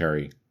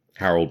Secretary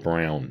Harold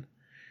Brown,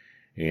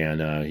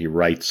 and he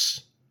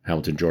writes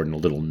Hamilton Jordan a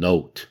little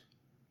note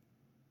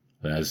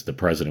as the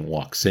president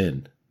walks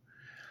in,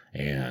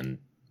 and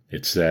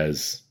it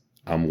says,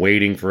 I'm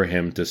waiting for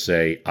him to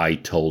say, I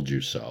told you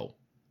so.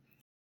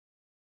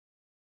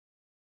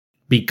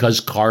 Because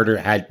Carter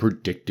had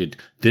predicted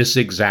this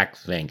exact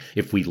thing.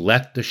 If we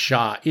let the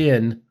Shah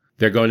in,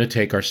 they're going to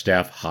take our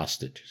staff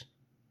hostages.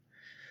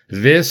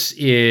 This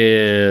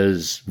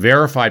is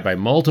verified by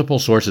multiple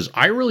sources.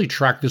 I really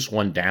tracked this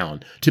one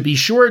down to be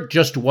sure it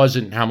just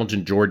wasn't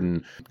Hamilton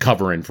Jordan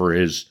covering for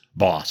his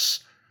boss,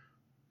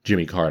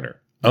 Jimmy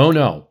Carter. Oh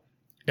no.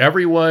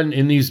 Everyone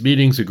in these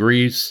meetings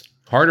agrees.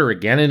 Carter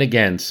again and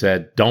again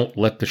said, don't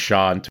let the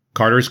Shah in.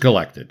 Carter's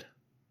collected.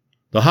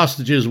 The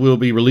hostages will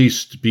be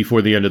released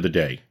before the end of the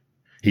day.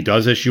 He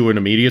does issue an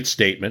immediate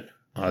statement.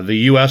 The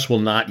U.S. will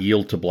not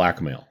yield to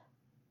blackmail.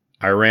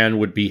 Iran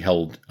would be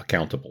held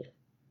accountable.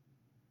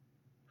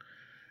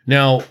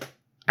 Now,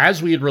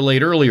 as we had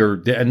relayed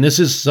earlier, and this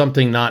is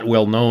something not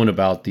well known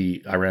about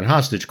the Iran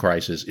hostage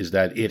crisis, is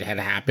that it had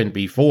happened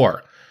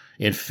before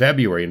in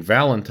February, in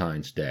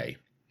Valentine's Day.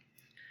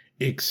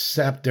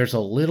 Except there's a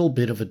little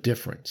bit of a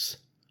difference.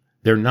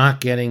 They're not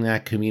getting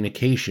that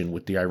communication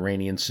with the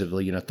Iranian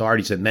civilian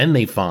authorities. And then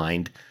they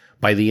find,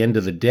 by the end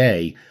of the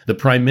day, the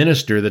prime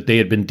minister that they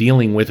had been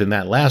dealing with in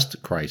that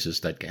last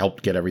crisis that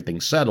helped get everything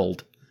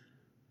settled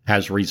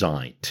has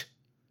resigned.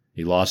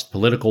 He lost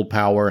political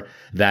power.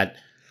 That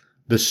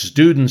the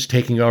students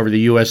taking over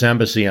the U.S.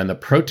 Embassy and the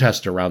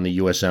protests around the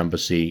U.S.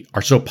 Embassy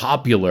are so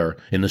popular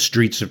in the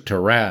streets of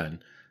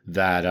Tehran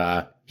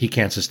that he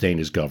can't sustain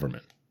his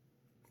government.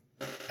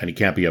 And he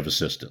can't be of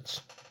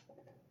assistance.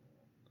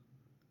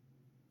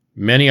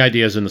 Many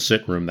ideas in the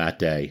sit room that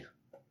day.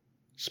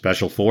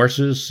 Special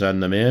forces,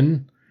 send them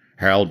in.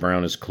 Harold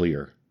Brown is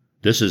clear.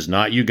 This is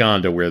not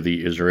Uganda where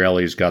the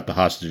Israelis got the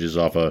hostages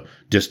off a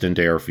distant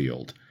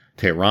airfield.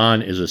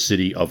 Tehran is a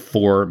city of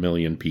 4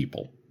 million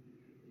people.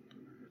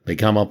 They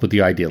come up with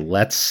the idea,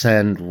 let's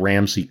send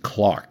Ramsey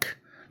Clark.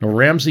 Now,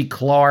 Ramsey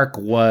Clark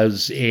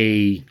was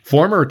a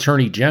former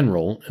attorney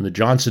general in the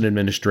Johnson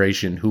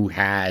administration who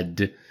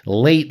had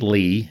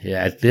lately,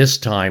 at this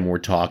time we're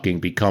talking,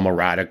 become a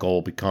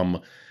radical,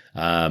 become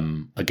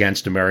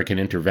against American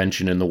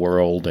intervention in the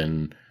world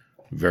and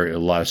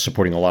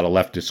supporting a lot of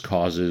leftist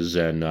causes.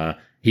 And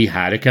he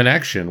had a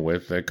connection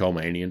with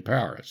Khomeini in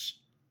Paris.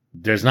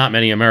 There's not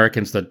many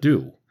Americans that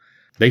do.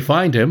 They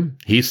find him.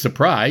 He's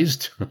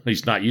surprised.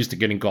 He's not used to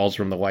getting calls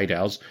from the White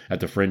House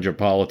at the fringe of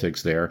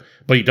politics there.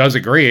 But he does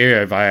agree,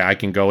 if I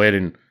can go in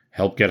and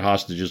help get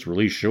hostages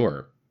released,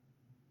 sure.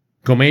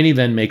 Khomeini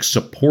then makes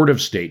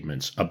supportive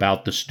statements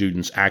about the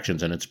students'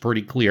 actions, and it's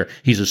pretty clear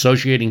he's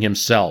associating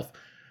himself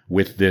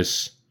with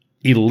this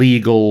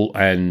illegal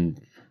and,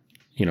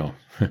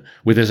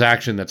 with this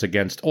action that's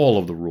against all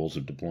of the rules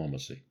of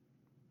diplomacy.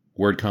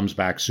 Word comes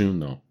back soon,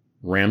 though.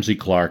 Ramsey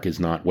Clark is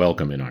not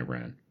welcome in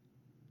Iran.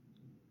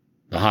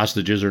 The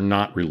hostages are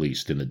not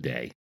released in a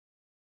day,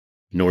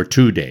 nor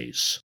 2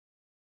 days,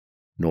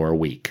 nor a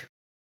week.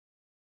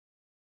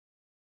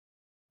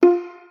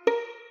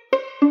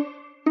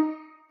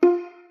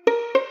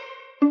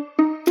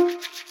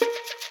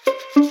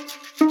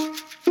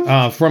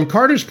 From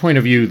Carter's point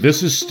of view,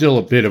 this is still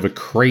a bit of a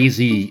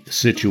crazy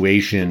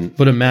situation,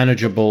 but a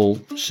manageable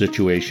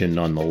situation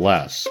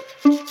nonetheless.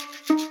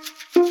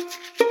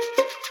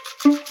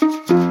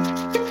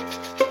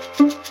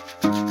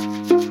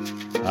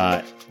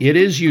 It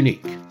is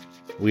unique.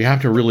 We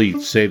have to really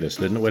say this.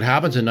 That what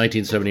happens in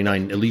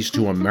 1979, at least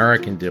to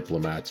American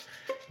diplomats,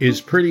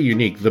 is pretty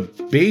unique. The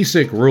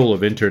basic rule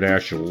of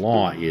international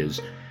law is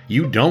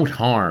you don't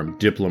harm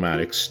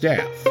diplomatic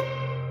staff.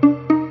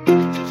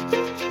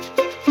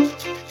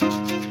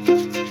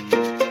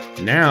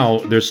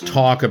 Now there's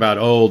talk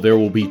about, there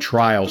will be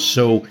trials.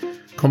 So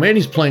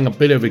Khomeini's playing a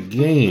bit of a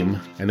game,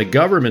 and the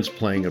government's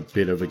playing a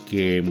bit of a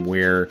game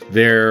where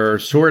they're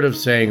sort of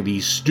saying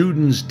these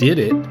students did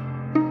it,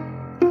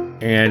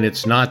 and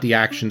it's not the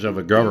actions of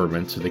a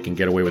government, so they can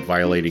get away with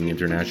violating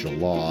international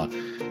law.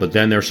 But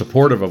then they're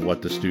supportive of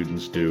what the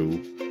students do.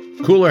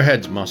 Cooler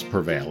heads must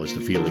prevail is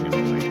the feeling in the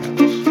White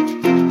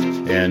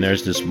House. And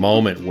there's this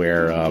moment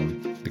where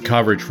the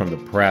coverage from the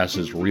press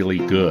is really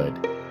good.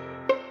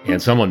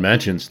 And someone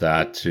mentions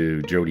that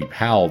to Jody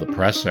Powell, the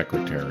press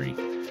secretary.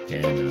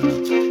 And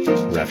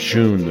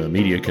Rafshun, the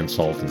media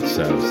consultant,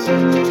 says,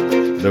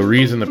 the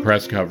reason the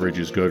press coverage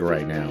is good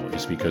right now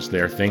is because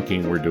they're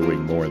thinking we're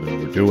doing more than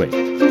we're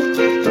doing.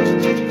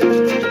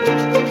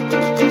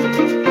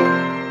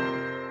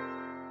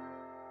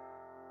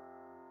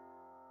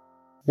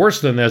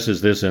 Worse than this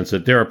is this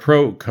incident. There are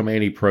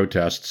pro-Khomeini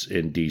protests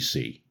in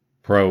D.C.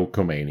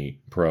 Pro-Khomeini,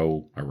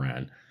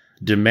 pro-Iran.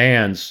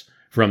 Demands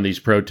from these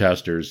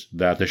protesters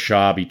that the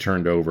Shah be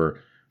turned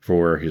over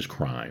for his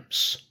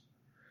crimes.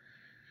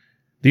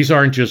 These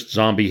aren't just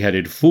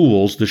zombie-headed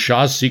fools. The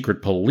Shah's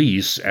secret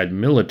police and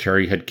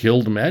military had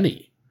killed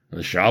many.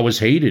 The Shah was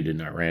hated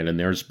in Iran, and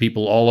there's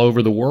people all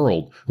over the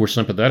world who are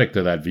sympathetic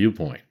to that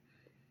viewpoint.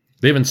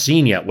 They haven't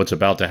seen yet what's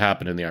about to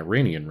happen in the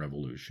Iranian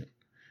Revolution.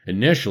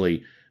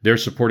 Initially,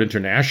 there's support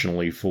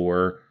internationally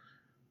for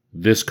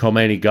this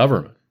Khomeini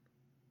government,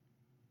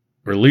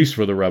 or at least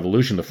for the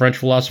revolution. The French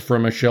philosopher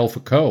Michel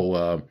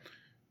Foucault,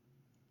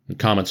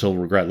 comments he'll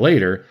regret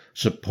later,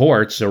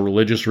 supports a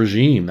religious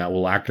regime that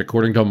will act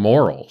according to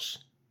morals.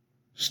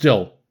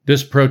 Still,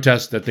 this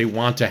protest that they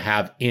want to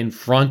have in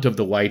front of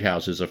the White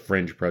House is a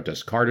fringe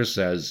protest. Carter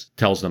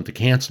tells them to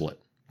cancel it,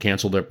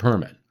 cancel their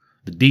permit.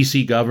 The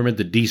D.C. government,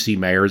 the D.C.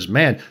 mayors,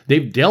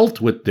 they've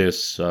dealt with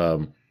this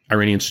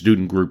Iranian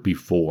student group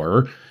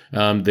before.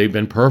 They've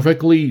been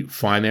perfectly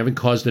fine. They haven't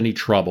caused any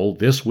trouble.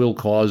 This will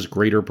cause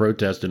greater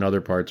protest in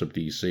other parts of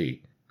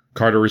D.C.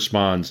 Carter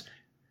responds,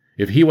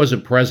 if he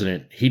wasn't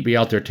president, he'd be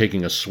out there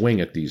taking a swing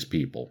at these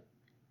people.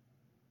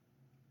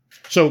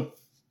 So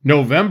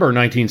November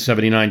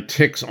 1979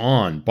 ticks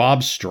on.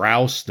 Bob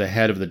Strauss, the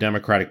head of the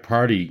Democratic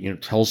Party,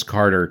 tells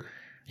Carter,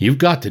 you've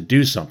got to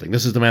do something.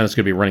 This is the man that's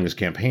going to be running his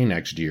campaign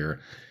next year.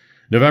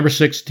 November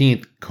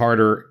 16th,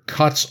 Carter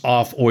cuts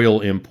off oil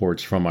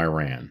imports from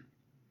Iran.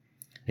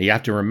 And you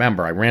have to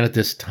remember, Iran at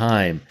this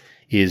time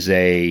is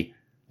a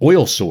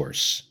oil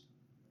source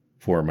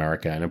for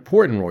America, an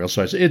important oil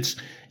source. It's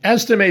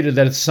estimated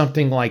that it's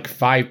something like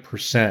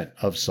 5%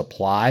 of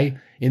supply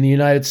in the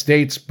United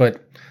States,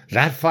 but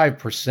that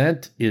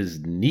 5%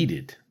 is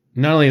needed.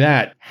 Not only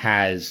that,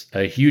 has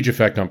a huge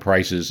effect on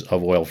prices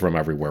of oil from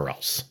everywhere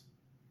else.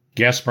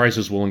 Gas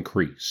prices will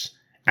increase.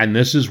 And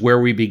this is where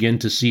we begin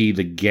to see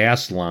the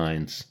gas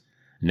lines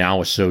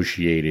now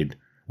associated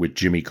with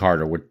Jimmy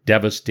Carter, with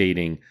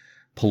devastating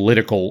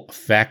political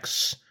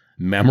effects,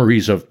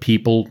 memories of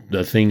people,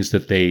 the things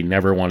that they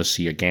never want to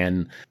see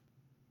again.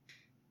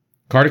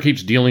 Carter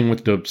keeps dealing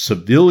with the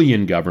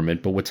civilian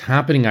government, but what's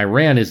happening in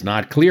Iran is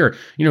not clear.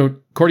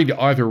 According to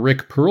Arthur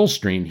Rick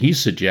Perlstein, he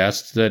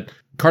suggests that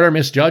Carter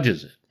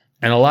misjudges it.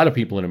 And a lot of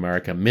people in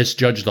America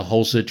misjudge the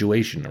whole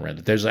situation around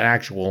it. There's an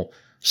actual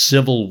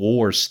civil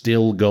war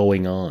still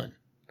going on.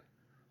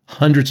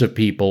 Hundreds of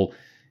people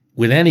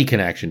with any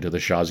connection to the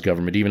Shah's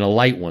government, even a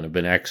light one, have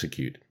been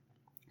executed.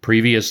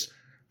 Previous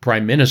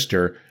prime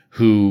minister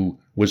who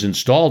was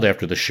installed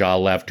after the Shah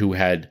left, who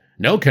had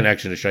no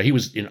connection to Shah, he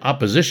was in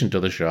opposition to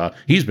the Shah,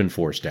 he's been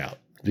forced out.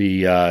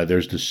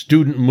 There's the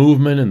student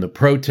movement and the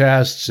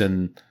protests,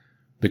 and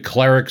the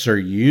clerics are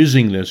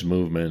using this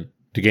movement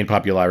to gain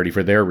popularity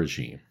for their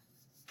regime.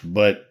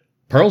 But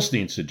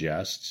Perlstein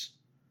suggests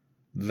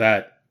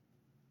that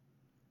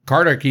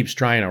Carter keeps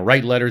trying to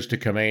write letters to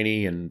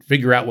Khomeini and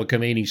figure out what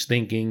Khomeini's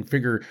thinking,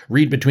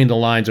 read between the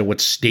lines of what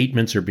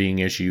statements are being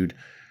issued.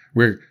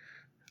 Where,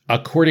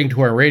 according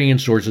to Iranian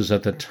sources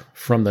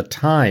from the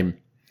time,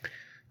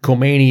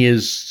 Khomeini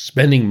is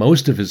spending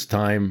most of his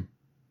time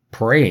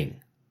praying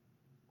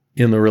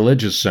in the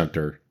religious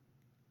center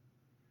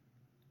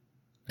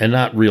and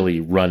not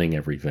really running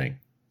everything.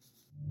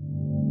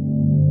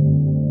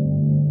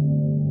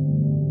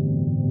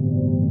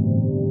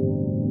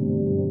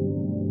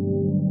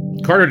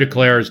 Carter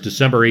declares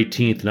December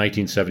 18th,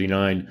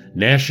 1979,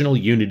 National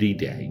Unity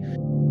Day.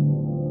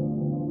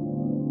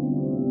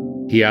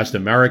 He asked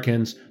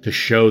Americans to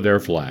show their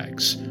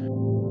flags.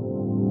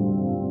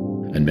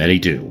 And many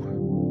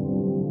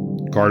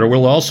do. Carter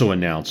will also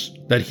announce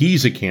that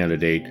he's a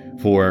candidate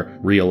for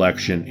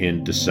re-election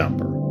in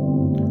December.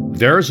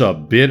 There's a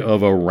bit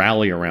of a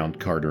rally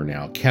around Carter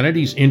now.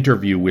 Kennedy's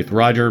interview with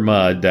Roger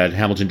Mudd that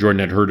Hamilton Jordan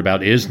had heard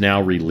about is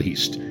now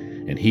released,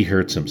 and he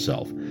hurts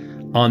himself.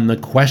 On the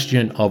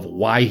question of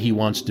why he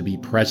wants to be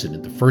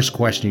president, the first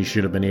question he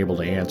should have been able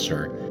to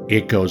answer,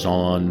 it goes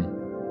on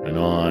and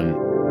on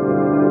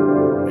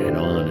and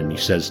on, and he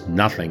says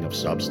nothing of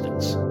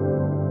substance.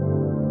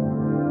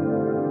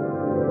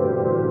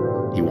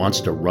 He wants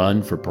to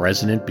run for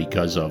president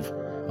because of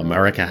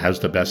America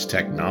has the best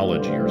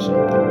technology or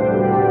something.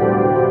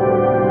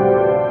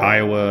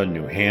 Iowa,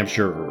 New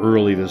Hampshire are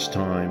early this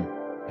time.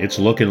 It's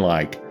looking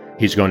like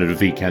he's going to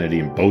defeat Kennedy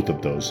in both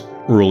of those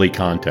early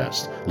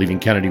contests, leaving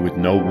Kennedy with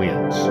no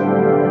wins.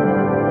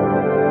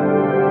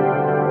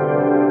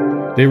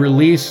 They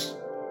release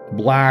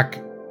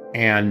black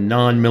and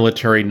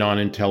non-military,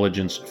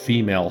 non-intelligence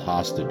female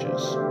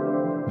hostages.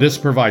 This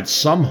provides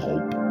some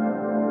hope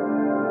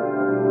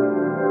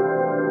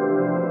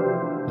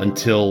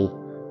until,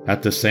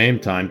 at the same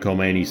time,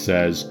 Khomeini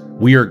says,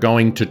 we are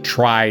going to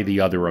try the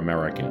other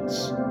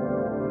Americans.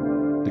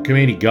 The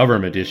Khomeini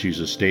government issues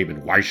a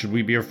statement. Why should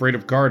we be afraid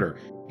of Carter?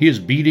 He is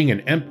beating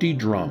an empty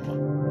drum.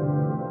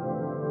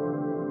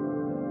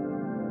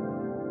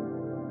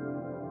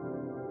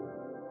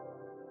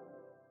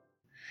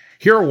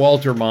 Here,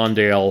 Walter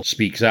Mondale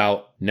speaks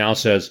out, now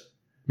says,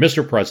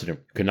 Mr.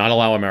 President cannot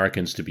allow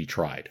Americans to be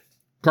tried.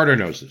 Carter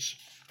knows this.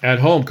 At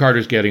home,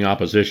 Carter's getting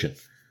opposition.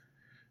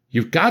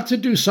 You've got to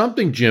do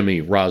something,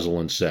 Jimmy,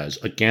 Rosalind says,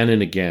 again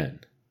and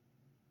again.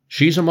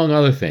 She's, among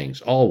other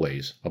things,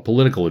 always a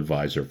political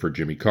advisor for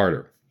Jimmy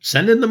Carter.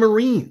 Send in the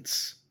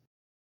Marines.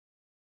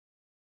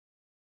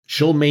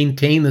 She'll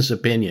maintain this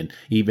opinion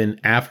even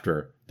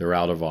after they're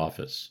out of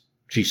office.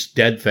 She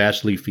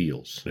steadfastly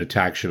feels an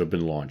attack should have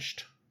been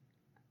launched.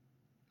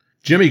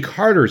 Jimmy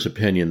Carter's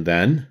opinion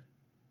then,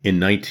 in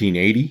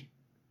 1980,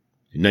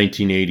 in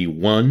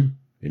 1981,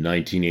 in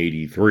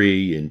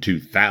 1983, in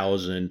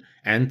 2000,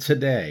 and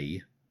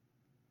today,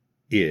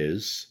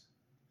 is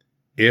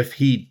if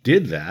he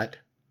did that,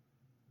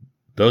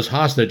 those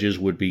hostages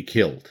would be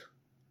killed.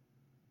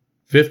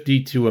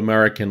 52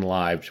 American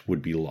lives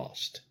would be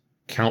lost.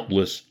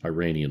 Countless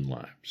Iranian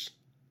lives.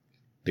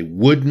 They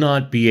would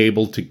not be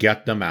able to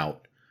get them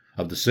out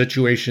of the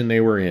situation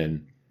they were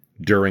in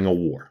during a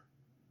war.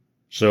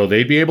 So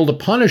they'd be able to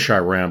punish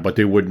Iran, but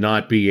they would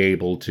not be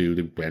able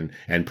to,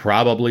 and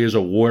probably as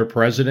a war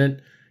president,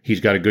 he's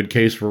got a good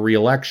case for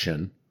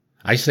re-election.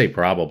 I say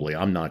probably,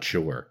 I'm not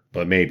sure,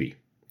 but maybe.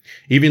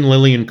 Even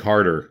Lillian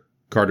Carter,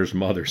 Carter's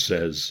mother,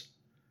 says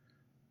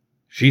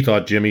she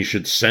thought Jimmy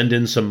should send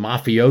in some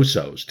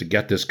mafiosos to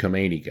get this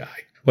Khomeini guy.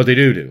 What they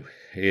do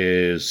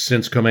is,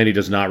 since Khomeini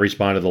does not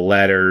respond to the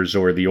letters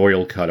or the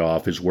oil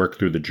cutoff, is work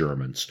through the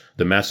Germans.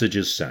 The message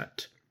is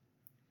sent.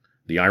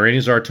 The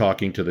Iranians are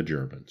talking to the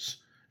Germans.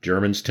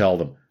 Germans tell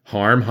them,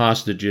 harm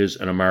hostages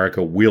and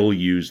America will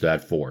use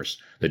that force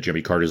that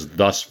Jimmy Carter's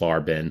thus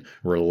far been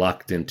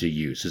reluctant to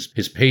use.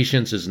 His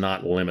patience is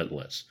not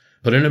limitless.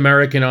 Put an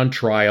American on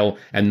trial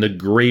and the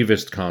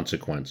gravest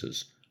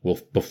consequences will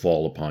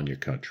befall upon your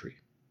country.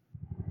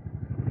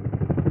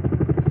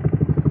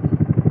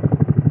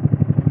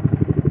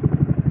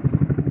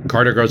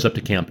 Carter goes up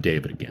to Camp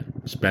David again,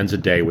 spends a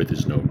day with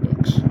his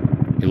notebooks.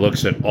 He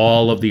looks at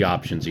all of the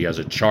options. He has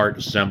a chart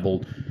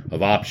assembled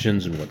of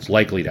options and what's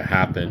likely to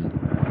happen.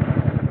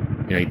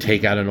 You know, you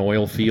take out an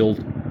oil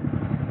field,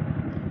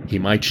 he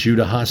might shoot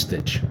a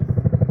hostage.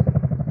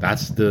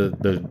 That's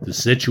the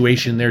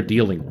situation they're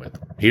dealing with.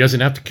 He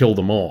doesn't have to kill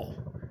them all.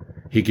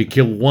 He could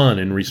kill one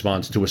in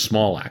response to a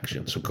small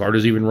action. So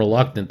Carter's even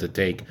reluctant to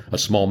take a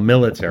small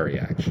military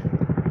action.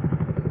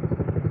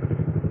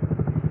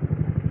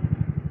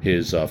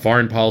 His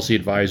foreign policy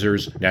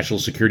advisors, national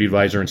security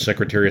advisor, and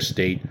secretary of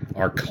state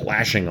are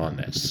clashing on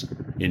this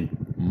in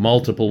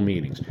multiple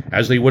meetings,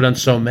 as they would on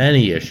so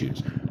many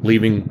issues,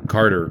 leaving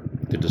Carter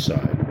to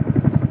decide.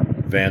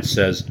 Vance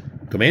says,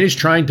 Khomeini's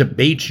trying to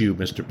bait you,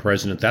 Mr.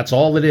 President. That's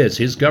all it is.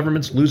 His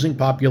government's losing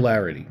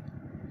popularity.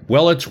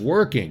 Well, it's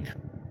working.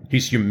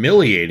 He's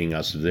humiliating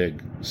us,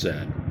 Vig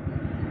said.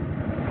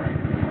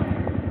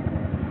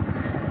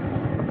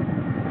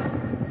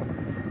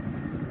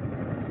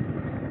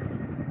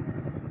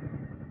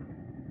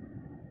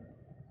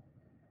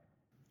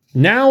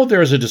 Now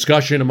there's a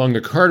discussion among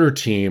the Carter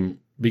team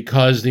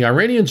because the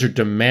Iranians are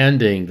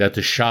demanding that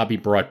the Shah be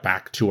brought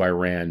back to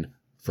Iran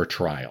for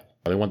trial.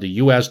 They want the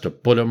U.S. to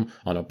put him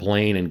on a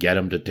plane and get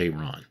him to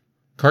Tehran.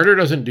 Carter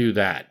doesn't do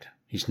that.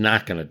 He's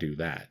not going to do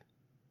that.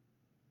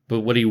 But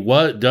what he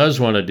does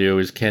want to do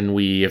is, can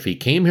we, if he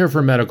came here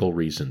for medical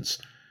reasons,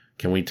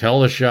 can we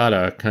tell the Shah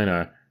to kind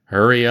of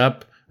hurry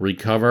up,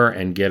 recover,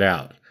 and get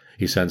out?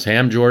 He sends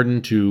Ham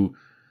Jordan to,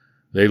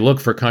 they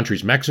look for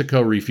countries.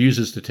 Mexico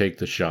refuses to take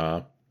the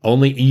Shah.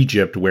 Only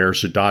Egypt, where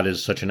Sadat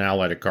is such an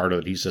ally to Carter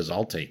that he says,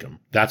 I'll take him.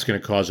 That's going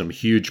to cause him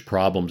huge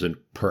problems in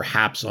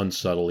perhaps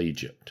unsubtle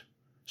Egypt.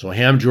 So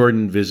Ham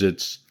Jordan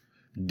visits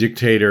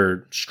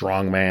dictator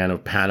strongman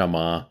of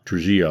Panama,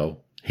 Trujillo.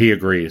 He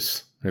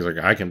agrees. He's like,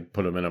 I can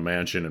put him in a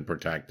mansion and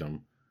protect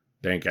him.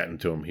 They ain't getting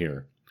to him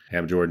here.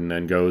 Ham Jordan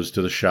then goes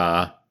to the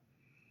Shah.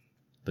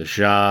 The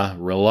Shah,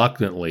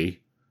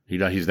 reluctantly,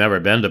 he's never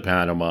been to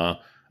Panama,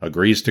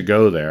 agrees to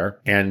go there,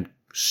 and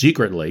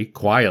secretly,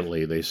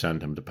 quietly, they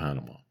send him to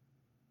Panama.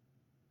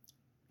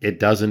 It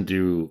doesn't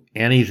do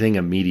anything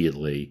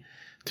immediately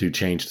to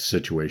change the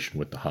situation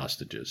with the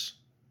hostages.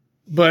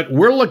 But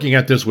we're looking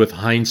at this with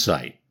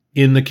hindsight.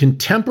 In the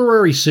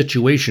contemporary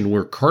situation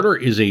where Carter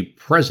is a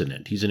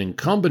president, he's an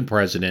incumbent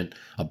president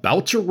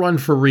about to run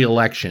for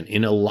re-election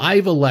in a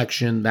live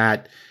election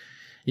that,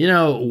 you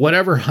know,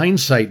 whatever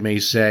hindsight may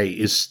say,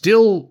 is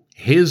still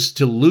his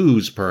to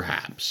lose,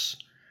 perhaps.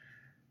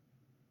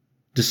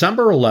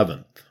 December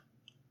 11th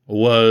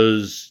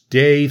was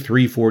day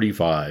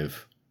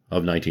 345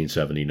 of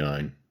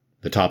 1979.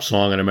 The top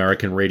song on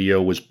American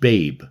radio was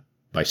Babe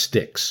by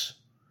Styx.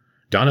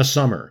 Donna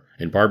Summer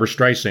and Barbra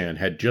Streisand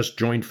had just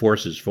joined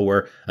forces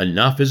for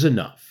Enough is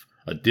Enough,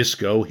 a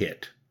disco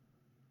hit.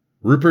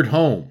 Rupert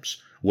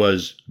Holmes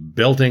was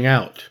belting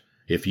out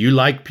If You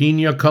Like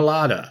Pina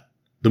Colada.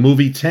 The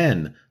movie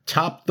 10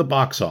 topped the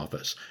box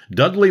office.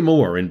 Dudley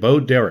Moore and Bo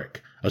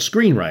Derek, a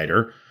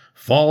screenwriter,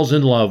 falls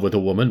in love with a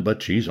woman,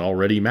 but she's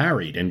already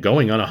married and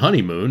going on a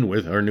honeymoon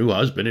with her new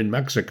husband in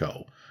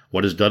Mexico.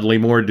 What does Dudley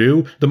Moore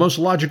do? The most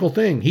logical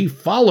thing. He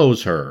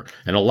follows her,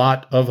 and a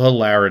lot of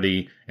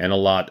hilarity and a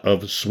lot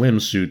of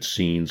swimsuit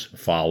scenes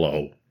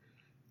follow.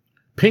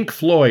 Pink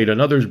Floyd,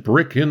 Another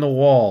Brick in the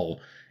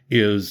Wall,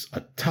 is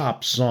a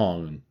top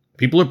song.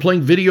 People are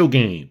playing video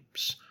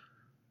games,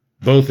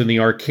 both in the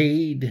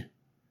arcade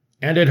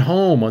and at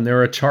home on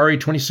their Atari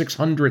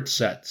 2600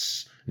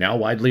 sets, now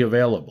widely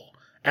available.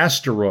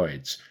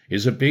 Asteroids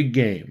is a big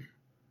game.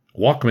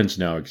 Walkmans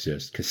now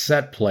exist,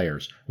 cassette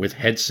players with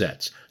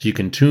headsets, so you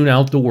can tune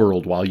out the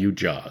world while you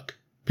jog.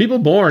 People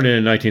born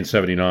in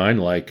 1979,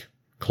 like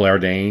Claire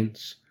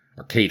Danes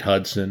or Kate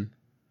Hudson,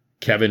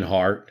 Kevin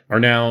Hart, are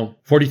now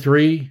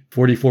 43,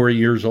 44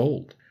 years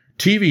old.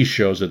 TV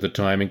shows at the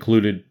time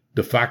included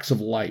The Facts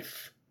of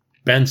Life,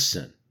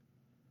 Benson,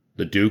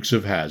 The Dukes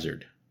of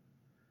Hazzard.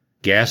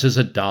 Gas is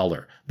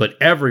 $1, but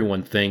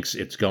everyone thinks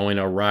it's going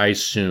to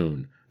rise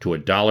soon to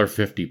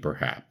 $1.50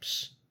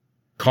 perhaps.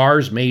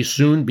 Cars may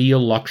soon be a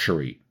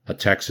luxury, a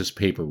Texas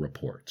paper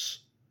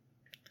reports.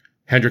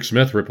 Hendrick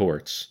Smith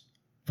reports.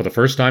 For the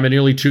first time in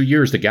nearly 2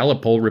 years, the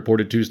Gallup poll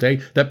reported Tuesday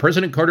that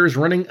President Carter is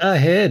running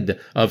ahead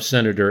of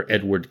Senator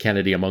Edward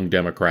Kennedy among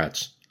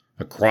Democrats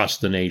across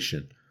the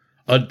nation.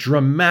 A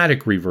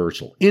dramatic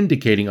reversal,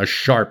 indicating a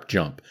sharp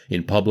jump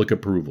in public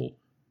approval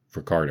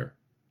for Carter.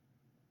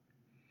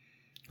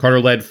 Carter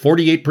led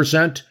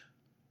 48%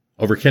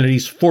 over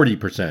Kennedy's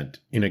 40%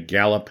 in a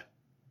Gallup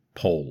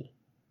poll.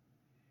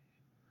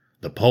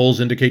 The polls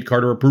indicate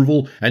Carter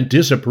approval and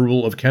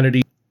disapproval of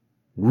Kennedy's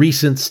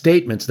recent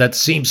statements that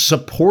seem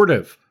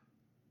supportive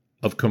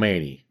of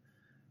Khomeini.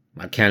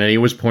 Kennedy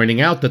was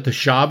pointing out that the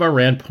Shah of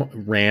Iran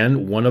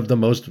ran one of the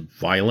most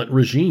violent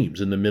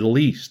regimes in the Middle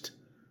East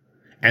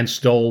and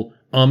stole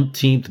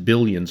umpteenth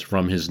billions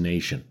from his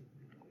nation.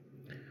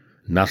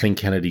 Nothing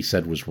Kennedy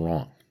said was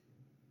wrong.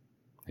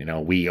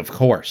 We, of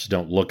course,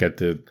 don't look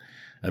at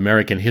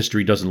American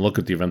history doesn't look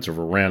at the events of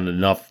Iran in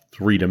enough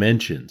 3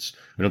 dimensions.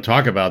 We don't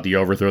talk about the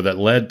overthrow that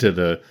led to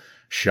the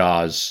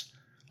Shah's.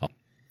 But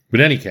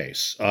in any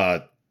case,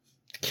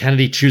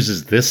 Kennedy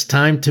chooses this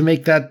time to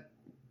make that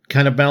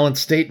kind of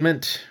balanced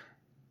statement.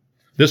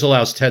 This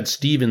allows Ted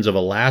Stevens of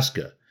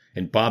Alaska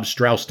and Bob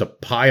Strauss to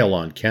pile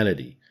on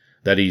Kennedy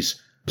that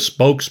he's a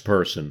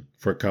spokesperson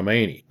for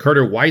Khomeini.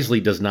 Carter wisely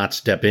does not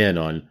step in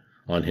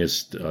on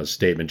his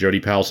statement. Jody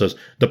Powell says,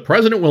 "The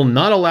president will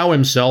not allow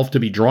himself to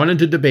be drawn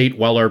into debate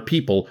while our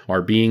people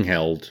are being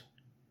held."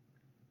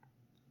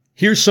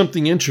 Here's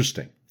something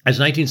interesting. As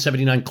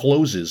 1979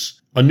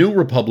 closes, a new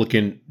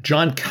Republican,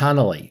 John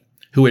Connally,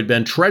 who had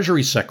been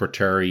Treasury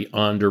Secretary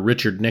under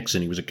Richard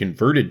Nixon, he was a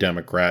converted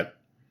Democrat,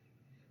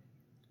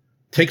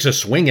 takes a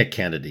swing at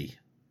Kennedy.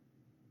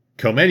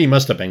 Khomeini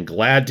must have been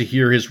glad to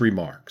hear his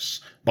remarks.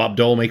 Bob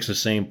Dole makes the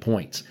same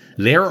points.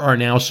 There are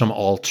now some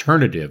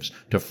alternatives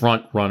to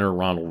front-runner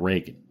Ronald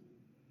Reagan.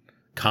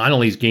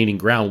 Connally's gaining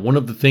ground. One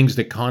of the things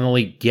that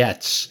Connally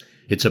gets,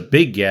 it's a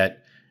big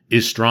get,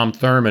 is Strom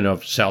Thurmond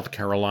of South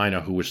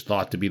Carolina, who was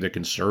thought to be the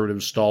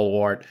conservative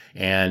stalwart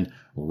and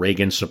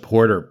Reagan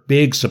supporter,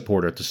 big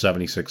supporter at the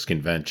 76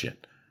 convention.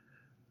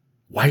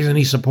 Why isn't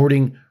he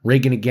supporting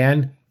Reagan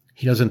again?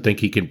 He doesn't think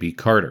he can beat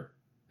Carter.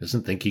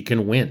 Doesn't think he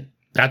can win.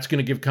 That's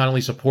going to give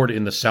Connally support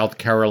in the South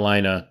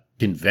Carolina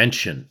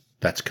convention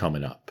that's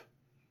coming up.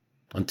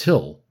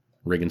 Until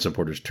Reagan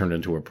supporters turn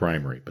into a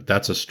primary. But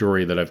that's a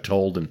story that I've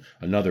told in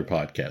another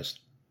podcast.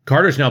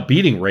 Carter's now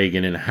beating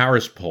Reagan in a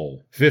Harris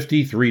poll,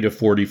 53 to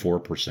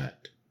 44%.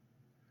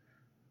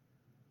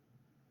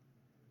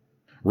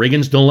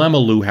 Reagan's dilemma,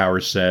 Lou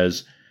Harris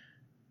says,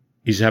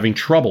 is having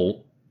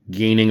trouble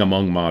gaining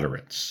among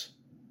moderates.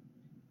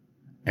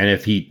 And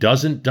if he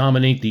doesn't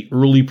dominate the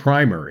early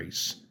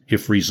primaries,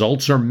 if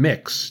results are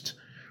mixed,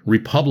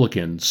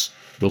 Republicans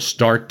will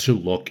start to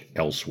look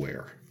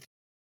elsewhere.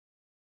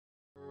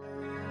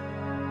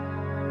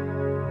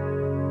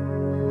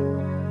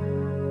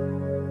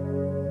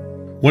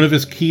 One of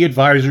his key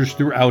advisors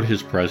throughout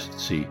his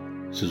presidency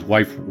is his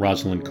wife,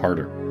 Rosalynn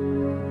Carter.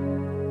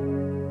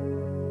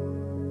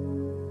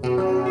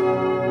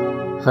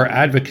 Her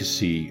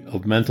advocacy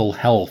of mental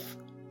health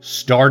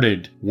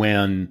started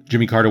when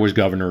Jimmy Carter was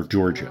governor of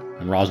Georgia,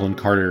 and Rosalynn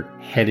Carter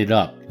headed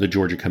up the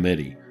Georgia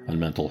Committee on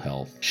Mental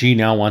Health. She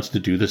now wants to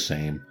do the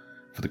same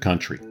for the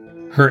country.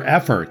 Her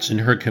efforts and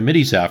her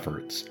committee's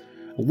efforts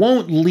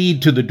won't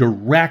lead to the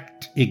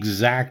direct,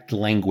 exact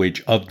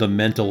language of the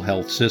Mental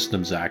Health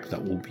Systems Act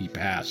that will be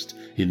passed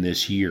in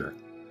this year,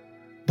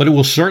 but it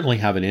will certainly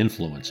have an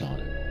influence on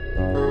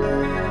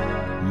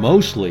it.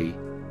 Mostly,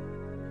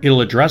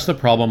 it'll address the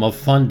problem of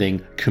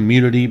funding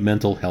community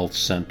mental health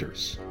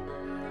centers.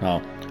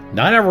 Now,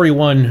 not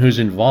everyone who's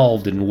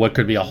involved in what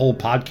could be a whole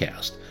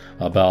podcast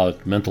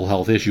about mental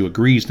health issue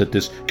agrees that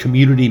this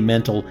community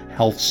mental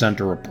health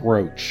center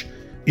approach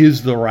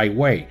is the right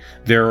way.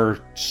 There are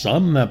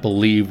some that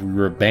believe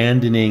we're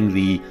abandoning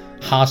the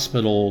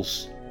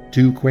hospitals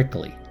too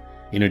quickly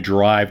in a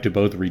drive to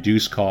both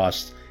reduce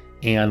costs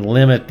and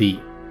limit the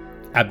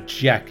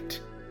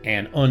abject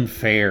and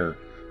unfair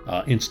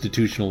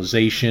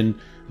institutionalization,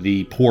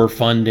 the poor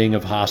funding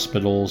of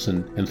hospitals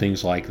and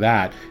things like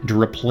that, to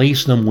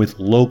replace them with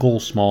local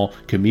small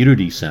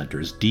community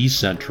centers,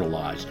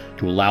 decentralized,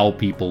 to allow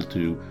people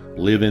to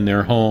live in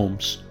their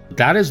homes.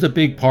 That is the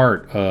big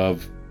part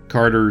of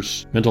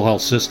Carter's Mental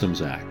Health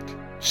Systems Act.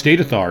 State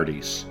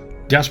authorities,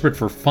 desperate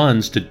for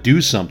funds to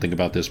do something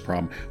about this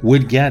problem,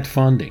 would get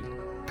funding,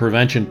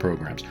 prevention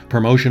programs,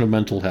 promotion of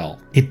mental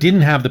health. It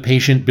didn't have the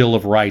patient bill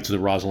of rights that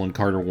Rosalynn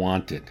Carter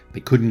wanted. They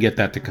couldn't get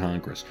that to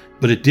Congress,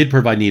 but it did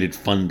provide needed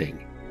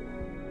funding.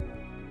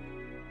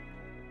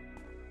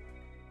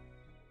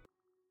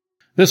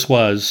 This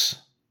was,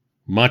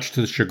 much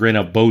to the chagrin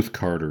of both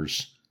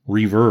Carters,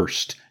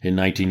 reversed in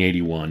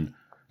 1981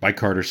 by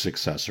Carter's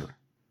successor.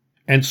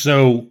 And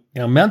so,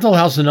 mental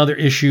health is another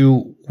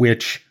issue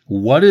which,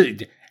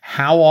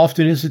 how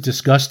often is it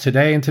discussed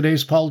today in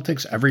today's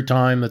politics? Every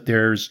time that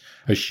there's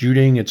a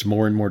shooting, it's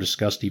more and more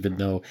discussed, even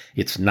though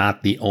it's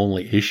not the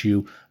only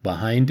issue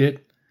behind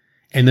it.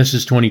 And this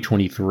is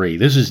 2023.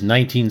 This is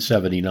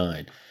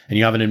 1979. And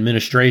you have an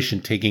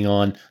administration taking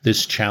on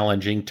this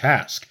challenging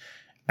task.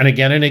 And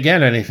again,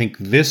 and I think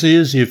this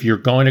is, if you're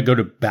going to go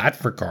to bat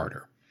for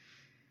Carter,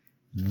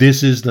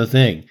 this is the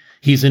thing.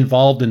 He's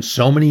involved in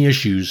so many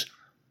issues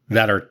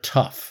that are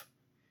tough.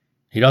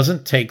 He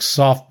doesn't take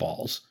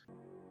softballs.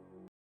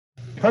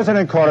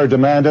 President Carter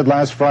demanded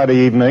last Friday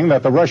evening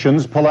that the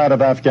Russians pull out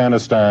of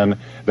Afghanistan.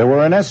 There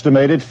were an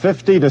estimated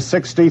 50 to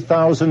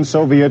 60,000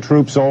 Soviet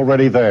troops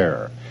already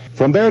there.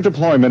 From their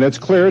deployment, it's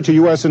clear to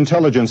U.S.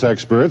 intelligence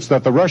experts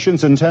that the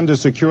Russians intend to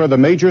secure the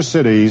major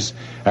cities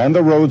and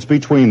the roads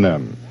between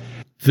them.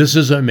 This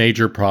is a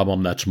major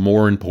problem that's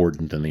more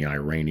important than the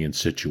Iranian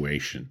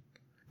situation.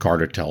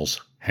 Carter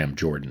tells Ham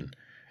Jordan,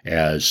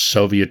 as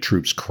Soviet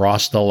troops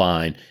cross the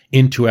line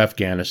into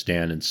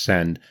Afghanistan and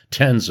send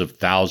tens of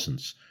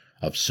thousands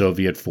of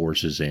Soviet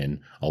forces in,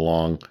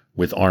 along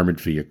with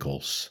armored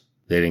vehicles.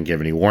 They didn't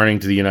give any warning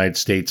to the United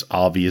States,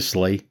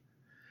 obviously.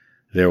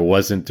 There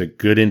wasn't a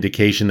good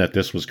indication that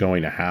this was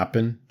going to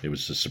happen. It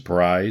was a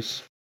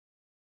surprise.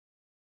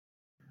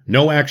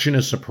 No action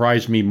has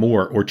surprised me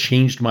more or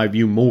changed my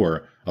view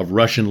more of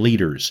Russian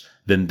leaders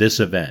than this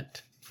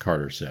event,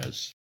 Carter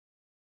says.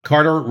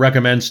 Carter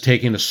recommends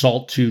taking the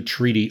SALT II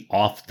treaty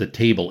off the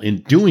table. In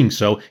doing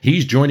so,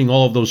 he's joining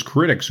all of those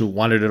critics who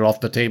wanted it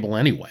off the table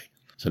anyway.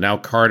 So now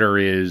Carter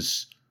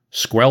is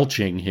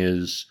squelching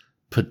his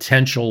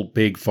potential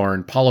big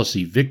foreign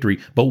policy victory,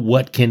 but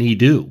what can he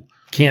do?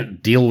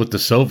 Can't deal with the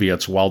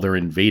Soviets while they're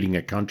invading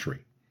a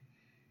country.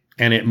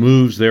 And it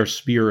moves their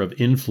sphere of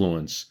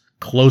influence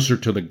closer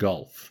to the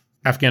Gulf.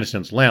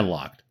 Afghanistan's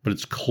landlocked, but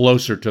it's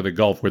closer to the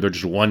Gulf where they're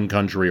just one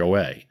country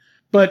away.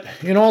 But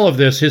in all of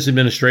this, his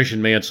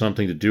administration may have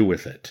something to do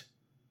with it.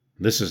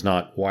 This is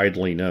not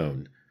widely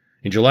known.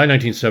 In July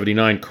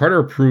 1979, Carter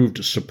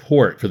approved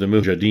support for the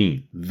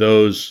Mujahideen,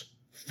 those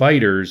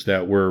fighters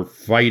that were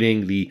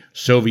fighting the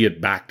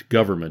Soviet-backed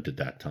government at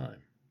that time.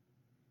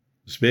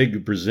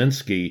 Zbig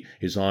Brzezinski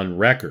is on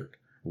record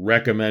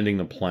recommending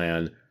the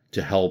plan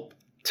to help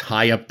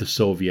tie up the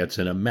Soviets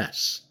in a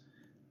mess.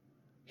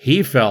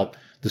 He felt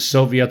the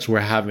Soviets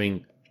were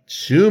having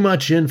too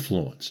much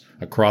influence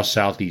across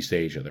Southeast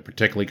Asia. They're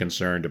particularly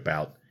concerned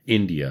about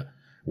India,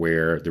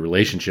 where the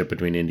relationship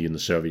between India and the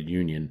Soviet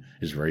Union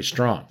is very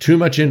strong. Too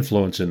much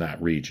influence in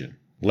that region.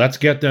 Let's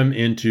get them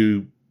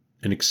into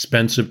an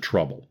expensive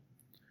trouble.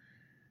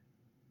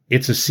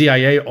 It's a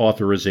CIA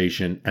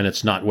authorization, and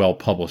it's not well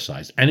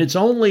publicized. And it's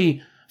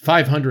only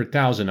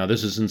 $500,000. Now,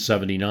 this is in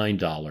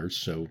 $79,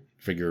 so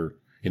figure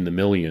in the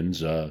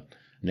millions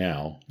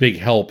now. Big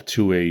help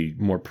to a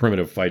more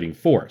primitive fighting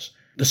force.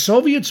 The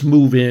Soviets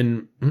move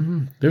in,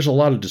 there's a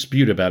lot of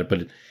dispute about it,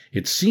 but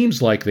it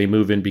seems like they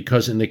move in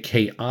because in the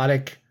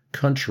chaotic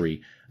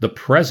country, the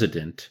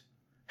president,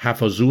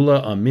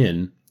 Hafizullah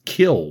Amin,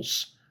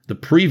 kills the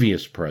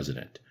previous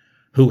president,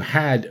 who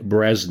had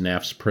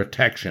Brezhnev's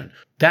protection.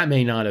 That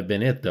may not have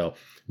been it, though.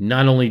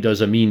 Not only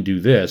does Amin do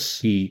this,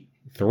 he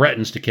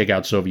threatens to kick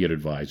out Soviet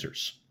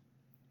advisors.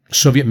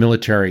 Soviet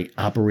military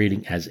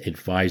operating as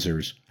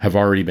advisors have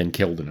already been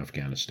killed in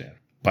Afghanistan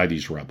by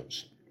these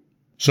rebels.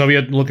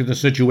 Soviets look at the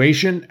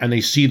situation and they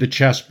see the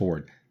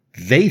chessboard.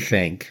 They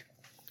think,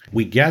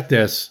 we get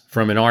this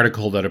from an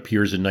article that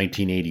appears in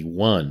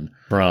 1981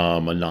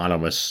 from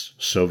anonymous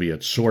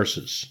Soviet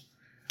sources.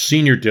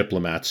 Senior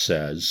diplomat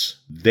says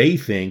they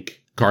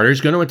think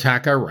Carter's going to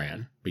attack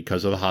Iran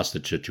because of the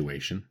hostage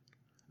situation.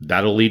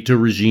 That'll lead to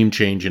regime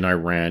change in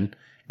Iran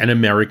and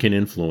American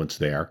influence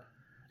there.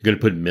 They're going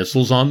to put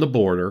missiles on the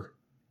border.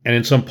 And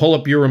in some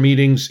Politburo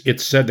meetings,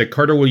 it's said that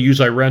Carter will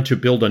use Iran to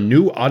build a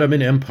new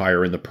Ottoman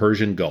Empire in the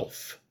Persian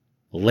Gulf.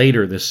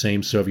 Later, this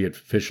same Soviet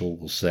official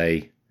will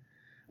say,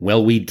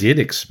 well, we did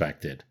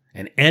expect it,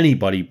 and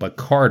anybody but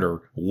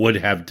Carter would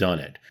have done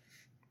it.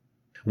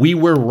 We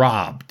were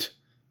robbed.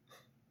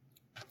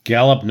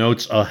 Gallup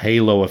notes a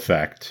halo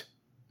effect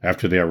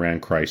after the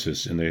Iran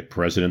crisis, in the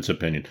president's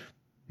opinion.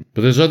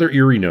 But there's other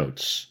eerie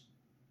notes.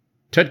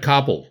 Ted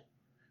Koppel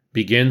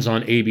begins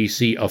on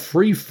ABC a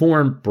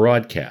free-form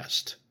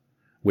broadcast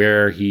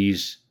where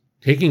he's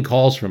taking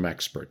calls from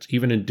experts,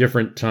 even in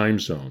different time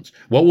zones.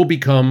 What will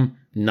become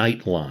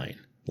Nightline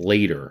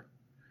later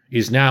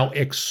is now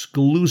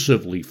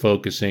exclusively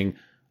focusing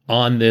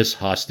on this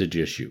hostage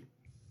issue.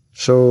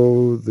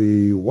 So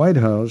the White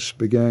House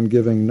began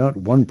giving not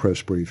one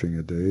press briefing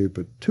a day,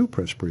 but 2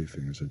 press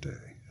briefings a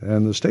day.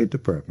 And the State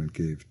Department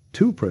gave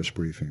 2 press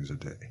briefings a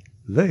day.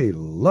 They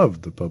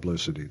loved the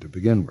publicity to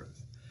begin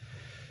with.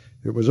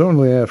 It was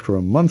only after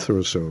a month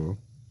or so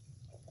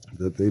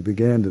that they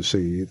began to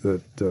see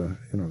that,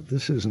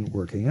 this isn't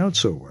working out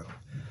so well.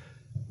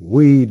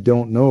 We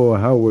don't know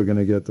how we're going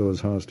to get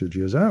those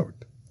hostages out.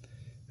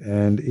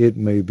 And it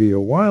may be a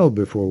while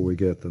before we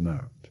get them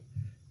out.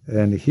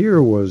 And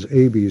here was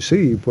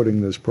ABC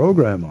putting this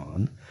program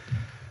on,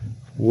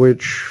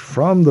 which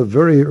from the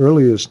very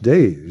earliest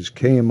days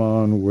came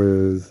on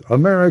with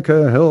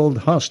America held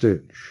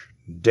hostage,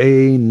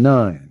 day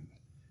 9,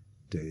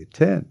 day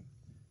 10,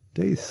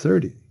 day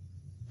 30,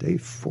 day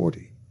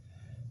 40.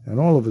 And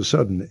all of a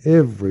sudden,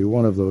 every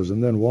one of those,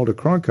 and then Walter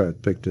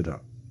Cronkite picked it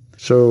up.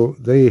 So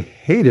they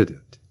hated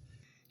it.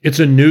 It's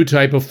a new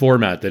type of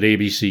format that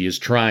ABC is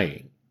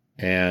trying.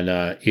 And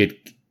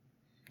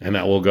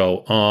that will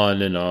go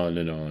on and on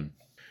and on.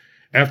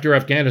 After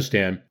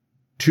Afghanistan,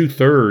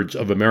 2/3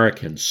 of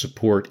Americans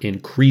support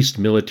increased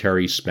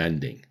military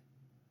spending.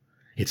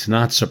 It's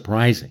not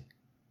surprising,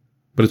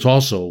 but it's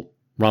also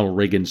Ronald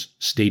Reagan's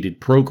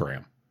stated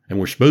program. And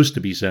we're supposed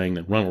to be saying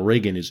that Ronald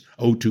Reagan is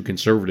too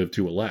conservative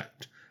to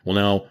elect. Well,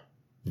 now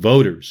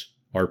voters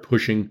are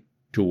pushing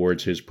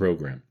towards his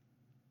program.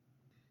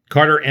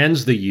 Carter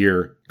ends the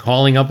year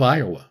calling up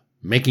Iowa,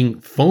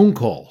 making phone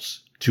calls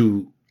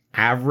to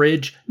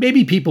average,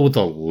 maybe people with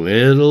a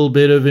little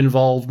bit of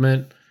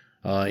involvement,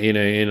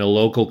 in a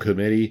local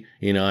committee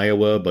in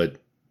Iowa, but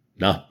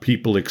not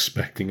people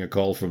expecting a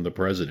call from the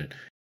president.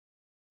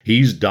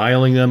 He's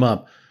dialing them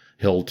up.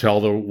 He'll tell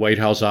the White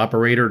House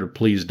operator to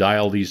please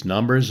dial these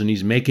numbers, and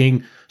he's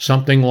making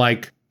something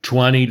like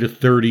 20 to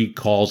 30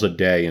 calls a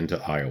day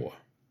into Iowa.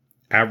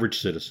 Average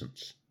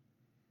citizens.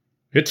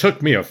 It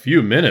took me a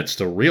few minutes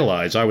to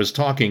realize I was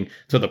talking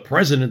to the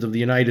President of the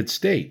United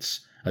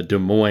States, a Des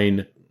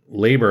Moines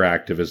labor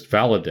activist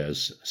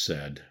Valadez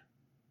said.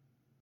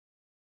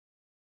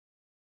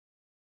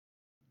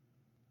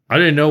 I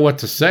didn't know what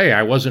to say.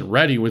 I wasn't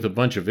ready with a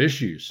bunch of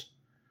issues.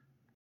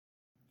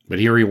 But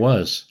here he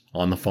was,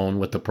 on the phone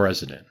with the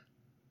president.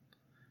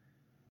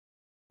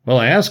 Well,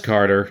 I asked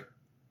Carter,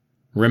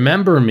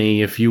 "Remember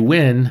me if you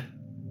win."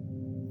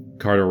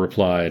 Carter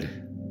replied,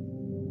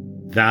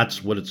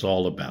 "That's what it's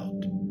all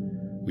about.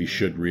 We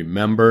should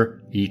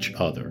remember each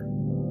other."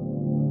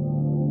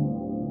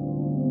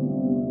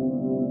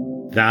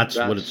 That's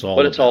what it's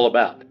all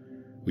about.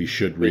 We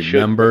should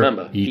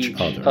remember each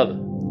other.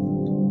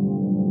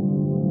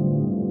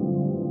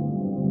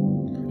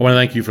 I want to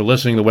thank you for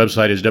listening. The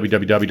website is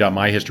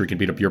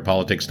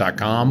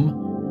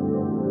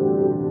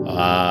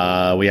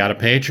www.myhistorycanbeatupyourpolitics.com. We had a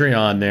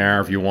Patreon there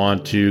if you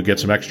want to get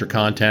some extra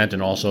content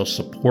and also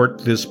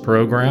support this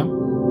program,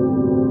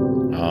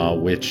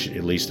 which,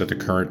 at least at the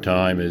current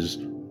time, is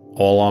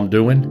all I'm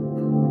doing.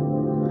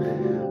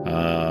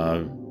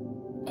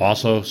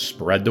 Also,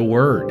 spread the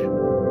word.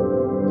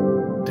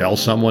 Tell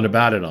someone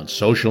about it on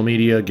social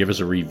media. Give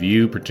us a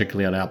review,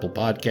 particularly on Apple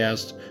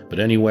Podcasts, but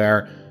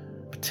anywhere.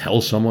 But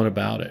tell someone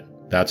about it.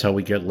 That's how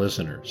we get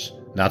listeners.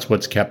 That's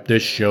what's kept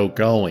this show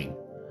going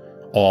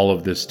all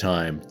of this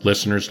time.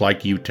 Listeners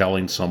like you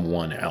telling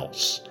someone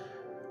else.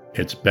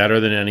 It's better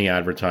than any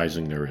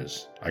advertising there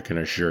is, I can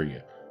assure you.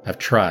 I've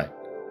tried.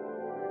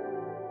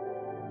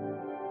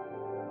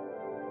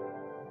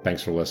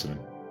 Thanks for listening.